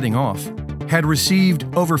before setting off, had received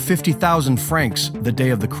over 50,000 francs the day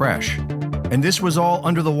of the crash. And this was all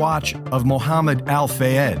under the watch of Mohammed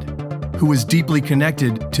Al-Fayed, who was deeply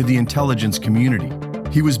connected to the intelligence community.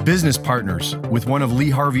 He was business partners with one of Lee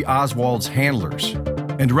Harvey Oswald's handlers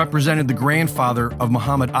and represented the grandfather of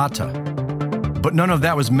Muhammad Atta. But none of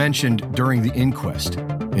that was mentioned during the inquest.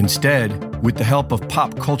 Instead, with the help of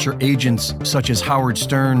pop culture agents such as Howard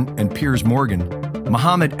Stern and Piers Morgan,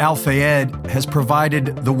 Mohammed Al-Fayed has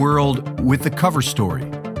provided the world with the cover story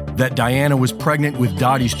that Diana was pregnant with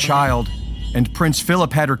Dottie's child and Prince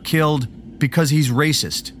Philip had her killed because he's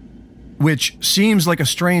racist, which seems like a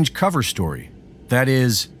strange cover story. That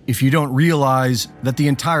is, if you don't realize that the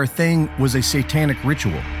entire thing was a satanic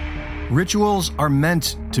ritual. Rituals are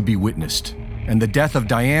meant to be witnessed, and the death of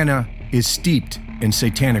Diana is steeped in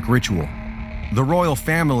satanic ritual. The royal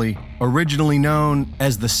family, originally known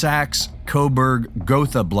as the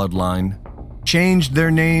Saxe-Coburg-Gotha bloodline, changed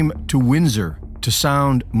their name to Windsor to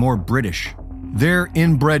sound more British. Their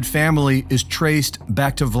inbred family is traced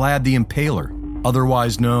back to Vlad the Impaler,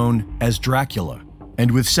 otherwise known as Dracula.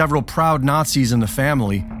 And with several proud Nazis in the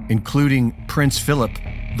family, including Prince Philip,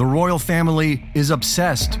 the royal family is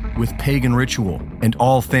obsessed with pagan ritual and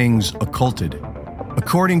all things occulted.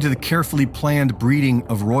 According to the carefully planned breeding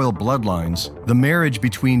of royal bloodlines, the marriage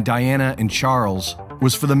between Diana and Charles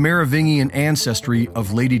was for the Merovingian ancestry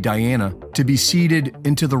of Lady Diana to be seeded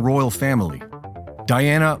into the royal family.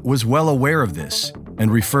 Diana was well aware of this and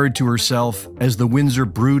referred to herself as the Windsor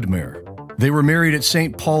Broodmare. They were married at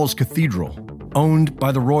St. Paul's Cathedral, owned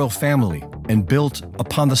by the royal family and built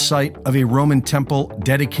upon the site of a Roman temple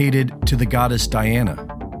dedicated to the goddess Diana.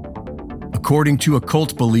 According to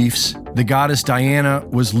occult beliefs, the goddess Diana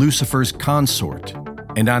was Lucifer's consort,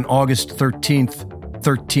 and on August 13th,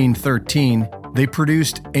 1313, they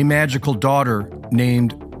produced a magical daughter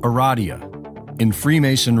named Aradia. In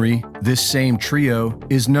Freemasonry, this same trio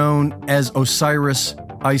is known as Osiris,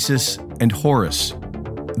 Isis, and Horus.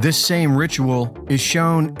 This same ritual is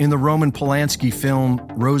shown in the Roman Polanski film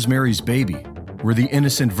Rosemary's Baby, where the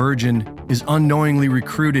innocent virgin is unknowingly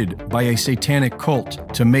recruited by a satanic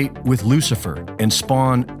cult to mate with Lucifer and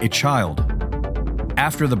spawn a child.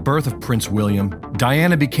 After the birth of Prince William,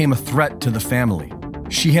 Diana became a threat to the family.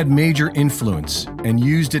 She had major influence and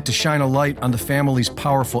used it to shine a light on the family's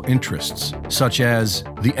powerful interests, such as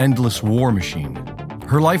the endless war machine.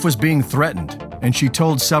 Her life was being threatened, and she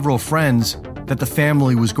told several friends that the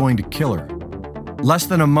family was going to kill her. Less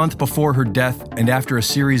than a month before her death and after a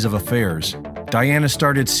series of affairs, Diana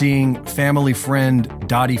started seeing family friend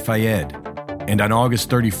Dottie Fayed, and on August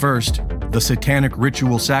 31st, the satanic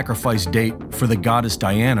ritual sacrifice date for the goddess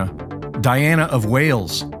Diana, Diana of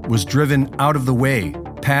Wales was driven out of the way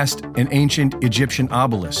past an ancient Egyptian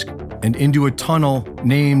obelisk and into a tunnel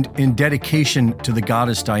named in dedication to the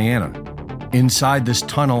goddess Diana. Inside this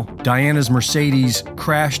tunnel, Diana's Mercedes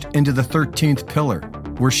crashed into the 13th pillar,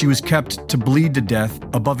 where she was kept to bleed to death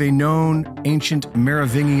above a known ancient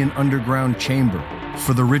Merovingian underground chamber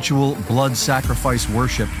for the ritual blood sacrifice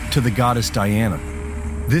worship to the goddess Diana.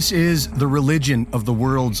 This is the religion of the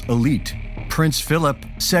world's elite. Prince Philip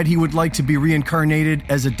said he would like to be reincarnated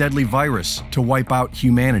as a deadly virus to wipe out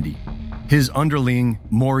humanity. His underling,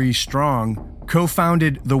 Maurice Strong,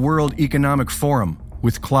 co-founded the World Economic Forum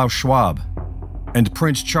with Klaus Schwab. And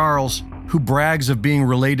Prince Charles, who brags of being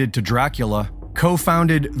related to Dracula,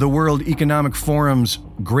 co-founded the World Economic Forum's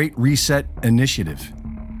Great Reset Initiative.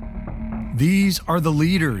 These are the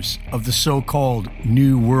leaders of the so-called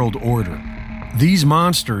New World Order. These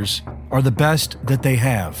monsters are the best that they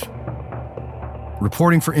have.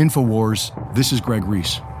 Reporting for InfoWars, this is Greg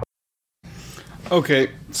Reese.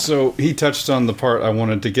 Okay, so he touched on the part I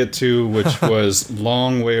wanted to get to, which was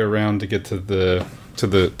long way around to get to the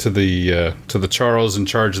Charles in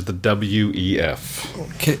charge of the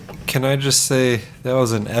WEF. Can I just say that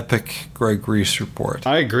was an epic Greg Reese report?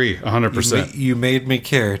 I agree, 100%. You made me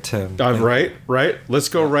care, Tim. Right. Let's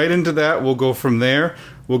go right into that. We'll go from there.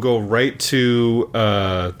 We'll go right to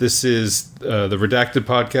this is the Redacted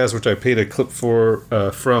podcast, which I paid a clip for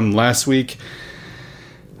from last week,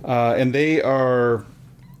 and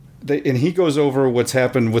and he goes over what's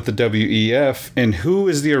happened with the WEF and who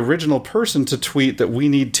is the original person to tweet that we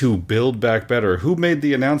need to build back better. Who made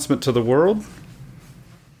the announcement to the world?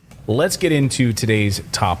 Let's get into today's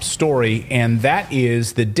top story, and that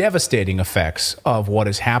is the devastating effects of what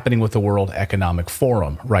is happening with the World Economic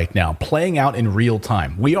Forum right now, playing out in real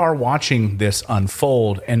time. We are watching this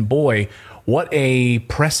unfold, and boy, what a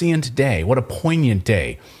prescient day, what a poignant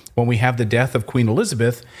day when we have the death of Queen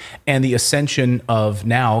Elizabeth and the ascension of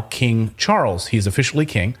now King Charles. He's officially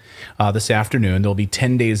king this afternoon. There'll be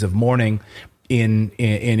 10 days of mourning in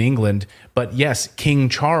England. But yes, King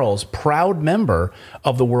Charles, proud member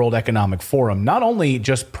of the World Economic Forum. Not only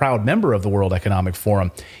just proud member of the World Economic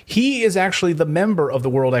Forum, he is actually the member of the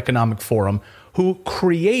World Economic Forum who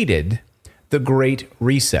created the Great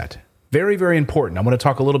Reset. Very, very important. I want to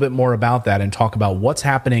talk a little bit more about that and talk about what's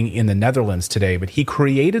happening in the Netherlands today. But he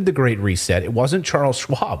created the Great Reset. It wasn't Klaus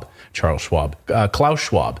Schwab.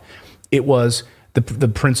 It was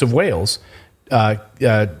the Prince of Wales,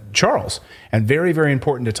 Charles, and very, very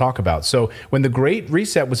important to talk about. So when the Great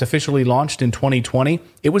Reset was officially launched in 2020,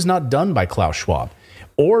 it was not done by Klaus Schwab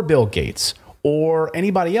or Bill Gates or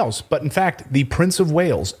anybody else, but in fact, the Prince of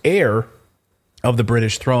Wales, heir of the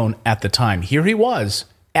British throne at the time. Here he was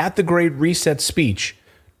at the Great Reset speech,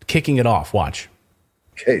 kicking it off. Watch.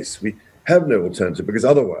 Case, we have no alternative, because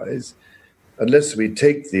otherwise, unless we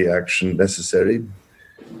take the action necessary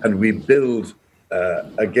and we build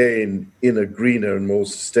again in a greener and more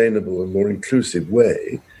sustainable and more inclusive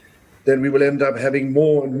way, then we will end up having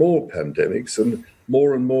more and more pandemics and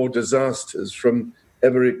more disasters from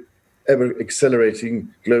ever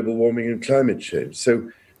accelerating global warming and climate change.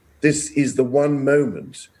 So this is the one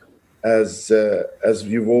moment, as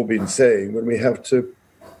you've all been saying, when we have to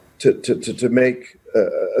make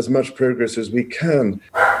as much progress as we can.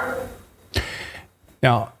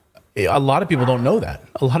 Now, a lot of people don't know that.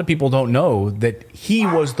 A lot of people don't know that he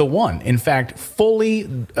was the one, in fact, fully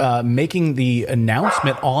making the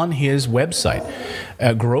announcement on his website.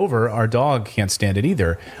 Grover, our dog, can't stand it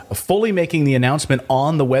either, fully making the announcement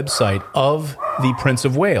on the website of the Prince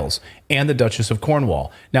of Wales and the Duchess of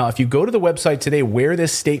Cornwall. Now, if you go to the website today where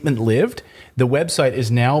this statement lived, the website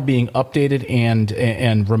is now being updated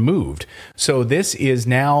and removed. So this is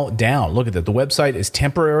now down. Look at that. The website is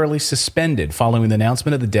temporarily suspended following the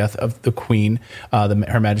announcement of the death of the Queen,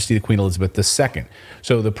 Her Majesty the Queen Elizabeth II.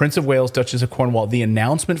 So the Prince of Wales, Duchess of Cornwall, the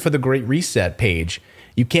announcement for the Great Reset page,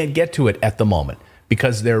 you can't get to it at the moment,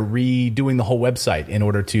 because they're redoing the whole website in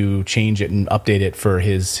order to change it and update it for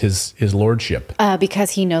his lordship.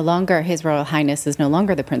 Because His Royal Highness is no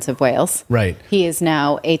longer the Prince of Wales. Right. He is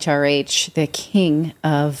now HRH, the King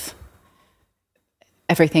of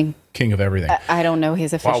everything. King of everything. I don't know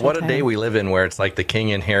his official Wow, what a title. day we live in, where it's like the king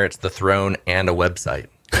inherits the throne and a website.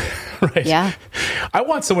 Right. Yeah. I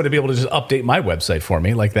want someone to be able to just update my website for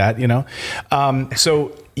me like that,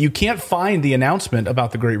 So you can't find the announcement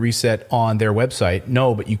about the Great Reset on their website.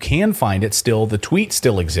 No, but you can find it still. The tweet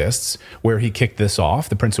still exists where he kicked this off.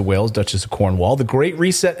 The Prince of Wales, Duchess of Cornwall. The Great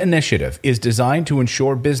Reset initiative is designed to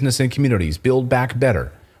ensure business and communities build back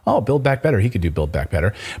better. Oh, build back better. He could do build back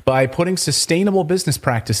better by putting sustainable business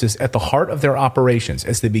practices at the heart of their operations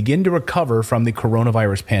as they begin to recover from the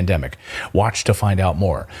coronavirus pandemic. Watch to find out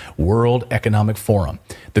more. World Economic Forum,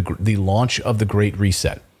 the launch of the Great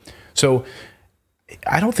Reset. So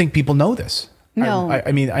I don't think people know this. No.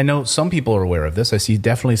 I mean, I know some people are aware of this. I see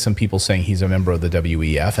definitely some people saying he's a member of the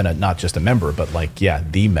WEF, and not just a member, but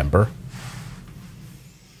the member.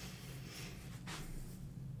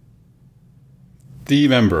 The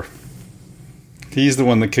member. He's the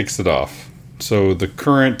one that kicks it off. So the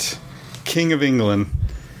current King of England,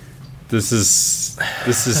 this is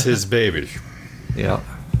his baby. Yeah.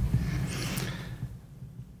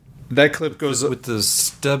 That clip goes with the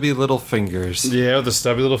stubby little fingers. Yeah, the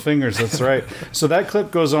stubby little fingers. That's right. So that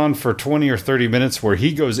clip goes on for 20 or 30 minutes where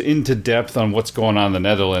he goes into depth on what's going on in the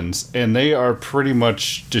Netherlands, and they are pretty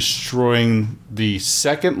much destroying the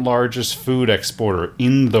second largest food exporter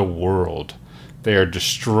in the world. They are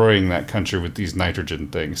destroying that country with these nitrogen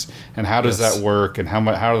things. And how does that work? And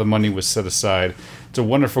how the money was set aside? It's a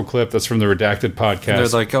wonderful clip that's from the Redacted podcast. And they're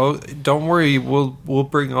like, "Oh, don't worry, we'll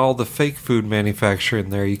bring all the fake food manufacturer in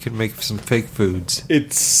there. You can make some fake foods."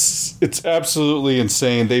 It's absolutely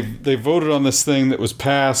insane. They voted on this thing that was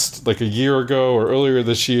passed like a year ago or earlier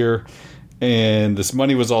this year, and this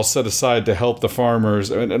money was all set aside to help the farmers.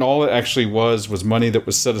 And all it actually was money that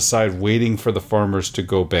was set aside waiting for the farmers to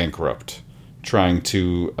go bankrupt, trying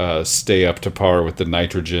to stay up to par with the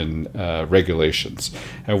nitrogen regulations.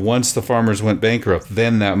 And once the farmers went bankrupt,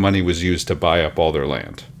 then that money was used to buy up all their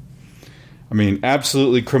land. I mean,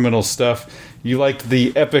 absolutely criminal stuff. You liked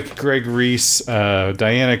the epic Greg Reese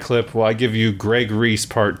Diana clip. Well, I give you Greg Reese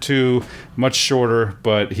part 2, much shorter,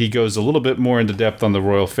 but he goes a little bit more into depth on the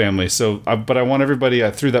royal family. So, but I want everybody,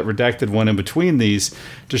 I threw that redacted one in between these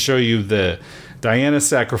to show you the Diana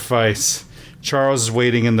sacrifice. Charles is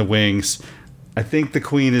waiting in the wings. I think the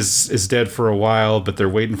Queen is dead for a while, but they're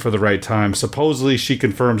waiting for the right time. Supposedly, she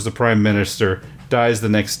confirms the Prime Minister, dies the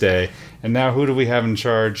next day. And now who do we have in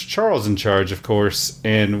charge? Charles in charge, of course.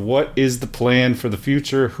 And what is the plan for the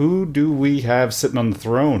future? Who do we have sitting on the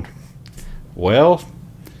throne? Well,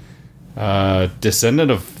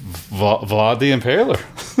 Descendant of Vlad the Impaler.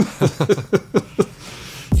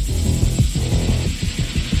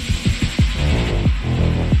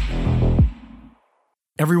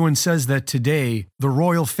 Everyone says that today, the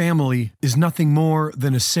royal family is nothing more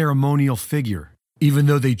than a ceremonial figure, even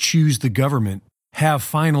though they choose the government, have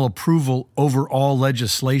final approval over all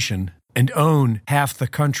legislation, and own half the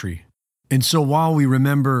country. And so while we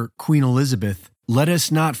remember Queen Elizabeth, let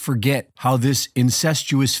us not forget how this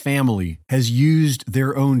incestuous family has used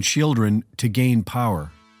their own children to gain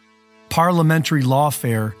power. Parliamentary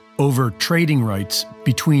lawfare over trading rights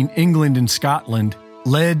between England and Scotland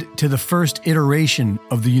led to the first iteration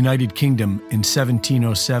of the United Kingdom in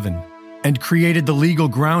 1707 and created the legal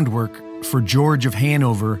groundwork for George of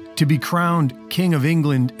Hanover to be crowned King of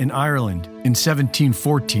England and Ireland in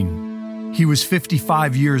 1714. He was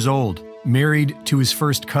 55 years old, married to his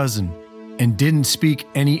first cousin, and didn't speak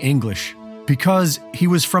any English because he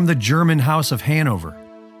was from the German House of Hanover.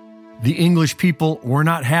 The English people were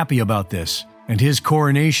not happy about this, and his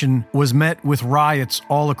coronation was met with riots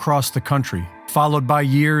all across the country, followed by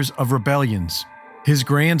years of rebellions. His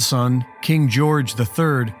grandson, King George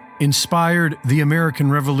III, inspired the American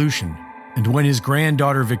Revolution, and when his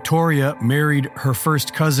granddaughter Victoria married her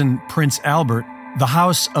first cousin, Prince Albert, the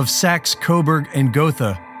House of Saxe-Coburg and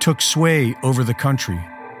Gotha took sway over the country.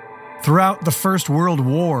 Throughout the First World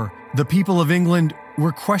War, the people of England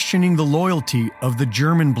were questioning the loyalty of the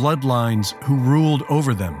German bloodlines who ruled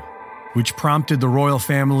over them, which prompted the royal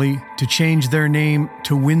family to change their name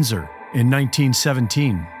to Windsor in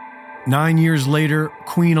 1917. 9 years later,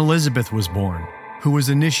 Queen Elizabeth was born, who was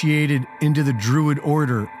initiated into the Druid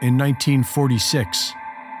Order in 1946,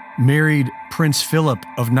 married Prince Philip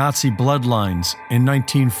of Nazi bloodlines in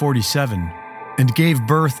 1947, and gave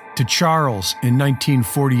birth to Charles in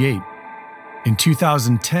 1948. In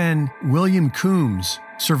 2010, William Coombs,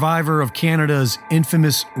 survivor of Canada's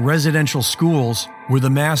infamous residential schools where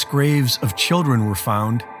the mass graves of children were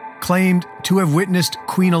found, claimed to have witnessed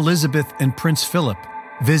Queen Elizabeth and Prince Philip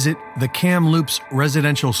visit the Kamloops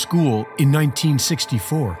Residential School in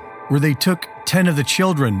 1964, where they took 10 of the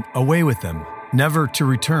children away with them, never to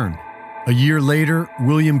return. A year later,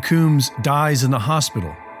 William Coombs dies in the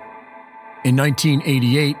hospital. In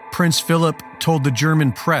 1988, Prince Philip told the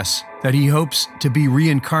German press that he hopes to be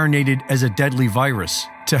reincarnated as a deadly virus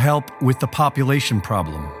to help with the population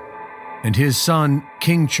problem. And his son,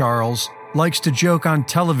 King Charles, likes to joke on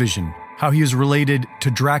television how he is related to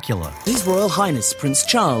Dracula. His Royal Highness Prince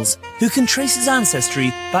Charles, who can trace his ancestry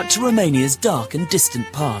back to Romania's dark and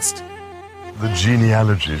distant past. The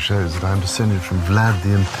genealogy shows that I'm descended from Vlad the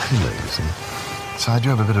Impaler, you see. So I do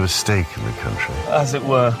have a bit of a stake in the country. As it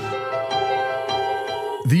were.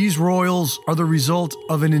 These royals are the result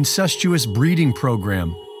of an incestuous breeding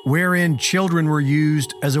program wherein children were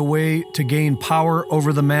used as a way to gain power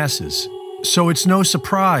over the masses. So it's no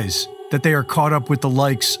surprise that they are caught up with the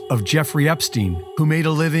likes of Jeffrey Epstein, who made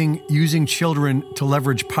a living using children to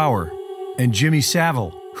leverage power, and Jimmy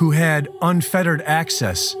Savile, who had unfettered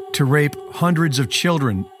access to rape hundreds of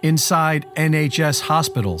children inside NHS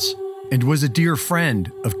hospitals and was a dear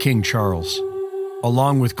friend of King Charles.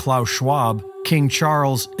 Along with Klaus Schwab, King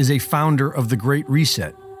Charles is a founder of the Great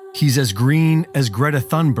Reset. He's as green as Greta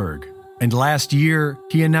Thunberg, and last year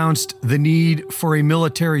he announced the need for a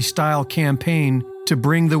military-style campaign to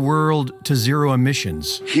bring the world to zero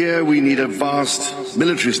emissions. Here we need a vast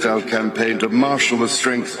military-style campaign to marshal the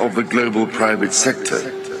strength of the global private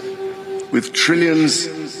sector. With trillions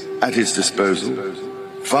at its disposal,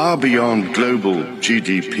 far beyond global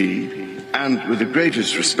GDP, and with the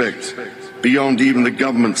greatest respect, beyond even the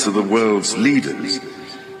governments of the world's leaders,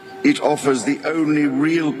 it offers the only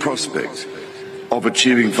real prospect of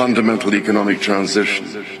achieving fundamental economic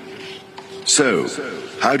transition. So,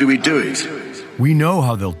 how do we do it? We know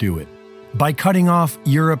how they'll do it. By cutting off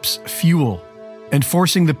Europe's fuel and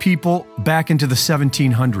forcing the people back into the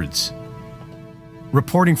 1700s.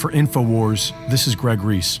 Reporting for InfoWars, this is Greg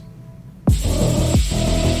Reese.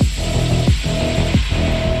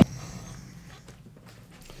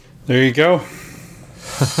 There you go.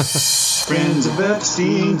 Friends of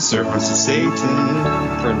Epstein, servants of Satan.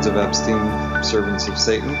 Friends of Epstein, servants of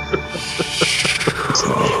Satan.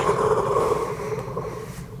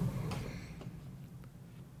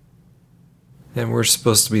 And we're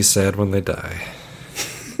supposed to be sad when they die.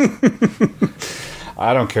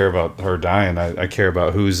 I don't care about her dying. I care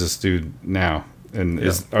about who's this dude now. And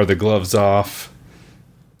are the gloves off,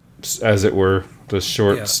 as it were, the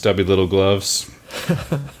short, stubby little gloves?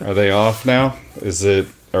 Are they off now? Is he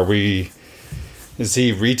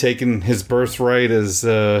retaking his birthright as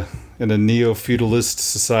in a neo-feudalist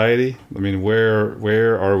society? I mean,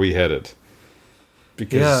 where are we headed?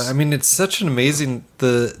 Because I mean, it's such an amazing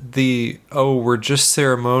we're just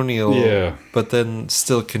ceremonial, but then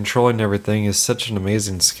still controlling everything is such an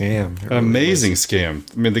amazing scam. An amazing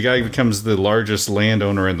scam. I mean, the guy becomes the largest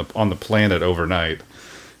landowner on the planet overnight.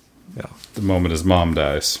 Yeah, the moment his mom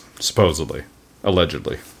dies, supposedly,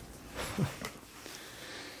 allegedly.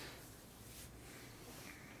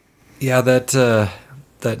 Yeah,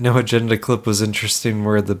 that No Agenda clip was interesting,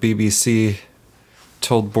 where the BBC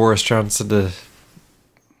told Boris Johnson to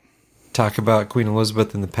talk about Queen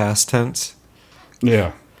Elizabeth in the past tense.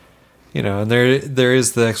 Yeah. And there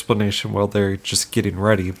is the explanation, well, they're just getting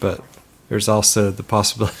ready, but there's also the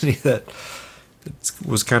possibility that it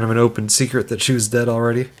was kind of an open secret that she was dead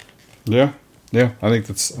already. Yeah. Yeah, I think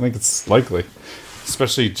it's likely.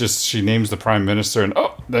 Especially just she names the prime minister and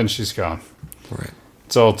then she's gone. Right.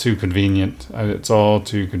 It's all too convenient.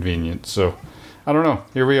 So, I don't know.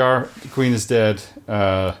 Here we are. The Queen is dead.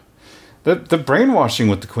 The brainwashing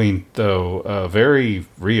with the Queen, though, very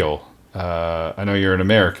real. I know you're an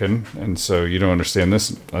American, and so you don't understand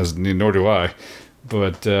this, nor do I.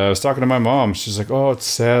 But I was talking to my mom. She's like, "Oh, it's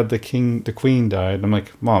sad the Queen died." And I'm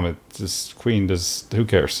like, "Mom, it's this Queen does. Who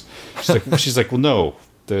cares?" She's like, "Well, no.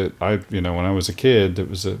 When I was a kid, it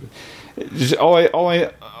was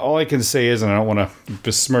all I can say is, and I don't want to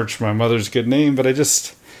besmirch my mother's good name, but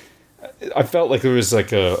I felt like there was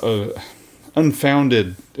like a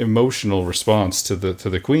unfounded emotional response to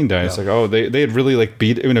the Queen dying. It's like, they had really like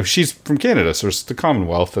beat. She's from Canada, so it's the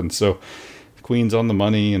Commonwealth, and so the Queen's on the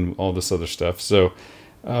money and all this other stuff. So,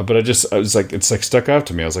 but I was like, it's like stuck out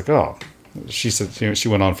to me. I was like, oh, she said, she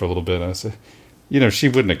went on for a little bit. And I said, she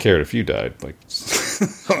wouldn't have cared if you died. Like,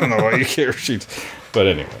 I don't know why you care. But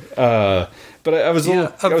anyway, but I was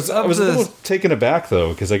a little taken aback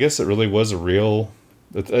though, because I guess it really was a real.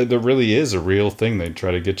 There really is a real thing. They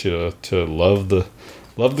try to get you to love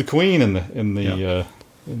the Queen in the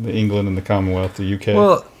England and the Commonwealth, the UK.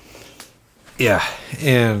 Well, yeah,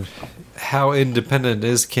 and how independent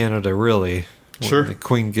is Canada really? Sure, the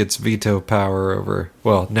Queen gets veto power over.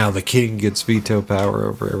 Well, now the King gets veto power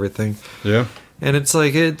over everything. Yeah, and it's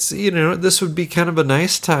like this would be kind of a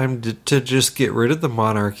nice time to just get rid of the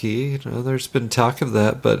monarchy. There's been talk of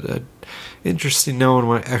that, but interesting. No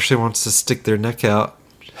one actually wants to stick their neck out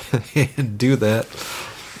and do that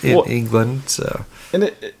in England. So,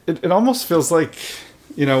 and it almost feels like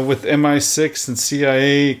with MI6 and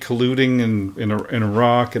CIA colluding in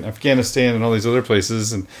Iraq and Afghanistan and all these other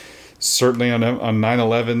places, and certainly on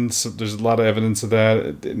 9/11, so there's a lot of evidence of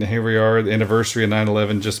that. And here we are, the anniversary of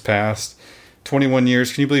 9/11 just passed. 21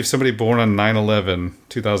 years. Can you believe somebody born on 9/11,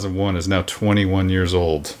 2001 is now 21 years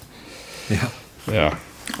old? Yeah. Yeah.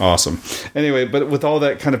 Awesome. Anyway, but with all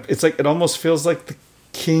that kind of, it's like, it almost feels like the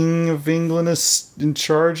King of England is in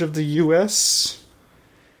charge of the U.S.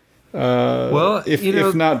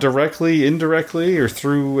 If not directly, indirectly, or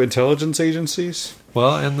through intelligence agencies.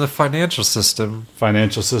 Well, and the financial system.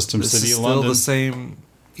 City of London. Still the same,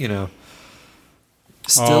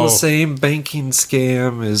 the same banking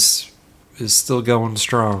scam is still going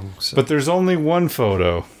strong. So. But there's only one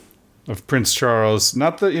photo of Prince Charles.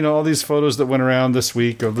 Not that, all these photos that went around this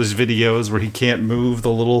week, or these videos where he can't move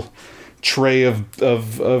the little tray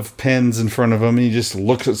of pens in front of him, and he just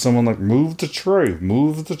looks at someone like, move the tray,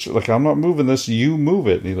 like, I'm not moving this, you move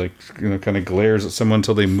it. And he kind of glares at someone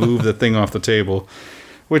until they move the thing off the table,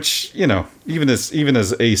 which, even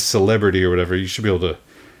as a celebrity or whatever, you should be able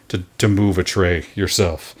to move a tray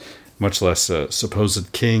yourself, much less a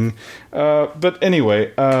supposed king. But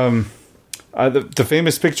anyway, the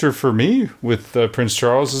famous picture for me with Prince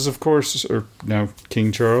Charles is, of course, or now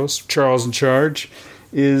King Charles in charge,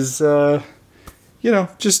 is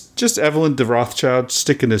just Evelyn de Rothschild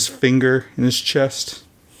sticking his finger in his chest.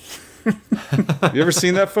 You ever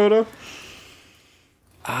seen that photo?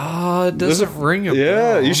 It doesn't ring a bell.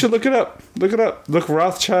 Yeah, you should look it up. Look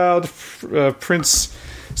Rothschild, Prince.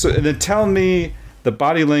 So, and then tell me the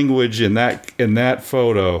body language in that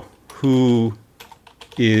photo. Who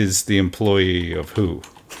is the employee of who?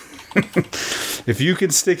 If you can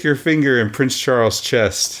stick your finger in Prince Charles'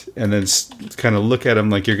 chest and then kind of look at him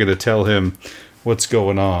like you're going to tell him what's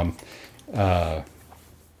going on,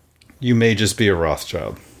 you may just be a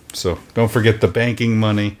Rothschild. So don't forget the banking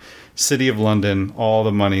money, City of London, all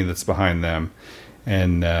the money that's behind them.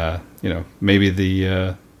 And, maybe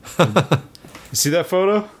you see that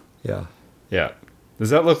photo? Yeah. Yeah. Does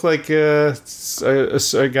that look like a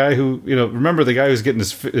guy who, remember the guy who's getting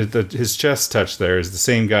his chest touched there is the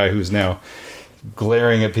same guy who's now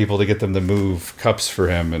glaring at people to get them to move cups for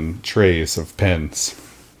him and trays of pens.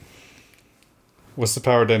 What's the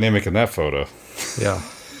power dynamic in that photo? Yeah.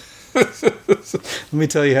 Let me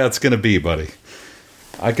tell you how it's going to be, buddy.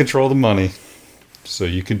 I control the money, so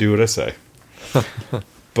you can do what I say.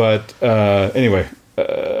 But anyway,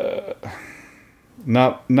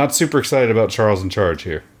 not super excited about Charles in charge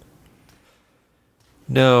here.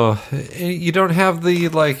 No, you don't have the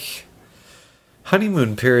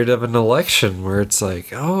honeymoon period of an election where it's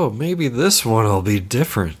like, oh, maybe this one will be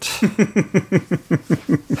different.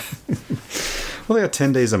 Well, they got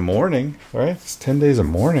 10 days of mourning, right? It's 10 days of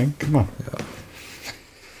mourning. Come on.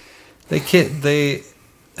 Yeah. They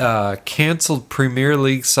canceled Premier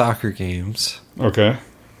League soccer games. Okay.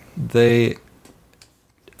 They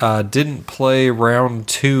didn't play round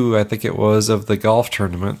 2, I think it was, of the golf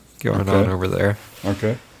tournament going on over there.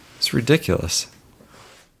 Okay. It's ridiculous.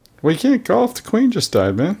 Well, you can't golf. The Queen just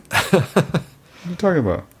died, man. What are you talking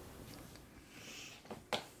about?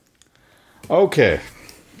 Okay.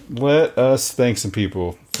 Let us thank some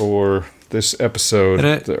people for this episode.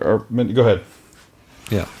 Go ahead.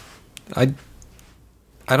 Yeah. I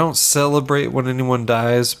don't celebrate when anyone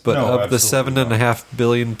dies, but of the 7.5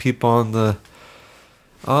 billion people on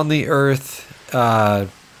the earth,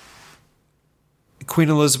 Queen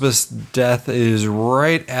Elizabeth's death is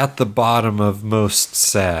right at the bottom of most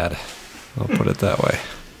sad. I'll put it that way.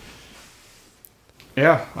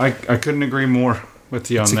 Yeah, I couldn't agree more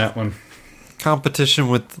with you on that one. Competition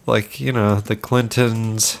with, the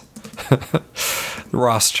Clintons, the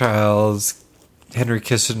Rothschilds, Henry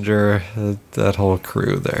Kissinger, that whole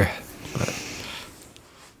crew there. But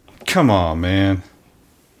come on, man.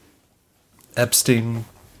 Epstein.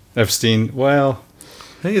 Well,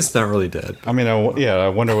 he's not really dead. I mean, I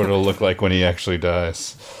wonder what it'll look like when he actually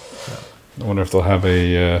dies. I wonder if they'll have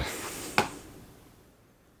a...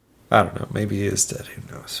 I don't know. Maybe he is dead.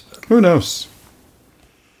 Who knows? But. Who knows?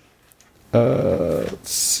 Let's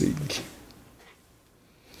see.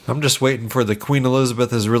 I'm just waiting for the Queen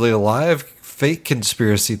Elizabeth is really alive fake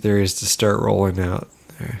conspiracy theories to start rolling out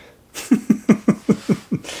there.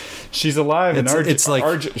 She's alive in Argentina. It's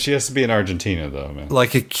like she has to be in Argentina, though, man.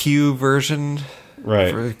 Like a Q version,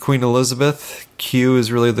 right? For Queen Elizabeth. Q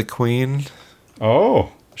is really the Queen.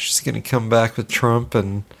 Oh, she's gonna come back with Trump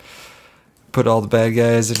and put all the bad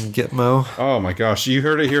guys in Gitmo. Oh my gosh, you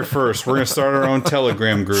heard it here first. We're gonna start our own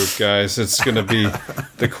Telegram group, guys. It's gonna be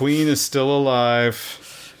the Queen is still alive.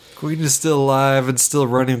 Queen is still alive and still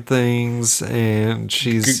running things, and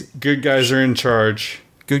she's good guys are in charge.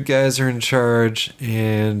 Good guys are in charge,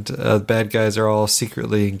 and bad guys are all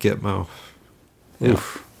secretly in Gitmo. Yeah.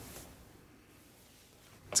 Oof.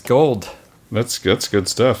 It's gold. That's good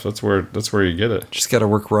stuff. That's where you get it. Just got to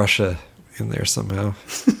work Russia in there somehow.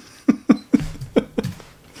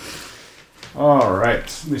 All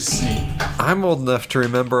right. Let me see. I'm old enough to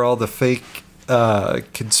remember all the fake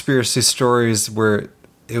conspiracy stories where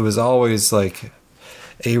it was always like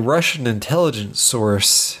a Russian intelligence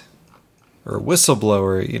source or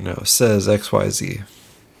whistleblower, says XYZ.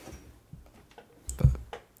 But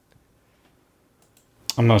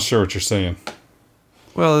I'm not sure what you're saying.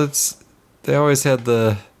 Well, they always had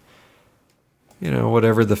the,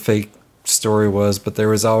 whatever the fake story was, but there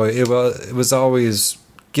was always it was always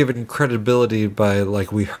given credibility by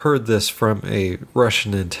we heard this from a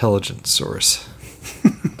Russian intelligence source,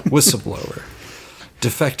 whistleblower,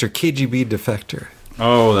 defector, KGB defector.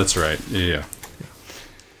 Oh, that's right. Yeah.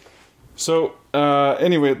 So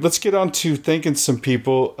anyway, let's get on to thanking some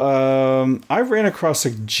people. I ran across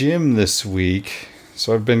a gym this week.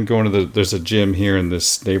 So I've been going to there's a gym here in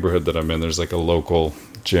this neighborhood that I'm in. There's a local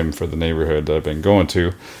gym for the neighborhood that I've been going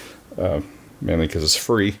to, mainly because it's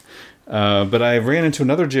free. But I ran into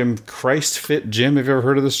another gym, Christ Fit Gym. Have you ever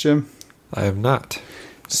heard of this gym? I have not.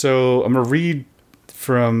 So I'm going to read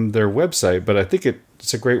from their website, but I think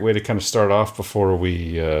it's a great way to kind of start off before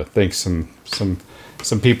we thank some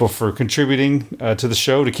people for contributing to the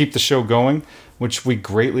show to keep the show going, which we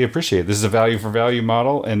greatly appreciate. This is a value for value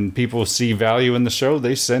model, and people see value in the show.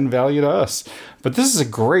 They send value to us. But this is a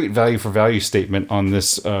great value for value statement on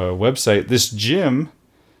this website. This gym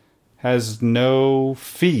has no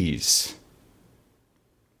fees.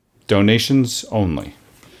 Donations only.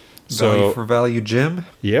 Value for value gym?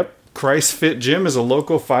 Yep. Christ Fit Gym is a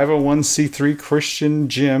local 501c3 Christian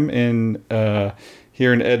gym in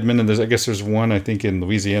here in Edmond, and I guess there's one, I think, in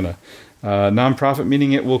Louisiana. Nonprofit,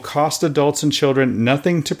 meaning it will cost adults and children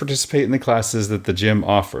nothing to participate in the classes that the gym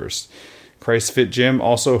offers. Christ Fit Gym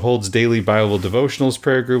also holds daily Bible devotionals,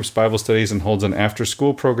 prayer groups, Bible studies, and holds an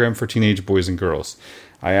after-school program for teenage boys and girls.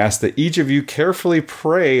 I ask that each of you carefully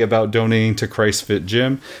pray about donating to Christ Fit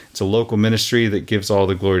Gym. It's a local ministry that gives all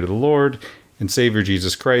the glory to the Lord, and Savior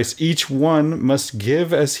Jesus Christ, each one must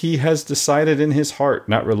give as he has decided in his heart,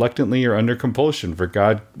 not reluctantly or under compulsion, for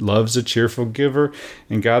God loves a cheerful giver,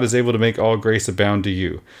 and God is able to make all grace abound to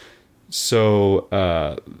you. So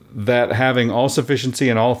that having all sufficiency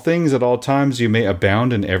in all things at all times, you may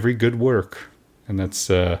abound in every good work. And that's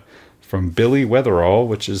from Billy Weatherall,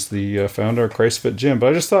 which is the founder of ChristFit Gym. But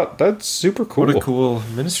I just thought that's super cool. What a cool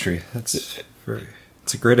ministry. It's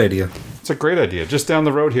a great idea. It's a great idea. Just down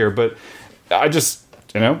the road here. But I just,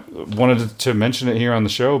 wanted to mention it here on the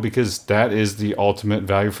show because that is the ultimate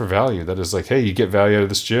value for value. That is like, hey, you get value out of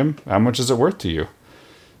this gym. How much is it worth to you?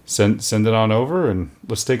 Send it on over and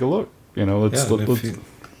let's take a look.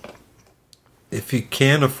 If you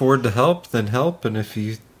can afford to help, then help. And if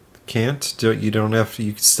you can't,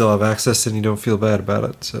 you still have access and you don't feel bad about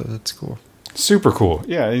it. So that's cool. Super cool.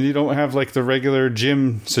 Yeah, and you don't have like the regular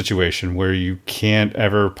gym situation where you can't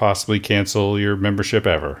ever possibly cancel your membership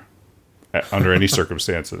ever under any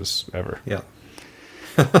circumstances ever. Yeah.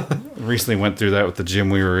 Recently went through that with the gym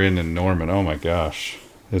we were in Norman. Oh my gosh.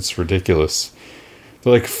 It's ridiculous.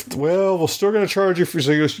 They're like, well, we're still going to charge you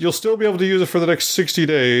so you'll still be able to use it for the next 60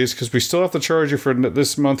 days because we still have to charge you for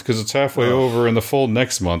this month because it's halfway over and the full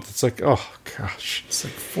next month. It's like, oh, gosh. It's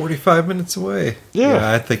like 45 minutes away.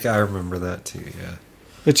 Yeah, I think I remember that too, yeah.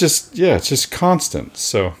 It's just constant.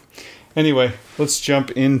 So anyway, let's jump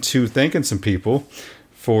into thanking some people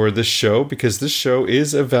for this show because this show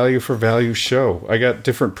is a value for value show. I got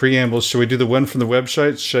different preambles. Should we do the one from the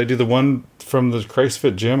website? Should I do the one from the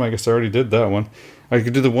ChristFit Gym? I guess I already did that one. I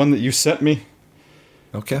could do the one that you sent me.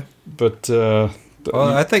 Okay. But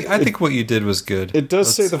I think what you did was good. It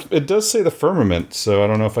does say the firmament, so I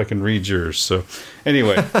don't know if I can read yours. So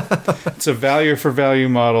anyway, it's a value for value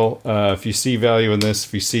model. If you see value in this,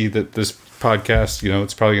 if you see that this podcast,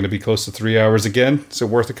 it's probably going to be close to 3 hours again. So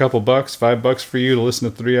worth a couple bucks, $5 for you to listen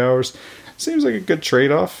to 3 hours. Seems like a good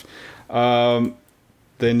trade-off.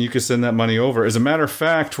 Then you can send that money over. As a matter of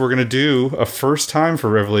fact, we're going to do a first time for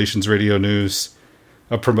Revelations Radio News,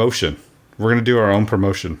 a promotion. We're going to do our own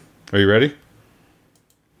promotion. Are you ready?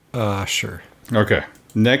 Sure. Okay.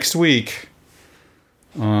 Next week,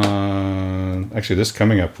 actually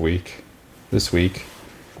this week,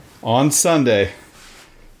 on Sunday,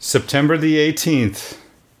 September the 18th,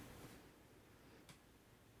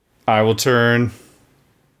 I will turn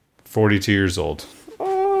 42 years old.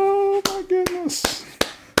 Oh, my goodness.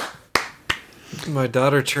 My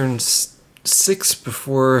daughter turns 6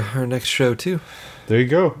 before our next show, too. There you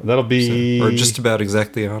go. That'll be... or just about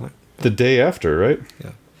exactly on it. The day after, right?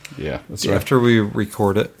 Yeah. Yeah, that's right. After we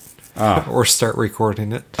record it. Or start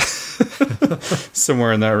recording it.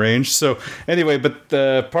 Somewhere in that range. So anyway, but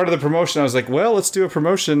the part of the promotion, I was like, well, let's do a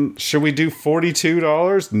promotion. Should we do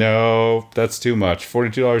 $42? No, that's too much.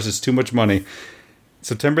 $42 is too much money.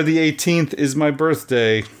 September the 18th is my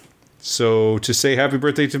birthday. So to say happy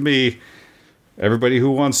birthday to me, everybody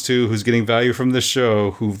who wants to, who's getting value from this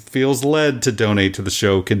show, who feels led to donate to the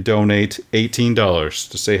show, can donate $18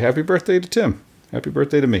 to say happy birthday to Tim. Happy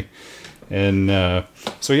birthday to me. And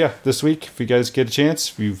so, yeah, this week, if you guys get a chance,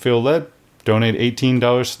 if you feel led, donate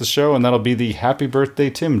 $18 to the show, and that'll be the Happy Birthday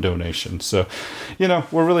Tim donation. So,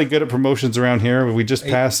 we're really good at promotions around here. We just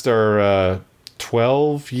passed our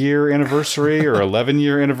 12-year anniversary or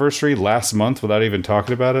 11-year anniversary last month without even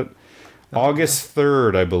talking about it. August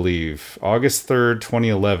 3rd, I believe. August 3rd,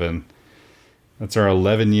 2011. That's our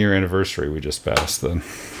 11-year anniversary we just passed then.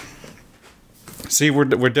 See, we're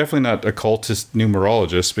definitely not occultist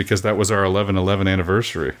numerologists because that was our 11/11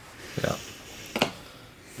 anniversary. Yeah.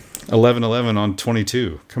 11/11 on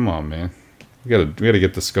 22. Come on, man. We gotta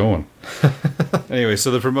get this going. Anyway,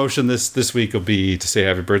 so the promotion this week will be to say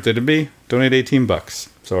happy birthday to me. Donate $18.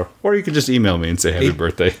 So, or you can just email me and say happy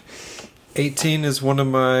birthday. 18 is one of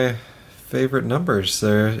my favorite numbers.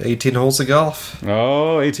 There, 18 holes of golf.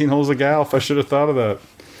 Oh, 18 holes of golf. I should have thought of that.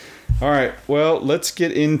 All right, well, let's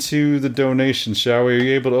get into the donations, shall we? Are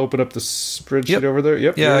you able to open up the spreadsheet over there?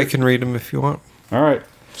 Yep. Yeah, I can read them if you want. All right,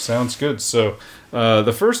 sounds good. So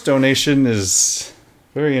the first donation is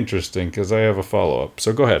very interesting because I have a follow-up.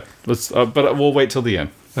 So go ahead. But we'll wait till the end.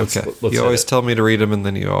 Let's you always tell me to read them, and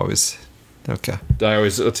then you always... Okay. I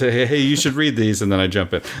always say, hey, you should read these, and then I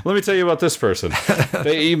jump in. Let me tell you about this person.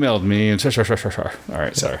 They emailed me, and... All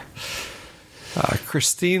right, sorry.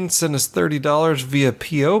 Christine sent us $30 via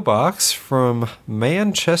P.O. Box from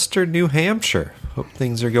Manchester, New Hampshire. Hope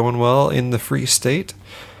things are going well in the Free State.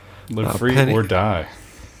 Live free or die.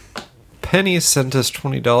 Penny sent us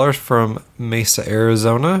 $20 from Mesa,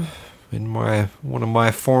 Arizona, in one of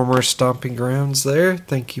my former stomping grounds there.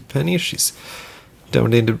 Thank you, Penny. She's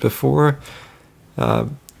donated before.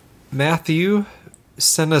 Matthew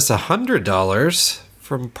sent us $100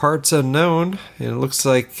 from Parts Unknown. And it looks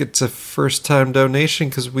like it's a first-time donation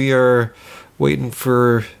because we are waiting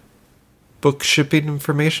for book shipping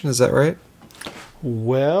information. Is that right?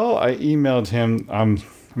 Well, I emailed him. I'm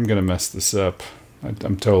gonna mess this up.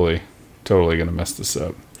 I'm totally gonna mess this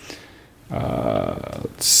up.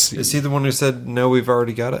 Let's see. Is he the one who said no? We've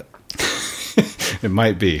already got it. It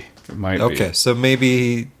might be. It might be. Okay, so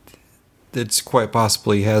maybe it's quite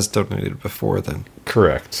possible he has donated before then.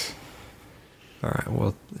 Correct. All right.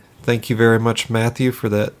 Well, thank you very much, Matthew, for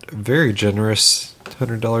that very generous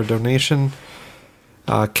 $100 donation.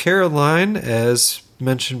 Caroline, as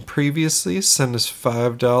mentioned previously, sent us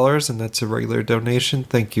 $5, and that's a regular donation.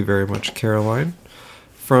 Thank you very much, Caroline,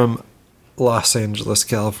 from Los Angeles,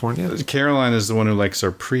 California. Caroline is the one who likes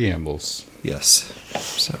our preambles. Yes.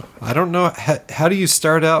 So I don't know, how do you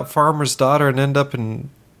start out farmer's daughter and end up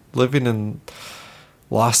living in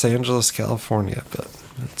Los Angeles, California? But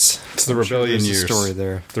it's the rebellion years. Story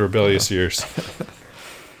there. The rebellious years.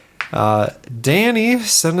 Danny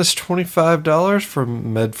sent us $25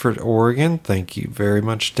 from Medford, Oregon. Thank you very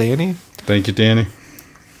much, Danny. Thank you, Danny.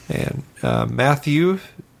 And Matthew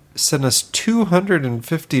sent us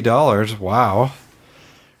 $250. Wow.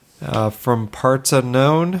 From Parts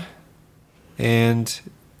Unknown. And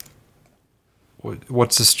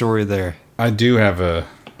what's the story there? I do have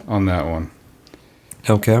on that one.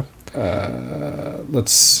 Okay.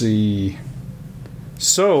 Let's see.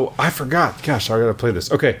 So, I forgot. Gosh, I gotta play this.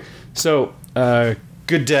 Okay. So,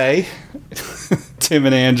 good day, Tim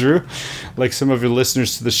and Andrew. Like some of your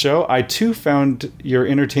listeners to the show, I too found your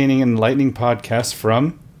entertaining and enlightening podcast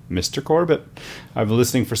from Mr. Corbett. I've been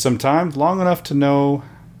listening for some time, long enough to know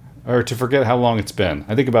or to forget how long it's been.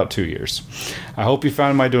 I think about 2 years. I hope you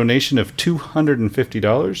found my donation of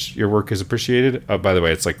 $250. Your work is appreciated. By the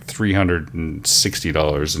way, it's like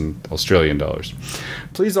 $360 in Australian dollars.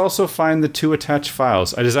 Please also find the 2 attached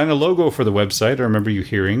files. I designed a logo for the website. I remember you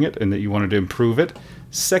hearing it and that you wanted to improve it.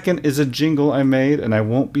 Second is a jingle I made, and I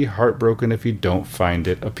won't be heartbroken if you don't find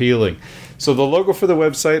it appealing. So the logo for the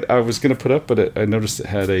website I was going to put up, but I noticed it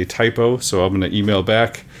had a typo, so I'm going to email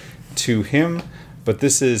back to him. But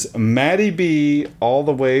this is Maddie B, all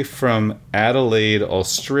the way from Adelaide,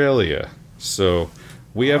 Australia. So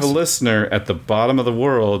we have a listener at the bottom of the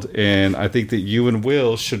world, and I think that you and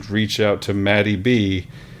Will should reach out to Maddie B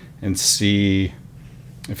and see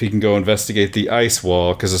if he can go investigate the ice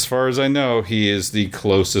wall, because as far as I know, he is the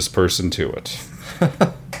closest person to it.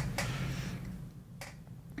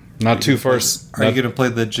 Not too far. Are you going to play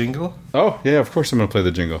the jingle? Oh, yeah, of course I'm going to play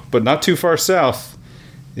the jingle. But not too far south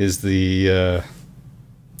is the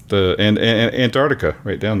Antarctica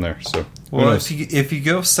right down there. So, well, if you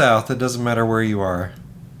go south, it doesn't matter where you are.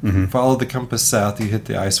 Mm-hmm. Follow the compass south, you hit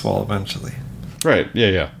the ice wall eventually. Right?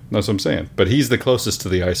 Yeah. That's what I'm saying. But he's the closest to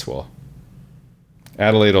the ice wall.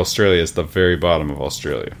 Adelaide, Australia is the very bottom of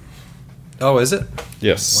Australia. Oh, is it?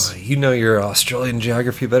 Yes. Wow, you know your Australian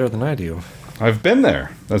geography better than I do. I've been there.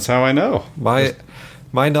 That's how I know. My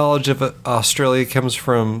knowledge of Australia comes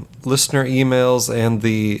from listener emails and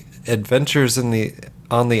the Adventures on the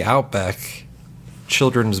Outback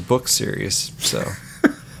children's book series. So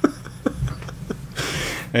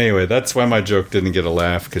anyway, that's why my joke didn't get a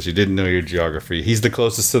laugh, because you didn't know your geography. He's the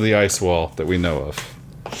closest to the ice wall that we know of.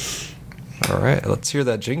 All right, let's hear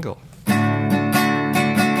that jingle.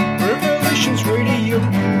 Revelations Radio.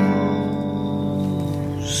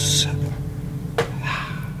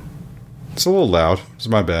 It's a little loud. It's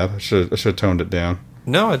my bad. I should have toned it down.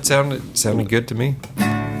 No, it sounded good to me.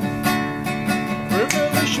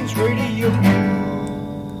 Revelations Radio.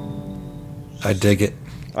 I dig it.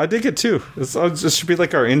 I dig it too. This should be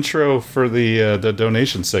like our intro for the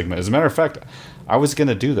donation segment. As a matter of fact, I was going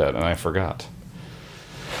to do that and I forgot.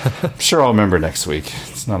 I'm sure I'll remember next week.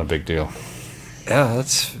 It's not a big deal. Yeah,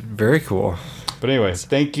 that's very cool. But anyway,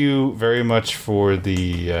 thank you very much for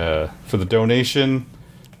the donation,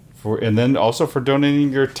 and then also for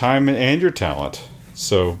donating your time and your talent.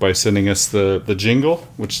 So by sending us the jingle,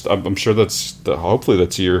 which I'm sure hopefully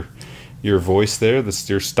that's your voice there, that's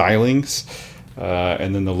your stylings,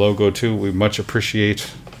 and then the logo too. We much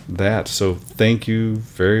appreciate that. So thank you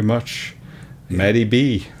very much, Maddie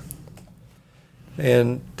B.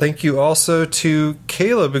 And thank you also to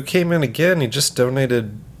Caleb, who came in again. He just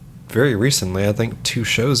donated very recently, I think 2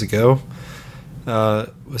 shows ago. Was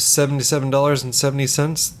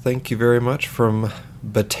 $77.70. Thank you very much, from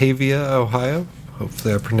Batavia, Ohio.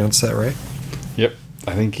 Hopefully I pronounced that right. Yep,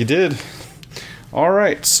 I think you did. All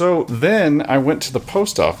right, so then I went to the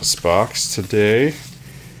post office box today,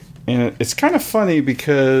 and it's kind of funny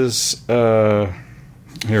because I'll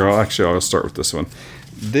start with this one.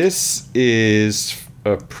 this is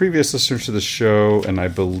a previous listener to the show, and I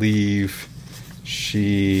believe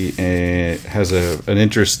she has an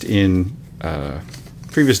interest in...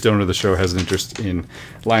 previous donor of the show has an interest in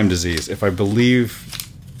Lyme disease. I believe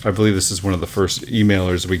this is one of the first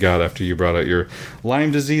emailers we got after you brought out your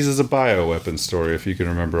Lyme disease as a bioweapon story, if you can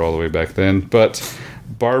remember all the way back then. But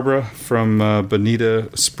Barbara from Bonita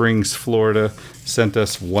Springs, Florida, sent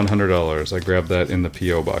us $100. I grabbed that in the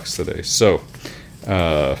P.O. box today. So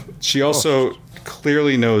she also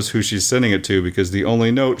clearly knows who she's sending it to, because the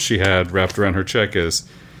only note she had wrapped around her check is,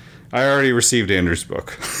 I already received Andrew's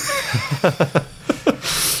book.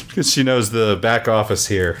 Because she knows the back office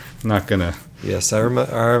here. I'm not going to... Yes, I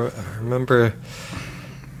remember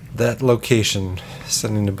that location,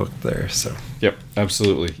 sending the book there. So Yep,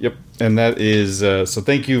 absolutely. Yep. And that is... so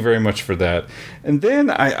thank you very much for that. And then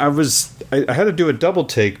I had to do a double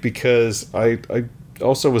take, because I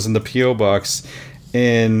also was in the P.O. box,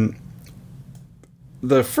 and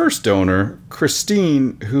the first donor,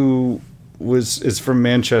 Christine, who is from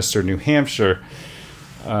Manchester, New Hampshire...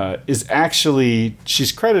 is actually,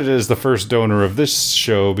 she's credited as the first donor of this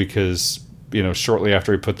show because, shortly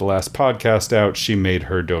after we put the last podcast out, she made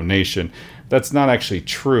her donation. That's not actually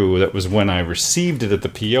true. That was when I received it at the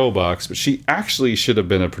P.O. box, but she actually should have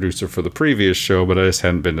been a producer for the previous show, but I just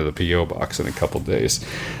hadn't been to the P.O. box in a couple days.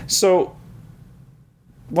 So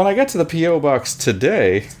when I got to the P.O. box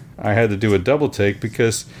today, I had to do a double take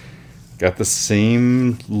because I got the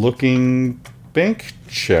same looking bank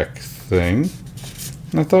check thing.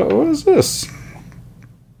 And I thought, what is this?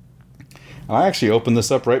 I actually opened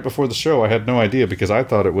this up right before the show. I had no idea, because I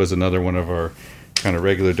thought it was another one of our kind of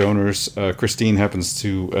regular donors. Christine happens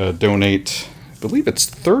to donate, I believe it's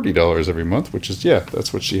 $30 every month, which is,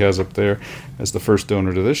 that's what she has up there as the first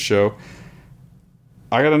donor to this show.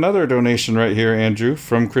 I got another donation right here, Andrew,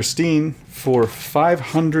 from Christine for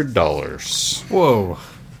 $500. Whoa.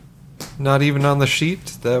 Not even on the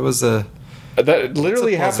sheet? That was that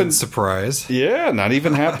literally happened. Surprise. Yeah, not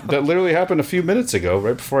even that literally happened a few minutes ago.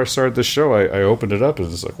 Right before I started the show, I opened it up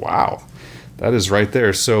and it's like, wow, that is right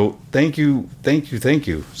there. So thank you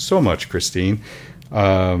so much, Christine.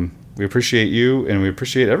 We appreciate you, and we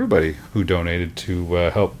appreciate everybody who donated to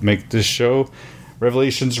help make this show,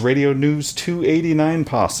 Revelations Radio News 289,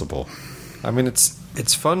 possible. I mean,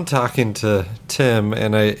 it's fun talking to Tim,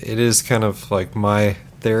 and it is kind of like my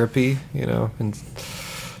therapy, and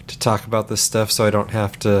to talk about this stuff, so I don't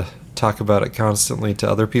have to talk about it constantly to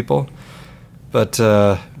other people. But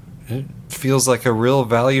it feels like a real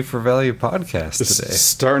value for value podcast today. It's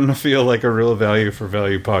starting to feel like a real value for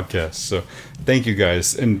value podcast. So thank you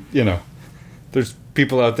guys. And there's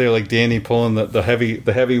people out there like Danny pulling the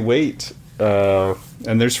heavy weight.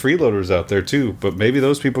 And there's freeloaders out there too. But maybe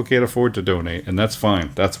those people can't afford to donate, and that's fine.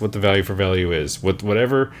 That's what the value for value is.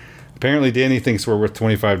 Whatever. Apparently Danny thinks we're worth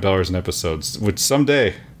 $25 an episode, which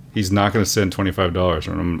someday he's not going to send $25,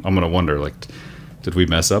 and I'm going to wonder, did we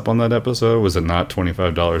mess up on that episode? Was it not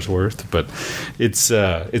 $25 worth? But it's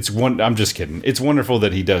I'm just kidding. It's wonderful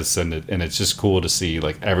that he does send it, and it's just cool to see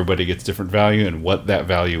everybody gets different value and what that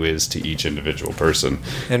value is to each individual person.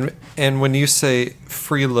 And when you say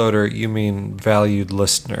freeloader, you mean valued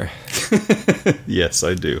listener? Yes,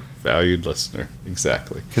 I do. Valued listener,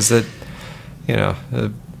 exactly. Because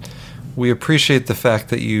we appreciate the fact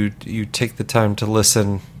that you take the time to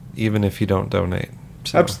listen, even if you don't donate.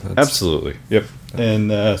 So absolutely. Yep. And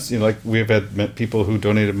we've had people who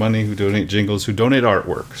donated money, who donate jingles, who donate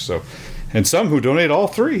artwork. So, and some who donate all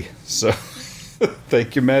three. So,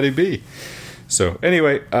 thank you, Maddie B. So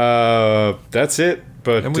anyway, that's it.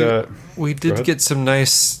 But we did get some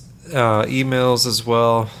nice emails as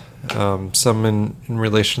well. Some in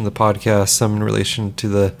relation to the podcast, some in relation to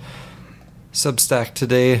the Substack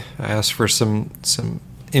today. I asked for some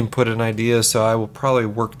input and ideas, so I will probably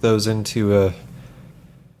work those into a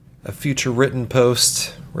future written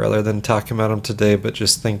post rather than talking about them today. But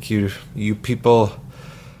just thank you people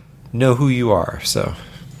know who you are. So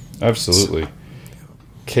absolutely.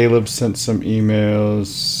 Caleb sent some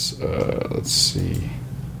emails. Let's see.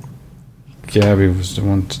 Gabby was the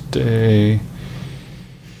one today.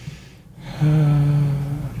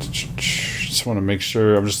 Just want to make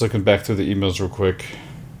sure. I'm just looking back through the emails real quick.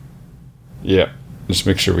 Yeah, just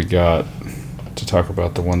make sure we got to talk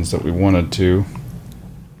about the ones that we wanted to.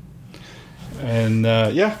 And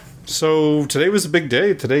so today was a big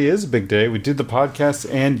day. Today is a big day. We did the podcast,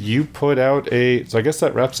 and you put out so I guess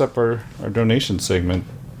that wraps up our donation segment.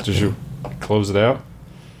 Did you close it out?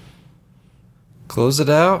 Close it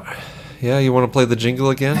out? Yeah, you want to play the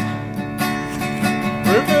jingle again?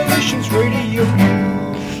 Revelations Radio.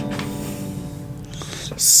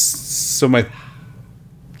 So my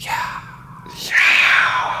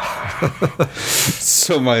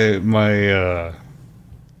So my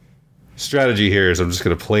strategy here is I'm just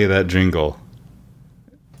going to play that jingle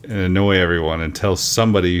and annoy everyone until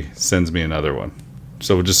somebody sends me another one.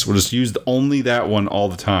 So we'll just use only that one all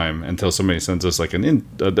the time until somebody sends us like a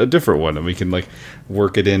different one, and we can like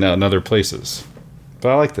work it in other places. But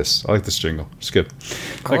I like this. I like this jingle. It's good.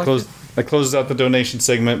 That closes out the donation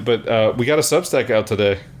segment, but we got a Substack out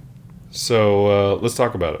today, so let's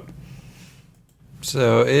talk about it.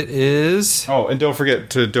 So it is. Oh, and don't forget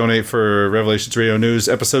to donate for Revelations Radio News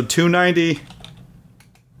episode 290.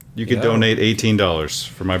 You can donate $18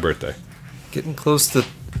 for my birthday. Getting close to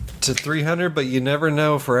 300, but you never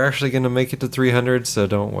know if we're actually going to make it to 300, so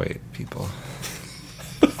don't wait, people.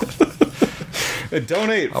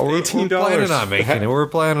 Donate $18. We're planning on making it. We're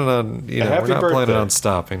planning on, we're not planning on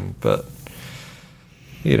stopping, but,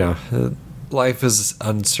 life is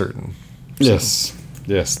uncertain. So.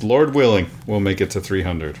 Yes. Lord willing, we'll make it to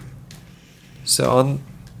 300. So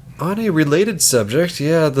on a related subject,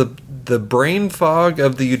 the brain fog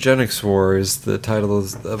of the eugenics war is the title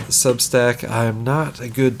of the Substack. I'm not a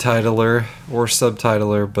good titler or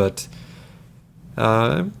subtitler, but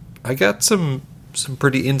I got some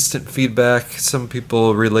pretty instant feedback. Some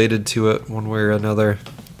people related to it one way or another.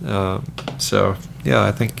 I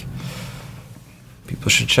think people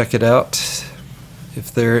should check it out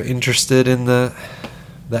if they're interested in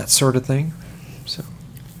that sort of thing. So,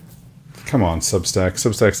 come on, Substack.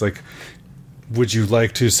 Substack's like, would you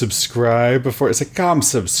like to subscribe before? It's like, I'm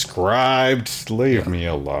subscribed. Leave me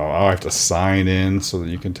alone. I have to sign in so that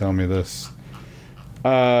you can tell me this.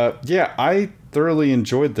 I thoroughly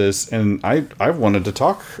enjoyed this, and I wanted to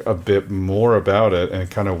talk a bit more about it and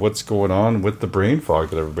kind of what's going on with the brain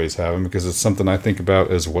fog that everybody's having, because it's something I think about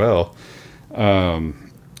as well.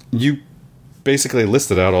 You basically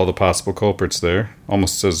listed out all the possible culprits there,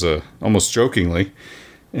 almost jokingly,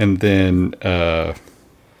 and then I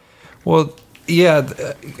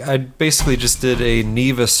basically just did a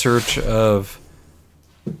Neva search of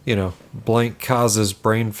blank causes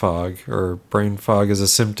brain fog, or brain fog is a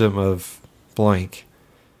symptom of blank,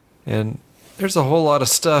 and there's a whole lot of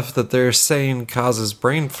stuff that they're saying causes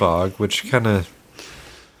brain fog, which kind of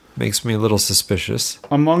makes me a little suspicious.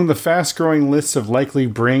 Among the fast-growing lists of likely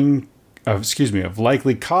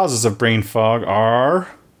causes of brain fog are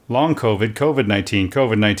long COVID,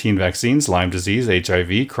 COVID-19 vaccines, Lyme disease,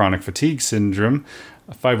 HIV, chronic fatigue syndrome,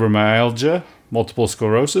 fibromyalgia, multiple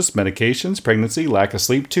sclerosis, medications, pregnancy, lack of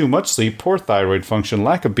sleep, too much sleep, poor thyroid function,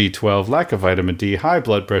 lack of B12, lack of vitamin D, high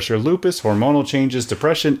blood pressure, lupus, hormonal changes,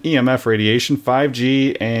 depression, EMF radiation,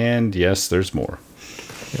 5G, and yes, there's more.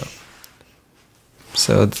 Yeah.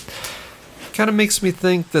 So it kind of makes me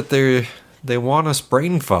think that they want us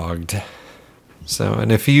brain fogged. So,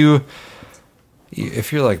 and if you're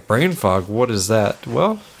like, brain fog, what is that?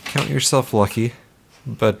 Well, count yourself lucky.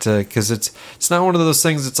 But because it's not one of those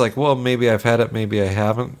things. It's like, well, maybe I've had it, maybe I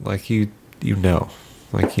haven't. Like the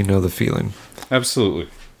feeling. Absolutely.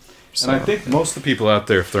 So, and I think most of the people out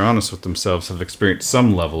there, if they're honest with themselves, have experienced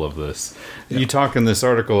some level of this. Yeah. You talk in this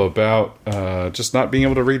article about just not being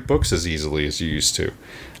able to read books as easily as you used to.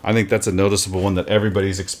 I think that's a noticeable one that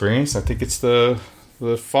everybody's experienced. I think it's the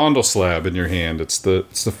fondle slab in your hand. It's the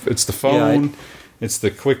phone. Yeah, it's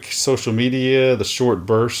the quick social media, the short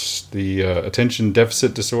bursts, the attention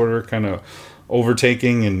deficit disorder kind of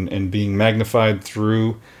overtaking and being magnified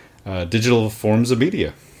through digital forms of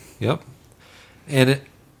media. Yep. And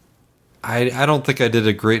I don't think I did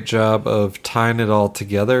a great job of tying it all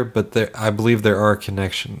together, but I believe there are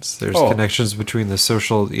connections. There's connections between the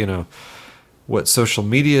social, what social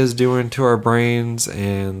media is doing to our brains,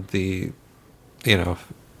 and the,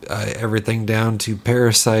 everything down to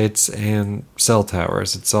parasites and cell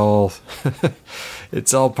towers. It's all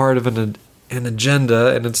it's all part of an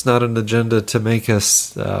agenda, and it's not an agenda to make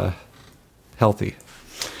us healthy.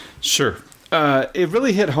 Sure. It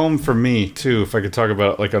really hit home for me too, if I could talk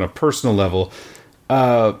about it, like on a personal level.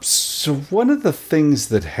 So one of the things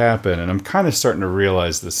that happened, and I'm kind of starting to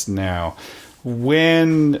realize this now,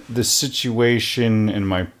 when the situation in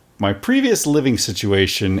my previous living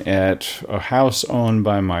situation at a house owned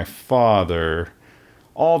by my father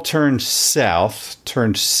all turned south,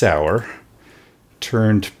 turned sour,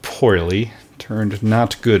 turned poorly, turned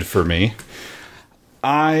not good for me.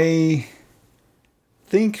 I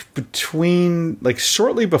think between,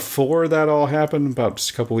 shortly before that all happened, about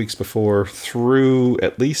just a couple weeks before, through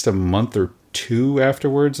at least a month or two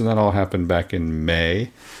afterwards, and that all happened back in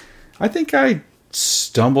May, I think I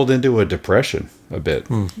stumbled into a depression a bit.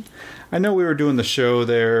 I know we were doing the show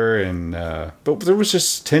there, and but there was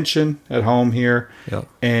just tension at home here,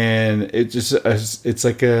 and it's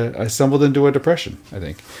like I stumbled into a depression, I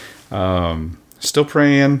think. Still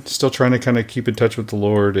praying, still trying to kind of keep in touch with the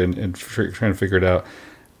Lord and trying to figure it out.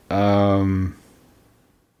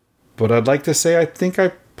 But I'd like to say I think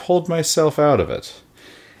I pulled myself out of it.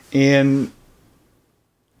 And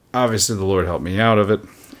obviously the Lord helped me out of it.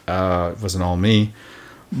 It wasn't all me.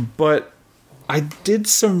 But I did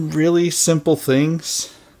some really simple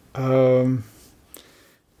things. And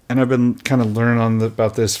I've been kind of learning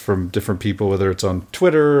about this from different people, whether it's on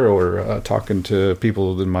Twitter or talking to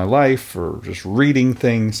people in my life or just reading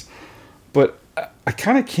things. But I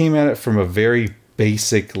kind of came at it from a very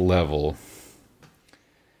basic level.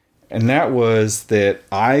 And that was that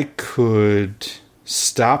I could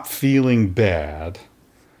stop feeling bad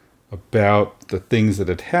about the things that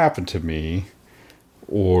had happened to me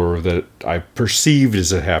or that I perceived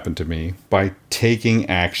as it happened to me by taking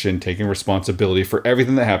action, taking responsibility for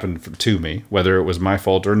everything that happened to me, whether it was my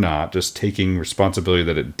fault or not, just taking responsibility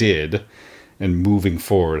that it did and moving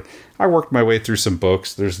forward. I worked my way through some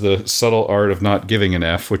books. There's The Subtle Art of Not Giving an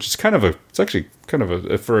F, which is for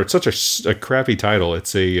such a crappy title,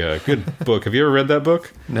 it's a good book. Have you ever read that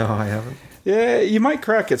book? No, I haven't. Yeah, you might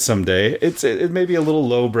crack it someday. It may be a little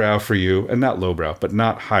lowbrow for you, and not lowbrow, but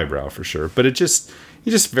not highbrow for sure. But it's just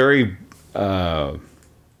very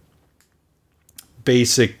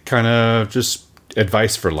basic kind of just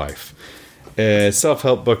advice for life.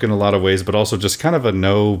 Self-help book in a lot of ways, but also just kind of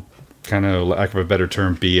lack of a better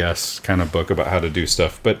term, BS kind of book about how to do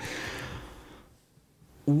stuff. But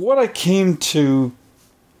what I came to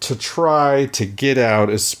try to get out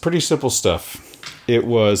is pretty simple stuff. It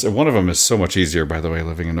was, and one of them is so much easier, by the way,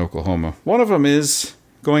 living in Oklahoma. One of them is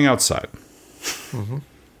going outside. Mm-hmm.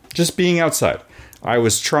 Just being outside. I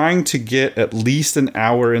was trying to get at least an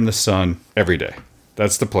hour in the sun every day.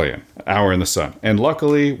 That's the plan. An hour in the sun. And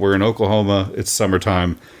luckily, we're in Oklahoma. It's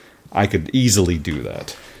summertime. I could easily do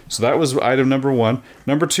that. So that was item number one.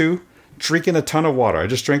 Number two, drinking a ton of water. I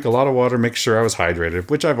just drank a lot of water, make sure I was hydrated,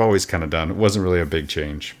 which I've always kind of done. It wasn't really a big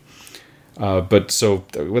change. But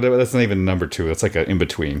that's not even number two. That's like an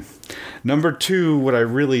in-between. Number two, what I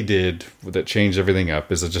really did that changed everything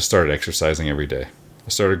up is I just started exercising every day. I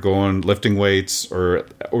started lifting weights, or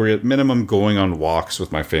at minimum going on walks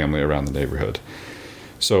with my family around the neighborhood.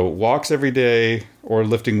 So walks every day or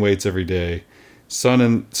lifting weights every day.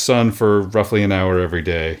 Sun for roughly an hour every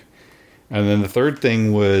day. And then the third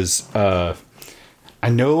thing was, I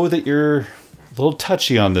know that you're a little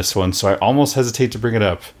touchy on this one, so I almost hesitate to bring it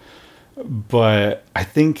up. But I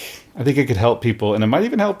think it could help people, and it might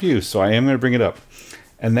even help you, so I am going to bring it up.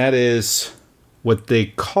 And that is what they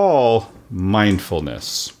call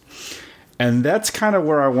mindfulness. And that's kind of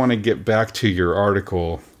where I want to get back to your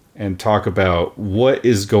article and talk about what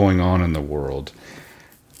is going on in the world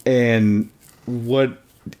and what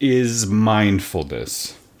is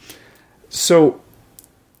mindfulness. So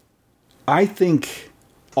I think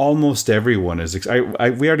almost everyone is.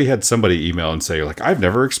 We already had somebody email and say, like, I've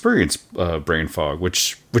never experienced brain fog,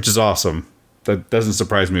 which is awesome. That doesn't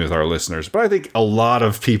surprise me with our listeners. But I think a lot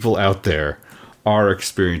of people out there are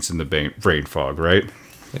experiencing the brain fog, right?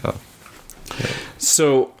 Yeah.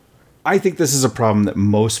 So I think this is a problem that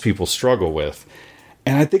most people struggle with.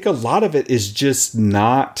 And I think a lot of it is just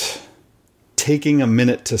not taking a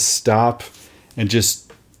minute to stop and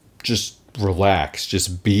just relax,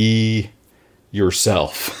 just be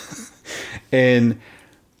yourself. And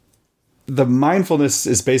the mindfulness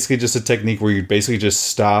is basically just a technique where you basically just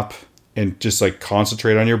stop and just like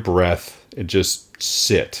concentrate on your breath and just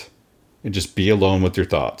sit and just be alone with your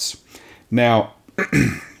thoughts. Now,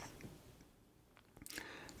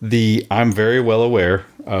 I'm very well aware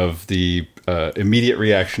of the immediate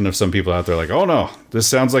reaction of some people out there, like, oh no, this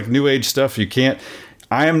sounds like new age stuff. You can't.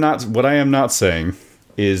 What I am not saying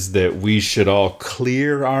is that we should all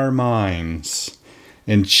clear our minds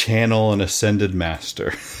and channel an ascended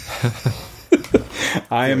master.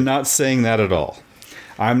 I am not saying that at all.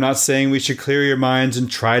 I'm not saying we should clear your minds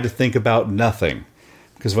and try to think about nothing.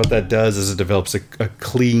 Because what that does is it develops a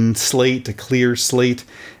clean slate, a clear slate,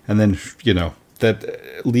 and then,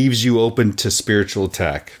 that leaves you open to spiritual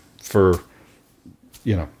attack for,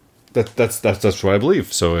 that's what I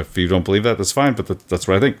believe. So if you don't believe that, that's fine, but that's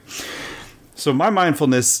what I think. So my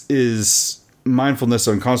mindfulness is mindfulness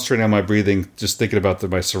on concentrating on my breathing, just thinking about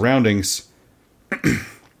my surroundings,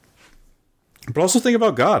 but also think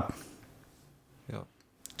about God. Yeah.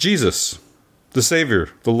 Jesus, the Savior,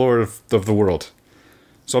 the Lord of the world.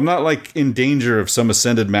 So I'm not like in danger of some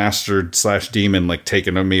ascended master / demon like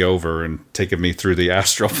taking me over and taking me through the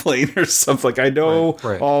astral plane or something. Like I know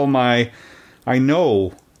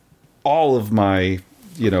all of my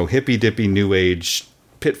hippy dippy new age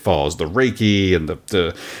pitfalls, the Reiki and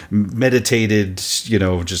the meditated,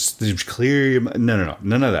 just clear your mind. No,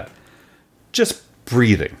 none of that. Just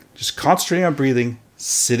breathing, just concentrating on breathing,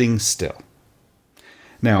 sitting still.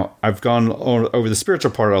 Now, I've gone over the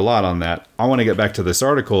spiritual part a lot on that. I want to get back to this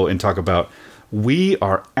article and talk about we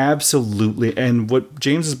are absolutely, and what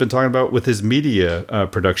James has been talking about with his media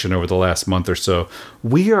production over the last month or so,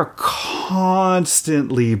 we are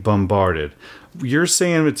constantly bombarded. You're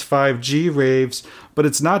saying it's 5G waves, but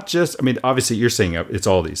it's not just, I mean, obviously you're saying it's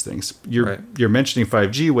all these things. You're mentioning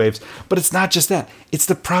 5G waves, but it's not just that. It's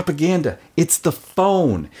the propaganda. It's the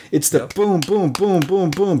phone. It's the boom, boom, boom,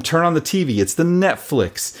 boom, boom. Turn on the TV. It's the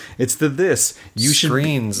Netflix. It's the this.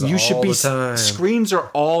 Screens all the time. Screens are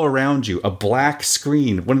all around you. A black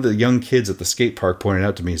screen. One of the young kids at the skate park pointed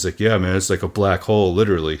out to me, he's like, yeah, man, it's like a black hole,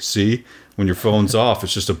 literally. See? When your phone's off,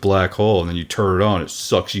 it's just a black hole, and then you turn it on, it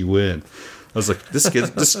sucks you in. I was like, this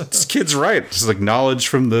kid's right. It's like knowledge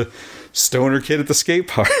from the stoner kid at the skate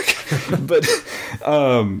park. But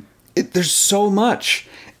there's so much,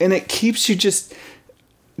 and it keeps you just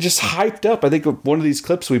hyped up. I think one of these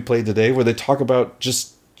clips we played today where they talk about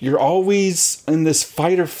just you're always in this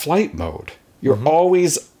fight or flight mode. You're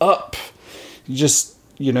always up. You just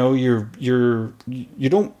you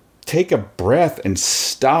don't take a breath and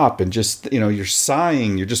stop and just, you're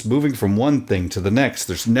sighing, you're just moving from one thing to the next.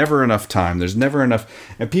 There's never enough time. There's never enough.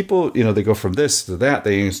 And people, they go from this to that.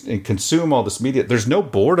 They consume all this media. There's no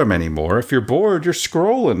boredom anymore. If you're bored, you're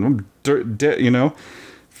scrolling,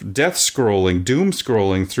 death scrolling, doom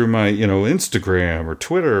scrolling through my, Instagram or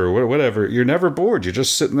Twitter or whatever. You're never bored. You're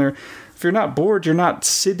just sitting there. If you're not bored, you're not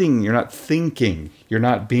sitting, you're not thinking, you're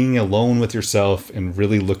not being alone with yourself and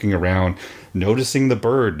really looking around, noticing the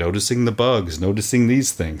bird, noticing the bugs, noticing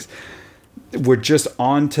these things. We're just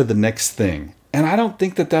on to the next thing. And I don't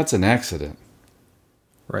think that that's an accident.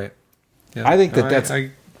 Right. Yeah. I think that's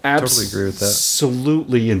I totally agree with that.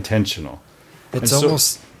 Absolutely intentional. It's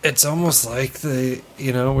almost like we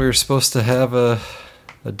were supposed to have a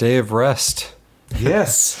day of rest.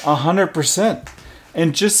 Yes, 100%.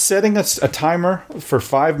 And just setting a timer for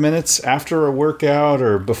 5 minutes after a workout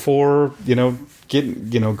or before,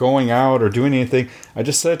 going out or doing anything. I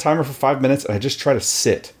just set a timer for 5 minutes and I just try to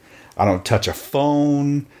sit. I don't touch a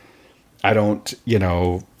phone. I'm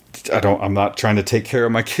not trying to take care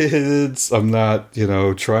of my kids. I'm not,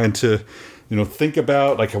 trying to, think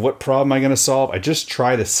about like what problem am I going to solve. I just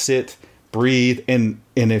try to sit, breathe, and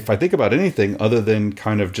if I think about anything other than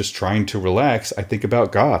kind of just trying to relax, I think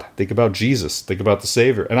about God, think about Jesus, think about the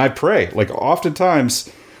Savior, and I pray. Like oftentimes,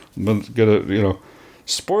 I'm gonna,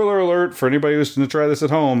 spoiler alert for anybody who's going to try this at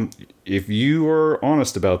home. If you are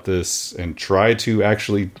honest about this and try to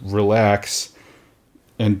actually relax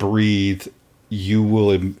and breathe, you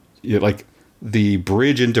will the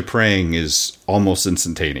bridge into praying is almost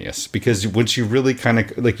instantaneous, because once you really kind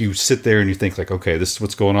of like you sit there and you think like, okay, this is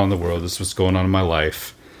what's going on in the world. This is what's going on in my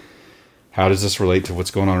life. How does this relate to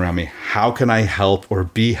what's going on around me? How can I help or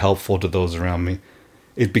be helpful to those around me?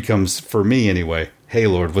 It becomes, for me anyway, hey,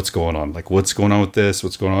 Lord, what's going on? Like, what's going on with this?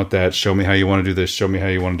 What's going on with that? Show me how you want to do this. Show me how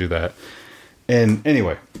you want to do that. And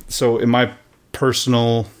anyway, so in my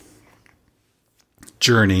personal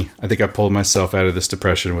journey, I think I pulled myself out of this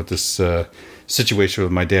depression with this situation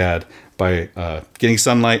with my dad by getting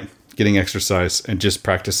sunlight, getting exercise, and just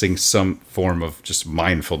practicing some form of just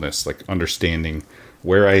mindfulness, like understanding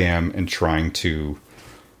where I am and trying to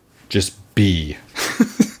just be.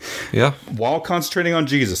 Yeah. While concentrating on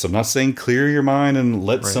Jesus. I'm not saying clear your mind and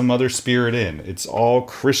let some other spirit in. It's all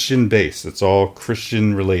Christian based. It's all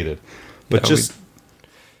Christian related. But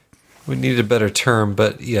we need a better term,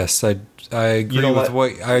 but yes, I agree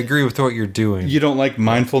with what you're doing. You don't like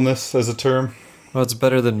mindfulness as a term? Well, it's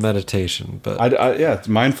better than meditation, but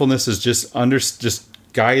mindfulness is just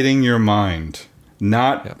guiding your mind.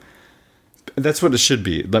 That's what it should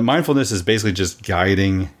be. The mindfulness is basically just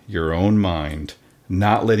guiding your own mind,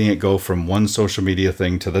 not letting it go from one social media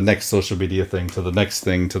thing to the next social media thing to the next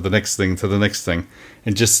thing to the next thing to the next thing,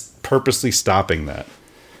 and just purposely stopping that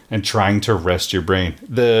and trying to rest your brain.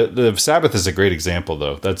 The Sabbath is a great example,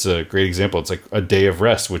 though. That's a great example. It's like a day of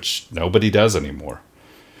rest, which nobody does anymore.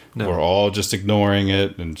 No. We're all just ignoring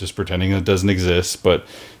it and just pretending it doesn't exist. But,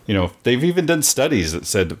 they've even done studies that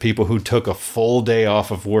said that people who took a full day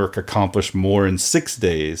off of work accomplish more in 6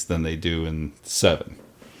 days than they do in 7.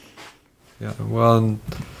 Yeah, well,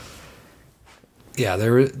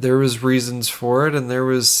 there was reasons for it, and there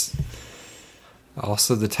was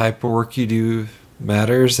also the type of work you do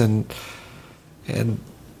matters, and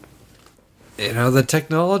the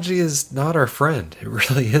technology is not our friend. It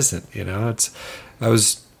really isn't. I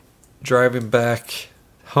was driving back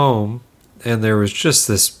home, and there was just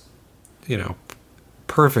this,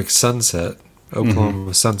 perfect sunset,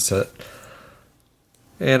 Oklahoma sunset.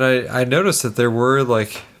 And I noticed that there were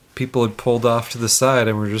like people had pulled off to the side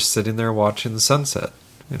and were just sitting there watching the sunset.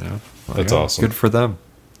 That's awesome. Good for them.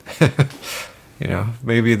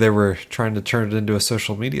 Maybe they were trying to turn it into a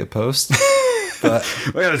social media post. But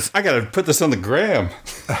I gotta put this on the gram.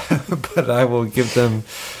 But I will give them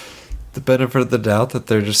the benefit of the doubt that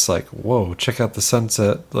they're just like, whoa, check out the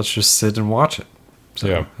sunset. Let's just sit and watch it. So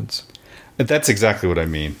yeah. That's exactly what I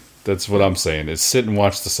mean. That's what I'm saying is sit and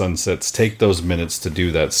watch the sunsets. Take those minutes to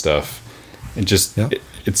do that stuff. And just,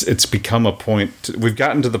 it's become a point. We've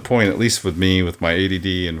gotten to the point, at least with me, with my ADD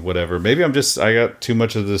and whatever. Maybe I got too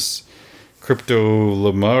much of this crypto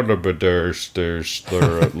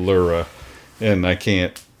lura, and I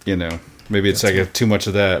can't, maybe it's I got too much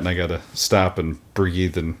of that and I got to stop and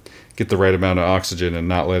breathe and get the right amount of oxygen and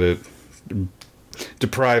not let it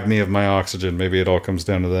deprive me of my oxygen. Maybe it all comes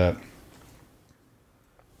down to that.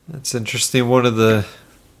 That's interesting. One of the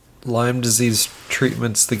Lyme disease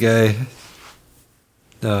treatments the guy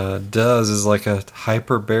does is like a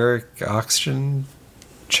hyperbaric oxygen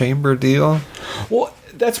chamber deal. Well,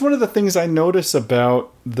 that's one of the things I notice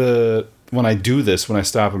about when I do this, when I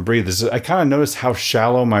stop and breathe, is I kind of notice how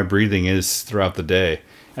shallow my breathing is throughout the day.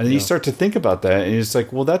 And then you start to think about that, and it's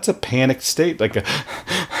like, well, that's a panicked state. Like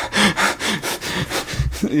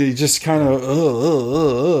you just kind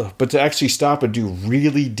of, but to actually stop and do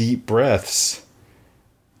really deep breaths,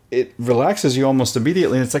 it relaxes you almost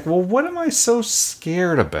immediately. And it's like, well, what am I so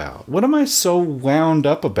scared about? What am I so wound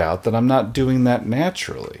up about that I'm not doing that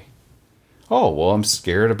naturally? Oh, well, I'm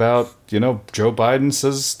scared about, Joe Biden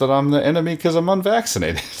says that I'm the enemy because I'm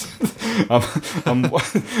unvaccinated.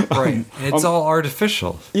 Right. It's all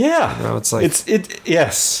artificial. Yeah. It's like,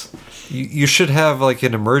 yes. You should have like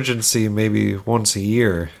an emergency maybe once a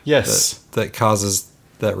year. Yes. That causes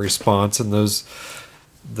that response, and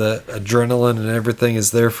the adrenaline and everything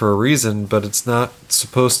is there for a reason, but it's not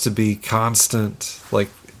supposed to be constant, like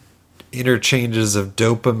interchanges of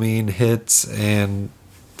dopamine hits and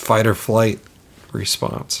fight or flight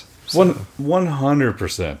response. So.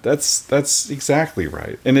 100%. That's exactly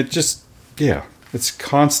right. And it just, it's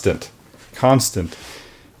constant.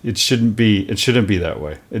 It shouldn't be that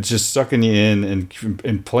way. It's just sucking you in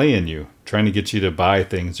and playing you, trying to get you to buy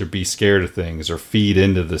things or be scared of things or feed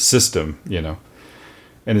into the system,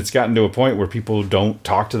 And it's gotten to a point where people don't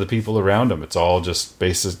talk to the people around them. It's all just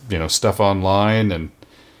basic, stuff online, and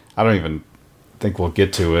I don't even think we'll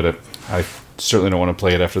get to it. I certainly don't want to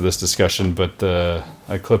play it after this discussion, but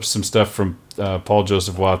I clipped some stuff from Paul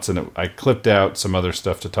Joseph Watson. I clipped out some other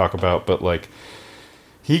stuff to talk about, but like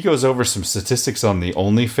he goes over some statistics on the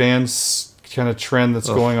OnlyFans kind of trend that's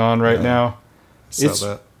going on right now.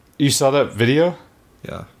 You saw that video?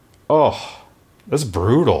 Yeah. Oh, that's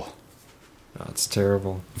brutal. That's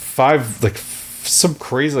terrible. Some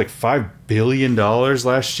crazy $5 billion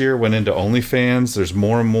last year went into OnlyFans. There's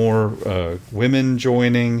more and more women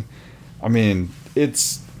joining. I mean,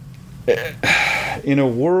 it's in a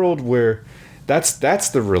world where that's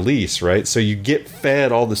the release, right? So you get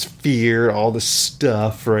fed all this fear, all this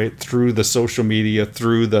stuff, right, through the social media,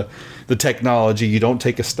 through the technology. You don't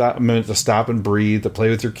take a minute to stop and breathe, to play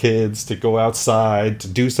with your kids, to go outside, to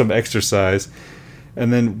do some exercise.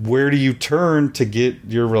 And then where do you turn to get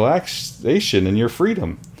your relaxation and your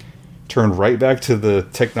freedom? Turn right back to the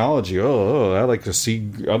technology. I'd like to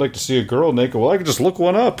see a girl naked. Well, I can just look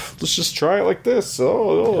one up. Let's just try it like this.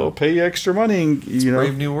 I'll pay you extra money. It's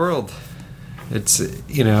Brave New World. It's,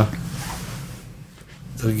 they'll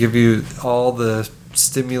give you all the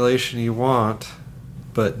stimulation you want,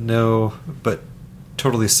 but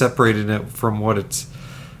totally separating it from what it's,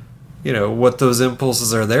 what those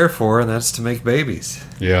impulses are there for, and that's to make babies.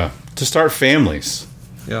 Yeah. To start families.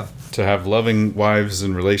 Yeah. To have loving wives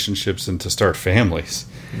and relationships and to start families.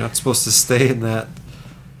 You're not supposed to stay in that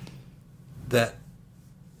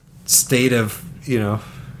state of,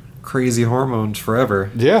 crazy hormones forever.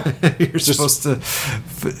 Yeah. You're supposed to,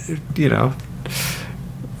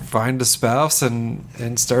 find a spouse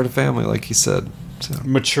and start a family, like you said. So.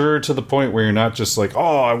 Mature to the point where you're not just like,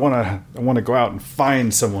 I want to go out and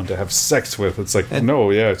find someone to have sex with. It's like,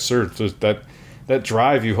 sure. That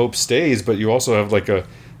drive you hope stays, but you also have like a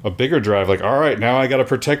bigger drive. Like, all right, now I got to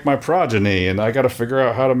protect my progeny, and I got to figure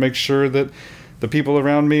out how to make sure that the people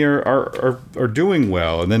around me are doing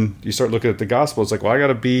well. And then you start looking at the gospel. It's like, well, I got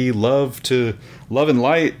to be love and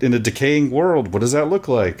light in a decaying world. What does that look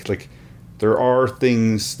like? Like, there are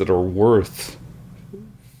things that are worth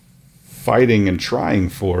fighting and trying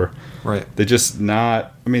for. Right. They just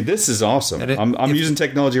not. I mean, this is awesome. I'm using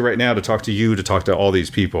technology right now to talk to you, to talk to all these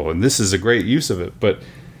people, and this is a great use of it. But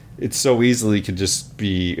it so easily could just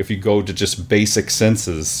be, if you go to just basic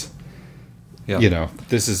senses. Yeah. You know,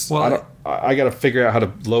 this is. Well, I got to figure out how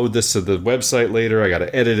to load this to the website later. I got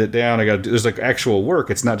to edit it down. There's like actual work.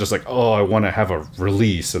 It's not just like, oh, I want to have a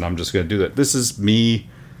release and I'm just going to do that. This is me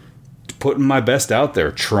putting my best out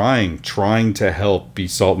there, trying to help be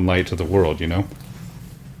salt and light to the world, you know?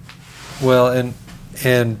 Well,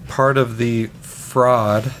 and part of the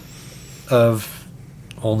fraud of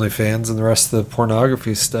OnlyFans and the rest of the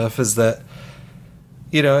pornography stuff is that,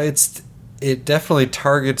 you know, it definitely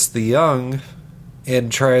targets the young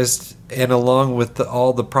and tries, and along with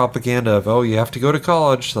all the propaganda of, oh, you have to go to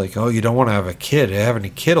college, like, oh, you don't want to have a kid. Having a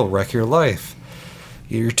kid will wreck your life.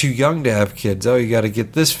 You're too young to have kids. Oh, you got to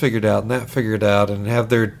get this figured out and that figured out, and have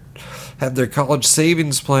their college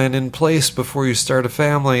savings plan in place before you start a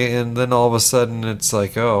family. And then all of a sudden it's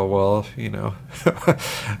like, oh, well, you know,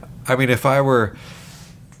 I mean, if I were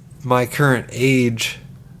my current age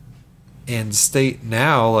and state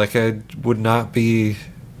now, like, I would not be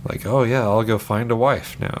like, oh yeah, I'll go find a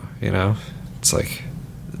wife now, you know? It's like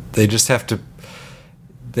they just have to,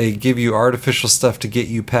 they give you artificial stuff to get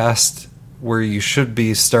you past where you should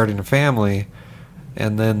be starting a family,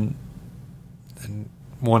 and then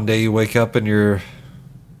one day you wake up and you're...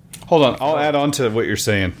 Hold on, I'll add on to what you're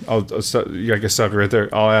saying. I guess stop you right there.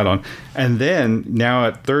 I'll add on. And then, now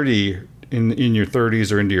at 30, in your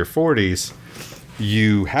 30s or into your 40s,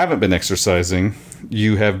 you haven't been exercising.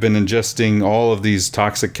 You have been ingesting all of these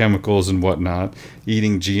toxic chemicals and whatnot,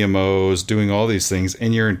 eating GMOs, doing all these things,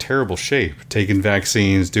 and you're in terrible shape, taking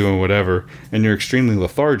vaccines, doing whatever, and you're extremely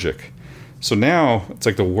lethargic. So now it's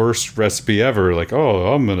like the worst recipe ever. Like,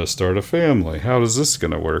 oh, I'm going to start a family. How is this going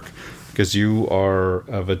to work? Because you are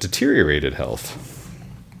of a deteriorated health.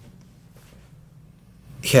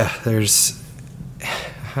 Yeah,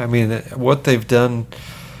 I mean, what they've done,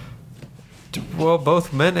 well,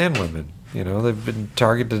 both men and women, you know, they've been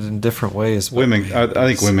targeted in different ways. Women, I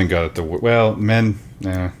think women got it well, men,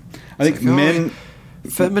 yeah. I think like, men...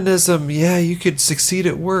 feminism, yeah, you could succeed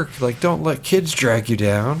at work. Like, don't let kids drag you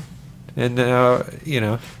down. And now, you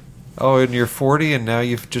know, oh, and you're 40 and now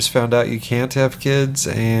you've just found out you can't have kids,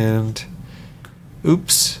 and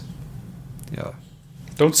oops. Yeah.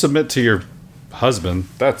 Don't submit to your husband.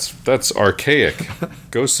 That's archaic.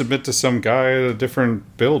 Go submit to some guy at a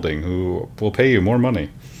different building who will pay you more money.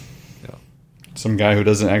 Yeah. Some guy who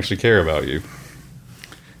doesn't actually care about you.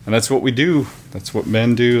 And that's what we do. That's what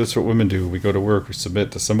men do. That's what women do. We go to work. We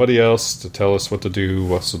submit to somebody else to tell us what to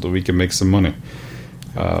do so that we can make some money.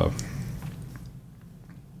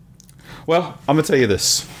 Well, I'm going to tell you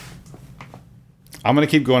this. I'm going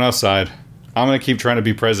to keep going outside. I'm going to keep trying to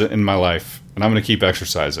be present in my life. And I'm going to keep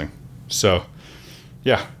exercising. So,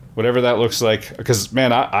 yeah, whatever that looks like. Because,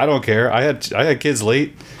 man, I don't care. I had kids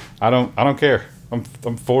late. I don't care. I'm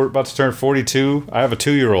about to turn 42. I have a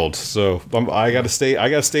 2-year-old. So I got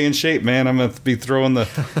to stay in shape, man. I'm going to be throwing the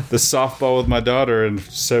softball with my daughter in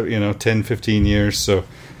 10, 15 years. So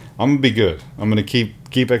I'm going to be good. I'm going to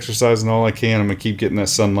keep exercising all I can. I'm going to keep getting that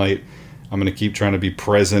sunlight. I'm going to keep trying to be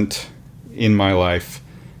present in my life,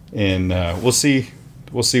 and we'll see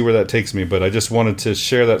where that takes me. But I just wanted to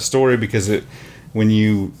share that story because when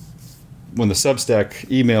the Substack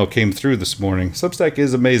email came through this morning, Substack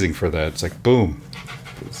is amazing for that. It's like, boom,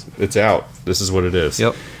 it's out. This is what it is.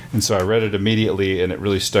 Yep. And so I read it immediately, and it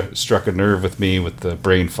really struck a nerve with me with the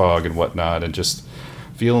brain fog and whatnot, and just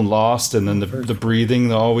feeling lost, and then the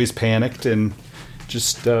breathing, always panicked, and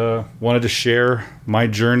just wanted to share my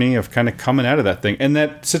journey of kind of coming out of that thing. And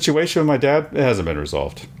that situation with my dad, it hasn't been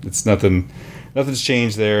resolved. It's nothing's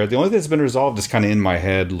changed there. The only thing that's been resolved is kind of in my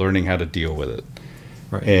head, learning how to deal with it.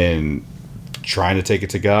 Right. And trying to take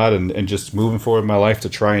it to God, and just moving forward in my life to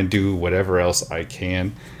try and do whatever else I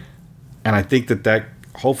can. And I think that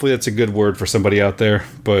hopefully that's a good word for somebody out there.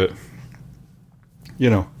 But, you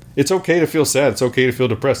know, it's okay to feel sad. It's okay to feel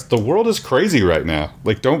depressed. The world is crazy right now.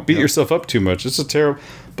 Like, don't beat yourself up too much. It's a terrible...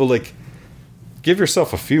 But, like, give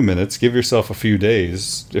yourself a few minutes. Give yourself a few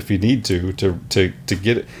days, if you need to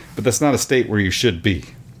get it. But that's not a state where you should be.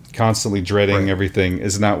 Constantly dreading everything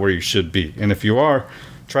is not where you should be. And if you are,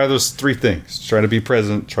 try those 3 things. Try to be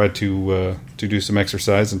present. Try to do some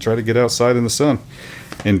exercise. And try to get outside in the sun.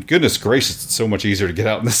 And goodness gracious, it's so much easier to get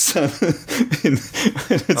out in the sun.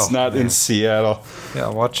 It's not in Seattle. Yeah,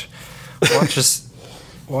 watch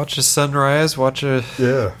a sunrise, watch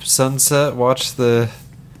a sunset, watch the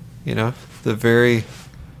very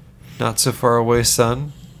not so far away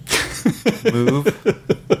sun move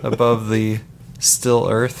above the still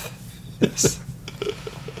earth. Yes.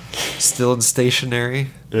 Still in stationary.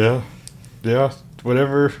 Yeah.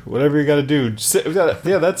 Whatever you got to do.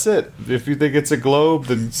 Yeah, that's it. If you think it's a globe,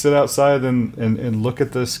 then sit outside and look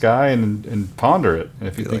at the sky and ponder it. And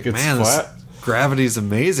if you think it's flat, gravity's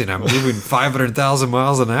amazing. I'm moving 500,000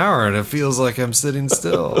 miles an hour, and it feels like I'm sitting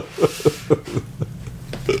still.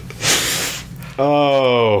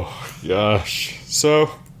 Oh gosh. So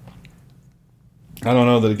I don't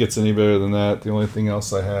know that it gets any better than that. The only thing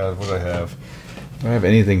else I have, what I have. Do I have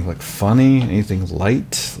anything like funny? Anything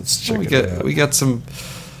light? Let's check it out. We got some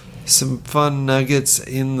fun nuggets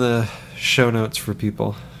in the show notes for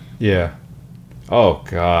people. Yeah. Oh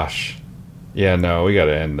gosh. Yeah. No, we got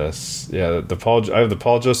to end this. Yeah. I have the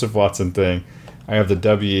Paul Joseph Watson thing. I have the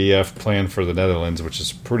WEF plan for the Netherlands, which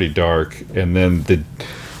is pretty dark, and then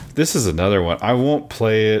this is another one. I won't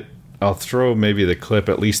play it. I'll throw maybe the clip,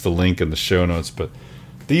 at least the link in the show notes. But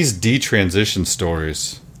these detransition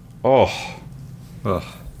stories. Oh.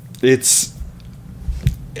 It's,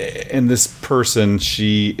 and this person,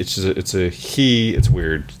 it's a he, it's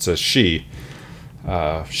weird, it's a she.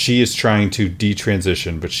 She is trying to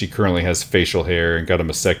detransition, but she currently has facial hair and got a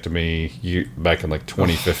mastectomy back in like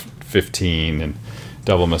 2015 and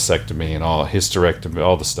double mastectomy and all hysterectomy,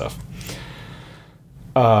 all the stuff.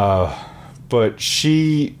 But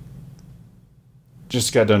she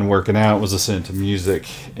just got done working out, was listening to music,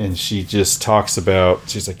 and she just talks about,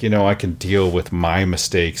 she's like, I can deal with my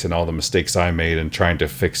mistakes and all the mistakes I made and trying to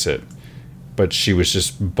fix it. But she was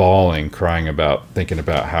just bawling, thinking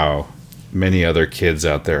about how many other kids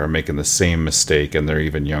out there are making the same mistake, and they're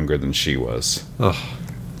even younger than she was. Oh,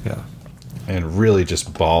 yeah. And really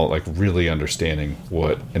just really understanding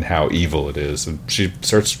what and how evil it is. And she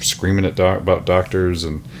starts screaming about doctors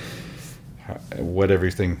and what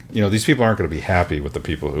everything, these people aren't going to be happy with the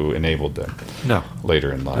people who enabled them. No.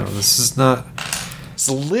 Later in life. No, this is not. It's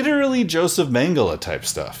literally Joseph Mengele type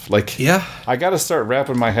stuff. Like, yeah, I got to start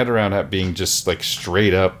wrapping my head around that being just like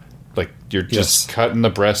straight up, like you're just cutting the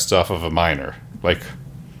breasts off of a minor. Like,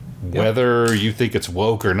 whether you think it's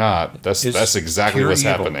woke or not, that's exactly what's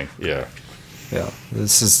happening. Yeah. Yeah.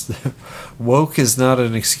 This is woke is not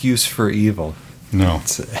an excuse for evil. No.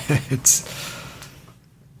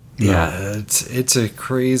 It's a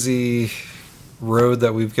crazy road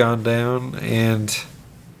that we've gone down, and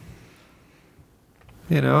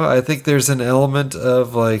I think there's an element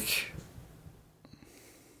of like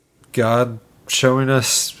God showing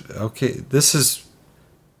us, okay, this is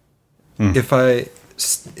if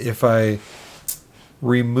I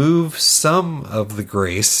remove some of the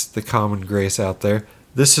grace, the common grace out there,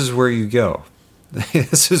 this is where you go.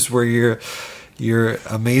 This is where your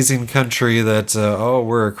amazing country that,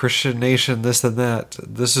 we're a Christian nation, this and that.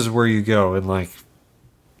 This is where you go in like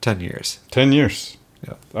 10 years. 10 years.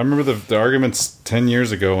 Yeah. I remember the arguments 10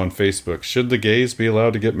 years ago on Facebook. Should the gays be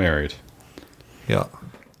allowed to get married? Yeah.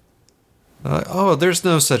 There's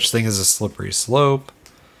no such thing as a slippery slope.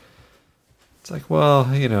 It's like, well,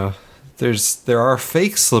 there are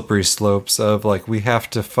fake slippery slopes of like, we have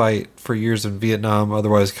to fight for years in Vietnam,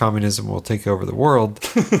 otherwise communism will take over the world.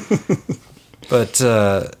 But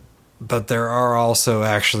there are also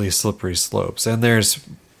actually slippery slopes, and there's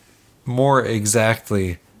more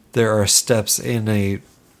exactly, there are steps in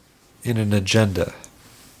an agenda,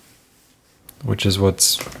 which is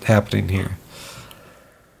what's happening here.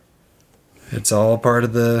 It's all part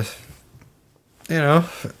of the,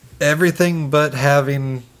 everything but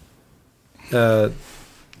having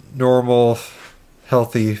normal,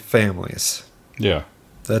 healthy families. Yeah.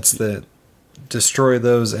 That's destroy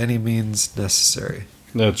those any means necessary.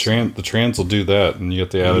 Yeah, the trans will do that, and you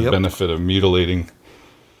get the added benefit of mutilating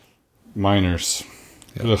minors.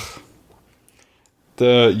 Yep. Ugh.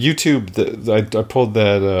 The YouTube, I pulled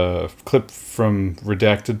that clip from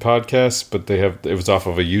Redacted podcast, but it was off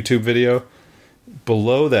of a YouTube video.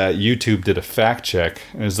 Below that, YouTube did a fact check,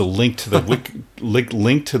 and there's a link to the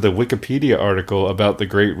link to the Wikipedia article about the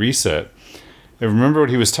Great Reset. And remember what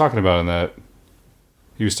he was talking about in that?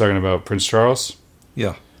 He was talking about Prince Charles?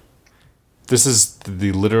 Yeah. This is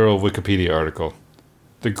the literal Wikipedia article.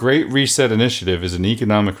 The Great Reset Initiative is an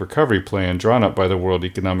economic recovery plan drawn up by the World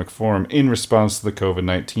Economic Forum in response to the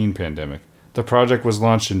COVID-19 pandemic. The project was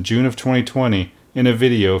launched in June of 2020 in a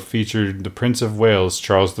video featured the Prince of Wales,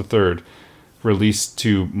 Charles III, released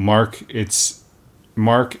to mark it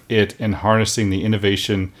in harnessing the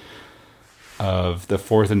innovation of the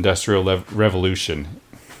Fourth Industrial Revolution.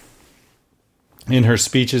 In her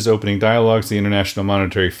speeches opening dialogues, the International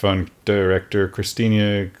Monetary Fund Director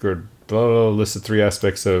Christina listed 3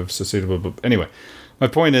 aspects of sustainable. Anyway, my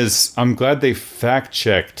point is, I'm glad they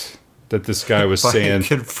fact-checked that this guy was saying,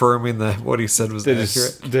 confirming that what he said was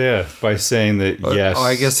accurate. Yeah, by saying that yes.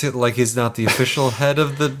 I guess he's not the official head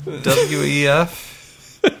of the WEF.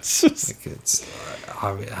 It's just,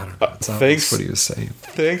 I don't know. It's thanks what he was saying.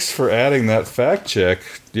 Thanks for adding that fact check.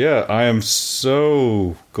 Yeah, I am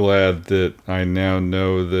so glad that I now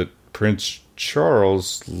know that Prince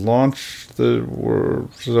Charles launched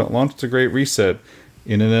the Great Reset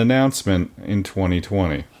in an announcement in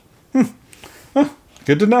 2020.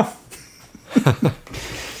 Good to know.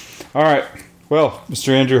 All right. Well, Mr.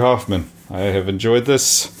 Andrew Hoffman, I have enjoyed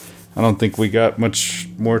this. I don't think we got much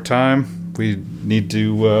more time. We need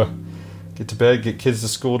to get to bed, get kids to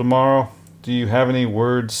school tomorrow. Do you have any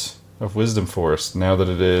words of wisdom for us now that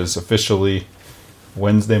it is officially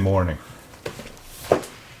Wednesday morning?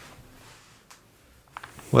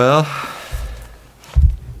 Well,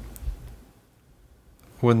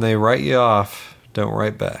 when they write you off, don't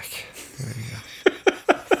write back. There you go.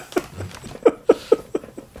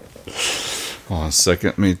 Hold on a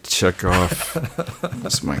second. Let me check off. Hold on a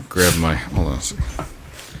second.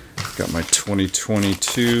 Got my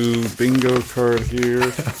 2022 bingo card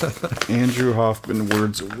here. Andrew Hoffman,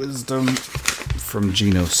 Words of Wisdom from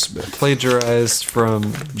Geno Smith. Plagiarized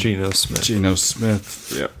from Geno Smith. Geno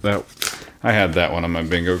Smith. Yep, I had that one on my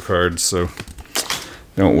bingo card, so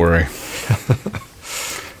don't worry.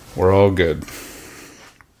 We're all good.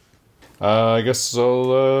 I guess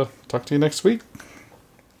I'll talk to you next week.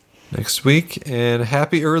 And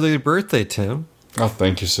happy early birthday, Tim. Oh,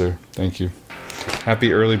 thank you, sir. Thank you.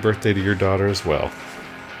 Happy early birthday to your daughter as well.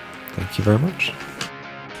 Thank you very much.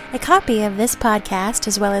 A copy of this podcast,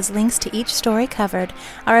 as well as links to each story covered,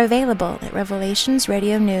 are available at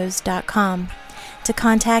revelationsradionews.com. To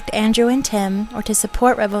contact Andrew and Tim, or to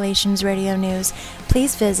support Revelations Radio News,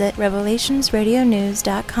 please visit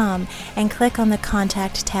revelationsradionews.com and click on the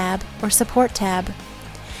Contact tab or Support tab.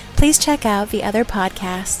 Please check out the other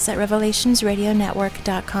podcasts at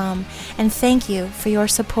revelationsradionetwork.com, and thank you for your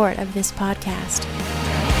support of this podcast.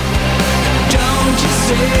 Don't you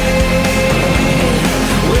say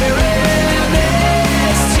we're in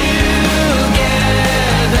this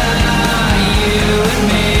together, you and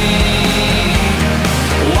me.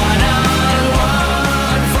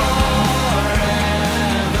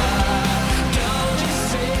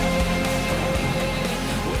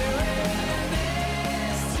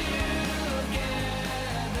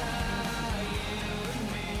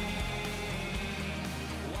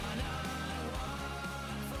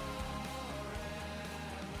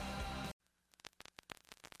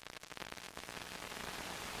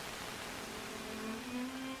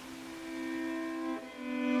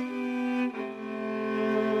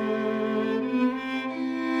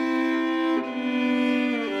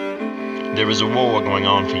 There is a war going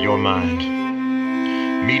on for your mind.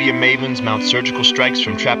 Media mavens mount surgical strikes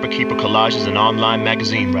from trapper-keeper collages and online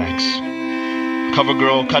magazine racks.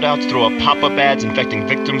 CoverGirl cutouts throw up pop-up ads infecting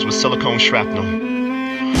victims with silicone shrapnel.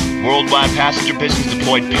 Worldwide passenger pigeons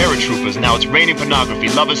deployed paratroopers. Now it's raining pornography.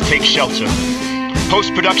 Lovers take shelter.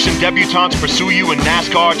 Post-production debutantes pursue you in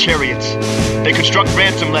NASCAR chariots. They construct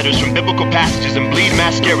ransom letters from biblical passages and bleed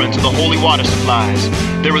mascara into the holy water supplies.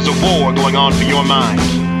 There is a war going on for your mind.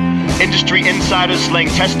 Industry insiders slaying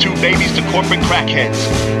test tube babies to corporate crackheads.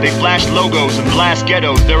 They flash logos and blast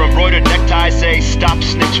ghettos. Their embroidered neckties say, "Stop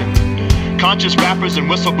snitching." Conscious rappers and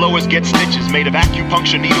whistleblowers get stitches made of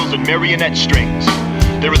acupuncture needles and marionette strings.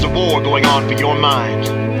 There is a war going on for your mind.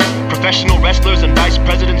 Professional wrestlers and vice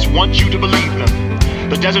presidents want you to believe them.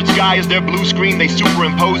 The desert sky is their blue screen. They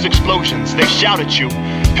superimpose explosions. They shout at you.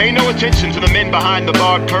 Pay no attention to the men behind the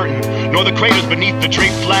barred curtain, nor the craters beneath the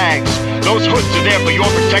draped flags. Those hoods are there for your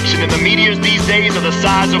protection, and the meteors these days are the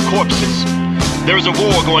size of corpses. There is a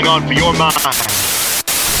war going on for your mind.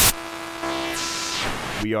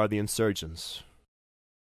 We are the insurgents.